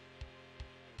bee.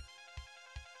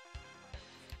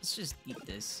 Let's just eat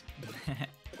this.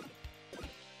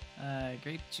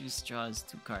 Grape juice draws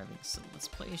 2 carvings, so let's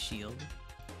play a shield.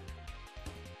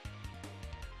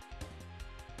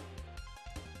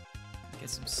 Get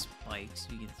some spikes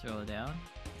we can throw down.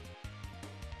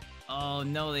 Oh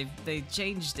no, they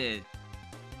changed it.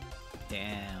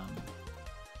 Damn.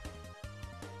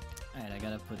 Alright, I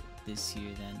gotta put this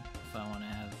here then if I want to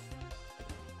have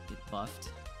it buffed.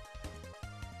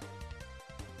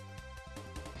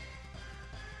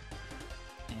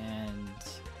 And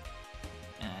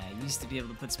I used to be able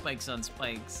to put spikes on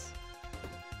spikes.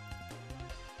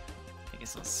 I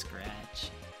guess I'll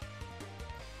scratch.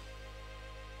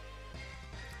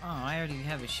 Oh, I already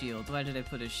have a shield. Why did I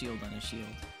put a shield on a shield?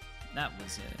 That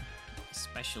was a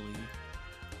especially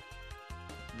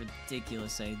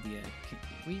ridiculous idea. Could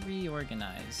we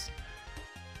reorganize?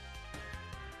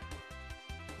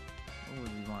 What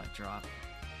would we want to drop?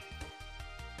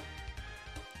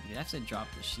 You'd have to drop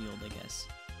the shield, I guess.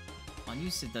 On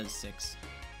use it does 6,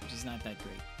 which is not that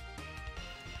great.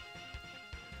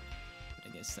 But I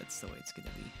guess that's the way it's gonna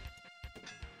be.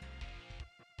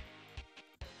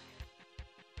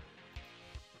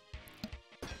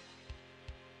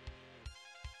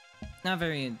 Not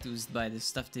very enthused by this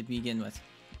stuff to begin with.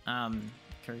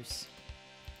 Curse.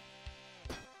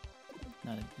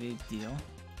 Not a big deal.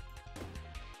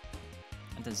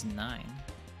 That does 9.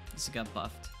 This got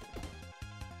buffed.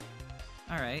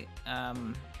 Alright,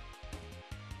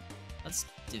 let's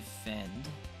defend.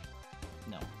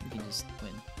 No, we can just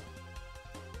win.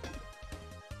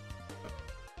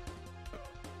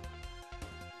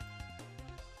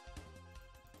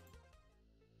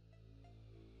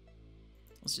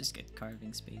 Let's just get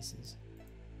carving spaces.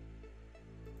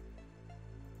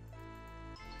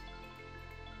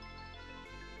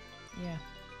 Yeah.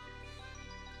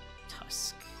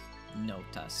 Tusk. No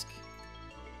tusk.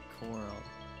 Coral.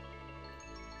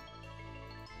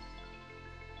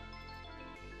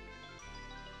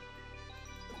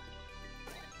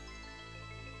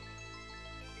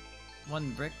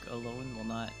 One brick alone will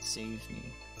not save me.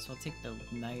 So I'll take the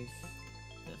knife,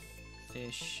 the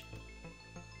fish,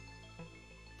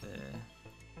 the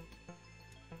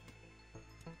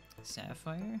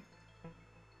sapphire.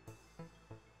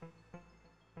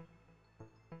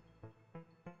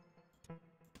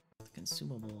 The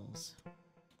consumables.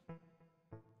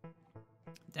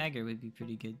 Dagger would be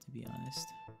pretty good, to be honest.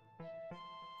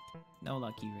 No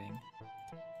lucky ring.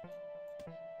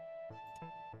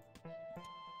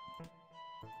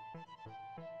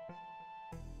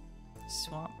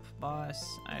 Swamp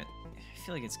boss. I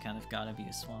feel like it's kind of gotta be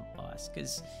a swamp boss,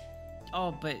 cause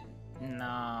oh, but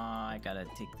nah, I gotta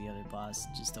take the other boss.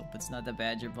 Just hope it's not the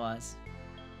badger boss.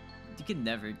 You can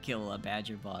never kill a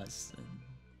badger boss.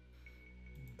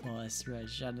 Boss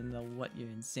rush. I don't know what your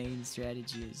insane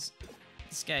strategy is.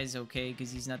 This guy's okay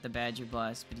because he's not the badger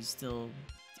boss, but he's still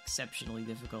exceptionally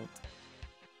difficult.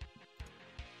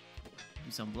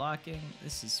 Do some blocking.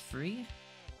 This is free.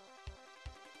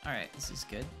 Alright, this is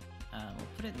good. We'll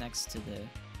put it next to the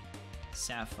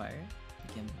sapphire.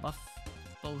 We can buff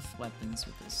both weapons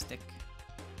with a stick.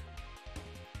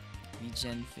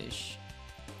 Regen fish.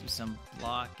 Do some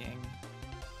blocking.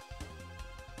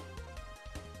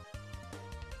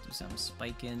 Do some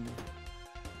spiking.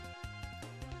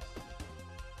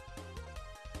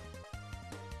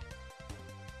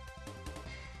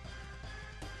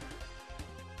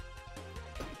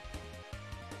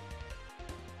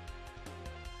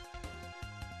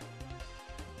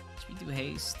 Should we do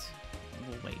haste?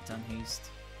 We'll wait on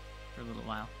haste for a little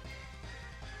while.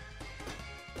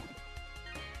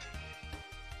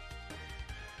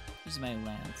 Here's my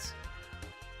lance.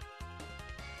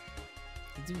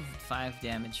 They do 5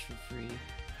 damage for free,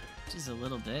 which is a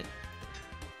little bit.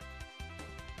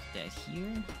 That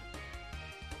here.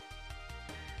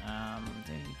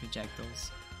 There are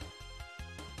projectiles.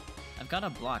 I've got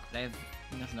a block, but I have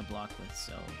nothing to block with,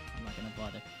 so I'm not gonna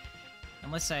bother.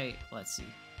 Unless let's see.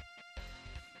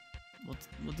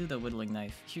 We'll do the whittling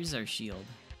knife. Here's our shield.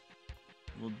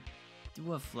 We'll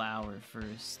do a flower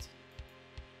first.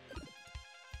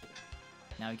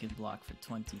 Now we can block for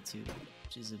 22,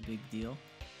 which is a big deal.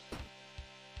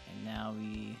 And now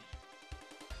we...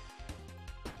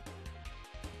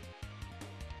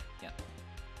 Yep.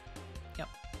 Yep.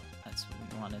 That's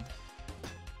what we wanted.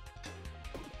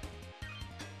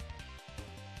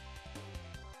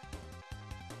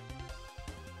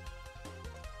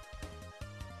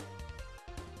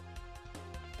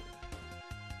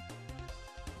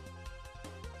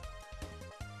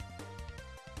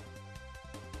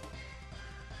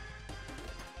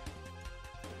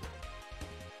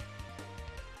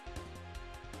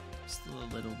 Still a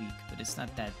little weak, but it's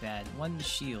not that bad. One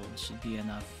shield should be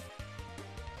enough.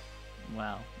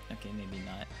 Wow. Okay, maybe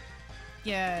not.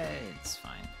 Yeah, it's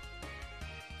fine.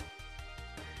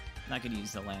 Not gonna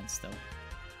use the lance though.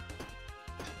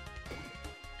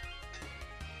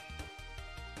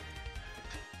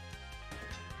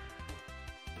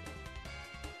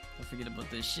 Don't forget about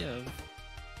the shiv.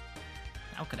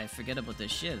 How could I forget about the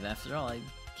shiv? After all, I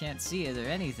can't see it or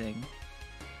anything.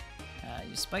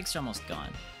 Your spikes are almost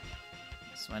gone.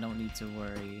 So I don't need to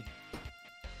worry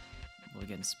about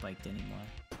getting spiked anymore.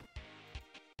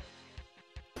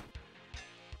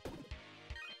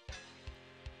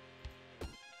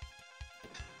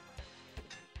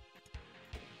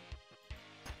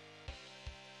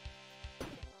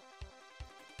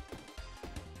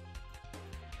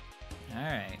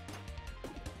 Alright.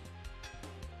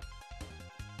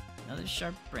 Another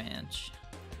sharp branch.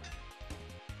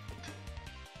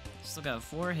 Still got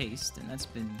 4 haste, and that's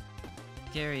been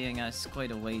carrying us quite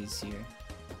a ways here.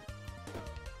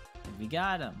 And we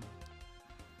got him.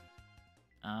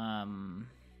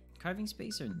 Carving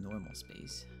space or normal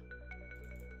space?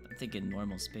 I'm thinking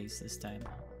normal space this time.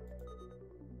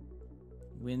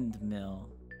 Windmill.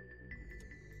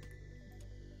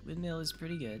 Windmill is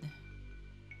pretty good.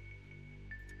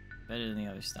 Better than the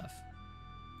other stuff.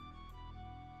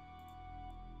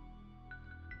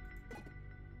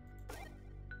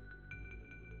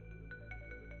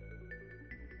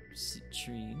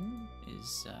 Citrine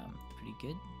is pretty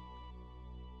good.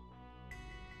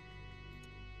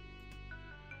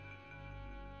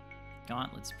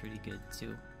 Gauntlet's pretty good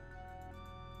too.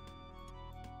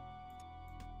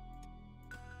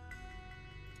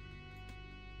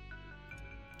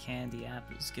 Candy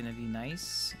apple's gonna be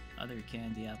nice. Other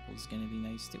candy apple's gonna be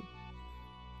nice too.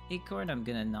 Acorn I'm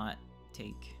gonna not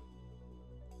take.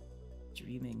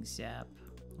 Dreaming sap.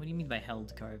 What do you mean by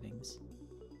held carvings?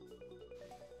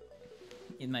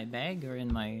 In my bag or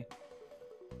in my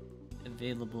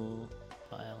available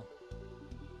pile?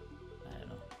 I don't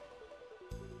know.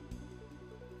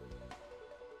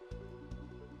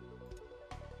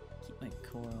 Keep my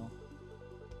coral.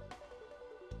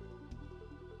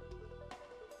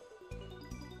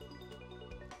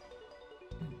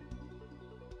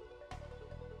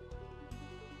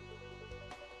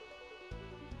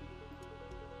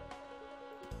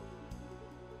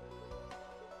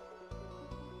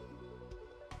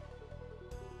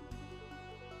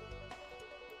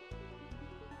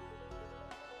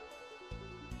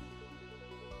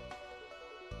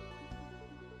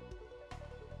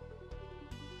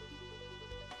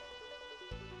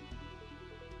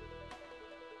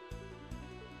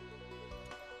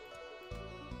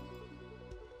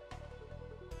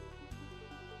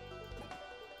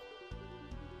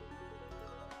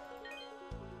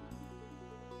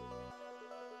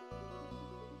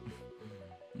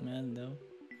 Man, though.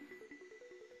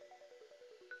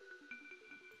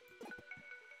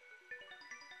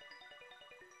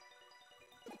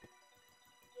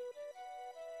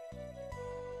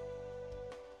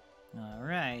 All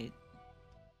right.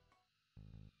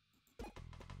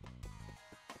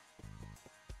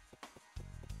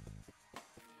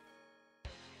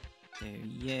 There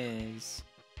he is.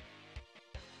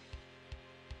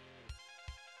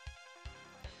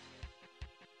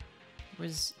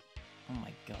 Where's... Oh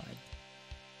my god.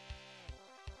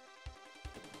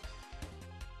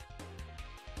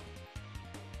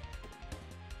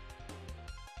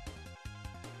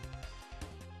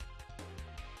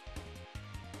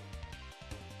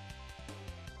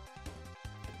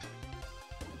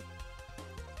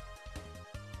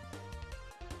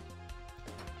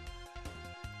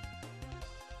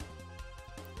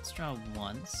 Let's draw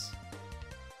once.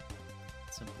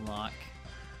 It's a block.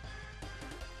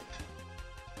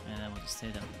 And then we'll just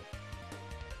hit him.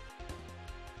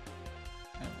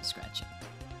 And we'll scratch it,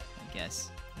 I guess.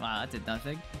 Wow, that did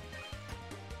nothing.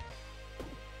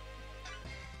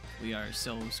 We are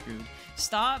so screwed.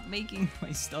 Stop making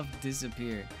my stuff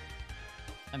disappear.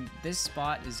 This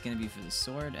spot is going to be for the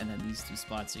sword, and then these 2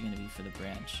 spots are going to be for the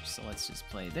branch. So let's just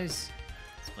play this.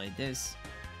 Let's play this.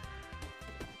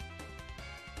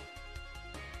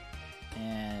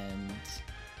 And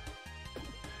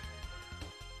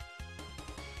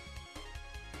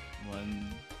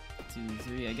 1, 2,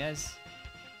 3, I guess.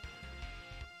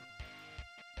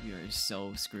 We are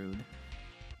so screwed.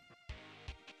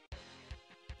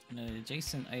 An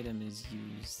adjacent item is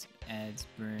used, adds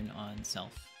burn on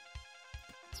self.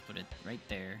 Let's put it right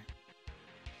there.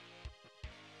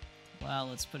 Well,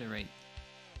 let's put it right.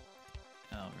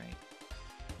 Oh, right.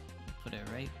 Put it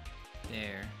right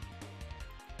there.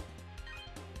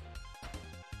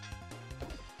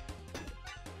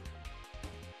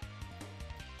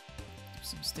 Do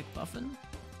some stick buffing.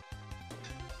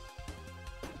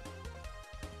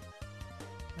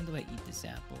 How do I eat this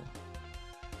apple?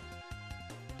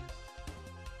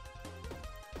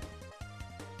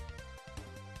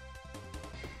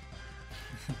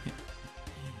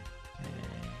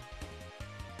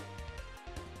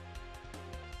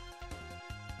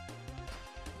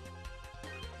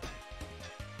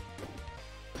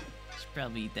 Should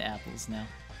probably eat the apples now.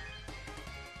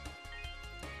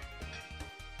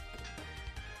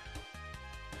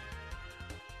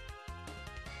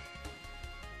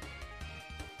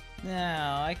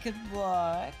 Now, I could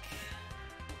block,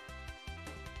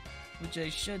 which I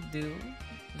should do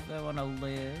if I want to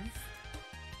live.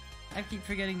 I keep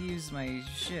forgetting to use my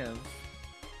shiv.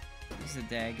 Use a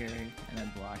dagger and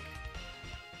then block.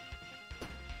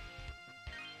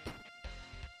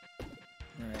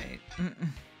 Alright.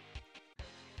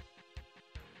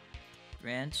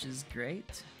 Branch is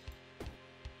great.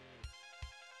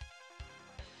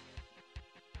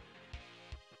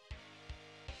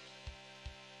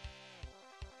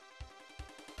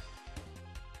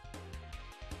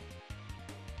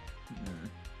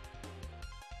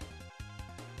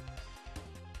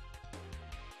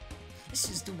 This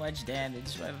is too much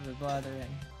damage, why am I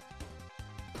bothering?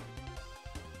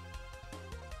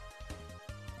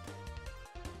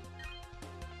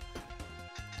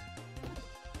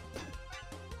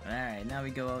 Alright, now we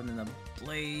go out in a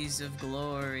blaze of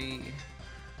glory.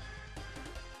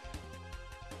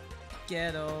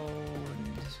 Get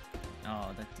owned.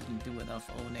 Oh, that didn't do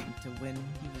enough owning to win.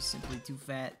 He was simply too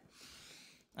fat.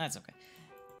 That's okay.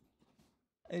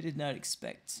 I did not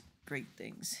expect great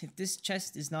things. If this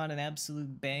chest is not an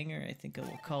absolute banger, I think I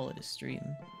will call it a stream.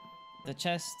 The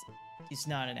chest is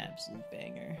not an absolute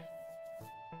banger.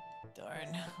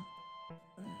 Darn.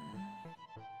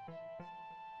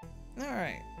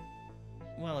 Alright.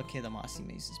 Well, okay, the Mossy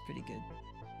Mace is pretty good.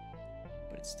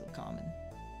 But it's still common.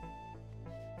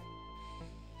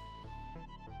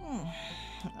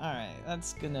 Alright,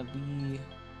 that's gonna be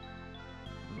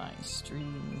my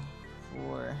stream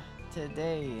for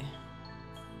today.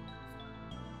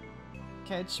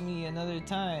 Catch me another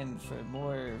time for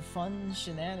more fun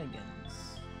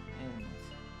shenanigans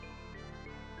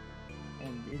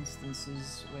and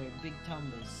instances where Big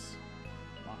Tombus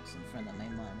walks in front of my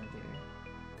monitor.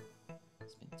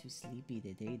 He's been too sleepy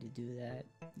today to do that.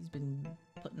 He's been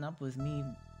putting up with me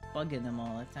bugging him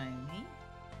all the time. Hey?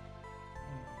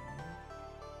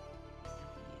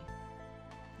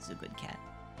 He's a good cat.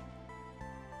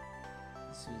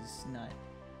 This was not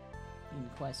in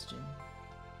question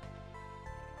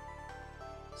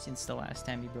since the last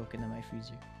time he broke into my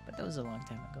freezer, but that was a long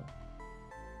time ago.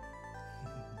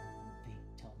 Big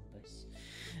Tombus.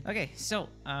 Okay, so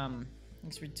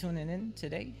thanks for tuning in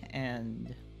today,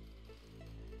 and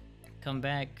come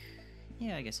back.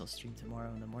 Yeah, I guess I'll stream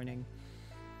tomorrow in the morning.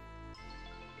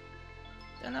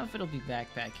 Don't know if it'll be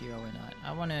Backpack Hero or not.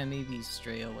 I want to maybe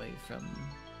stray away from.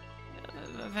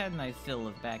 I've had my fill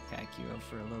of Backpack Hero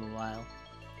for a little while.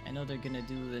 I know they're gonna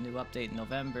do the new update in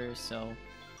November, so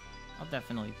I'll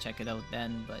definitely check it out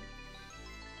then, but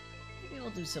maybe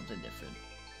we'll do something different.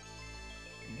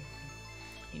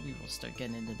 Maybe we'll start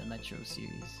getting into the Metro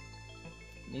series.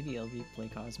 Maybe I'll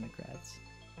replay Cosmic Rats.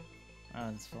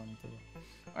 Oh, that's fun too.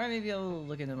 Or maybe I'll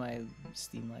look into my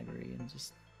Steam library and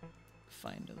just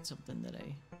find out something that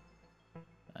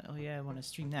oh yeah, I want to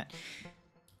stream that.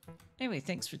 Anyway,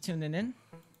 thanks for tuning in.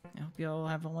 I hope you all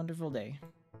have a wonderful day.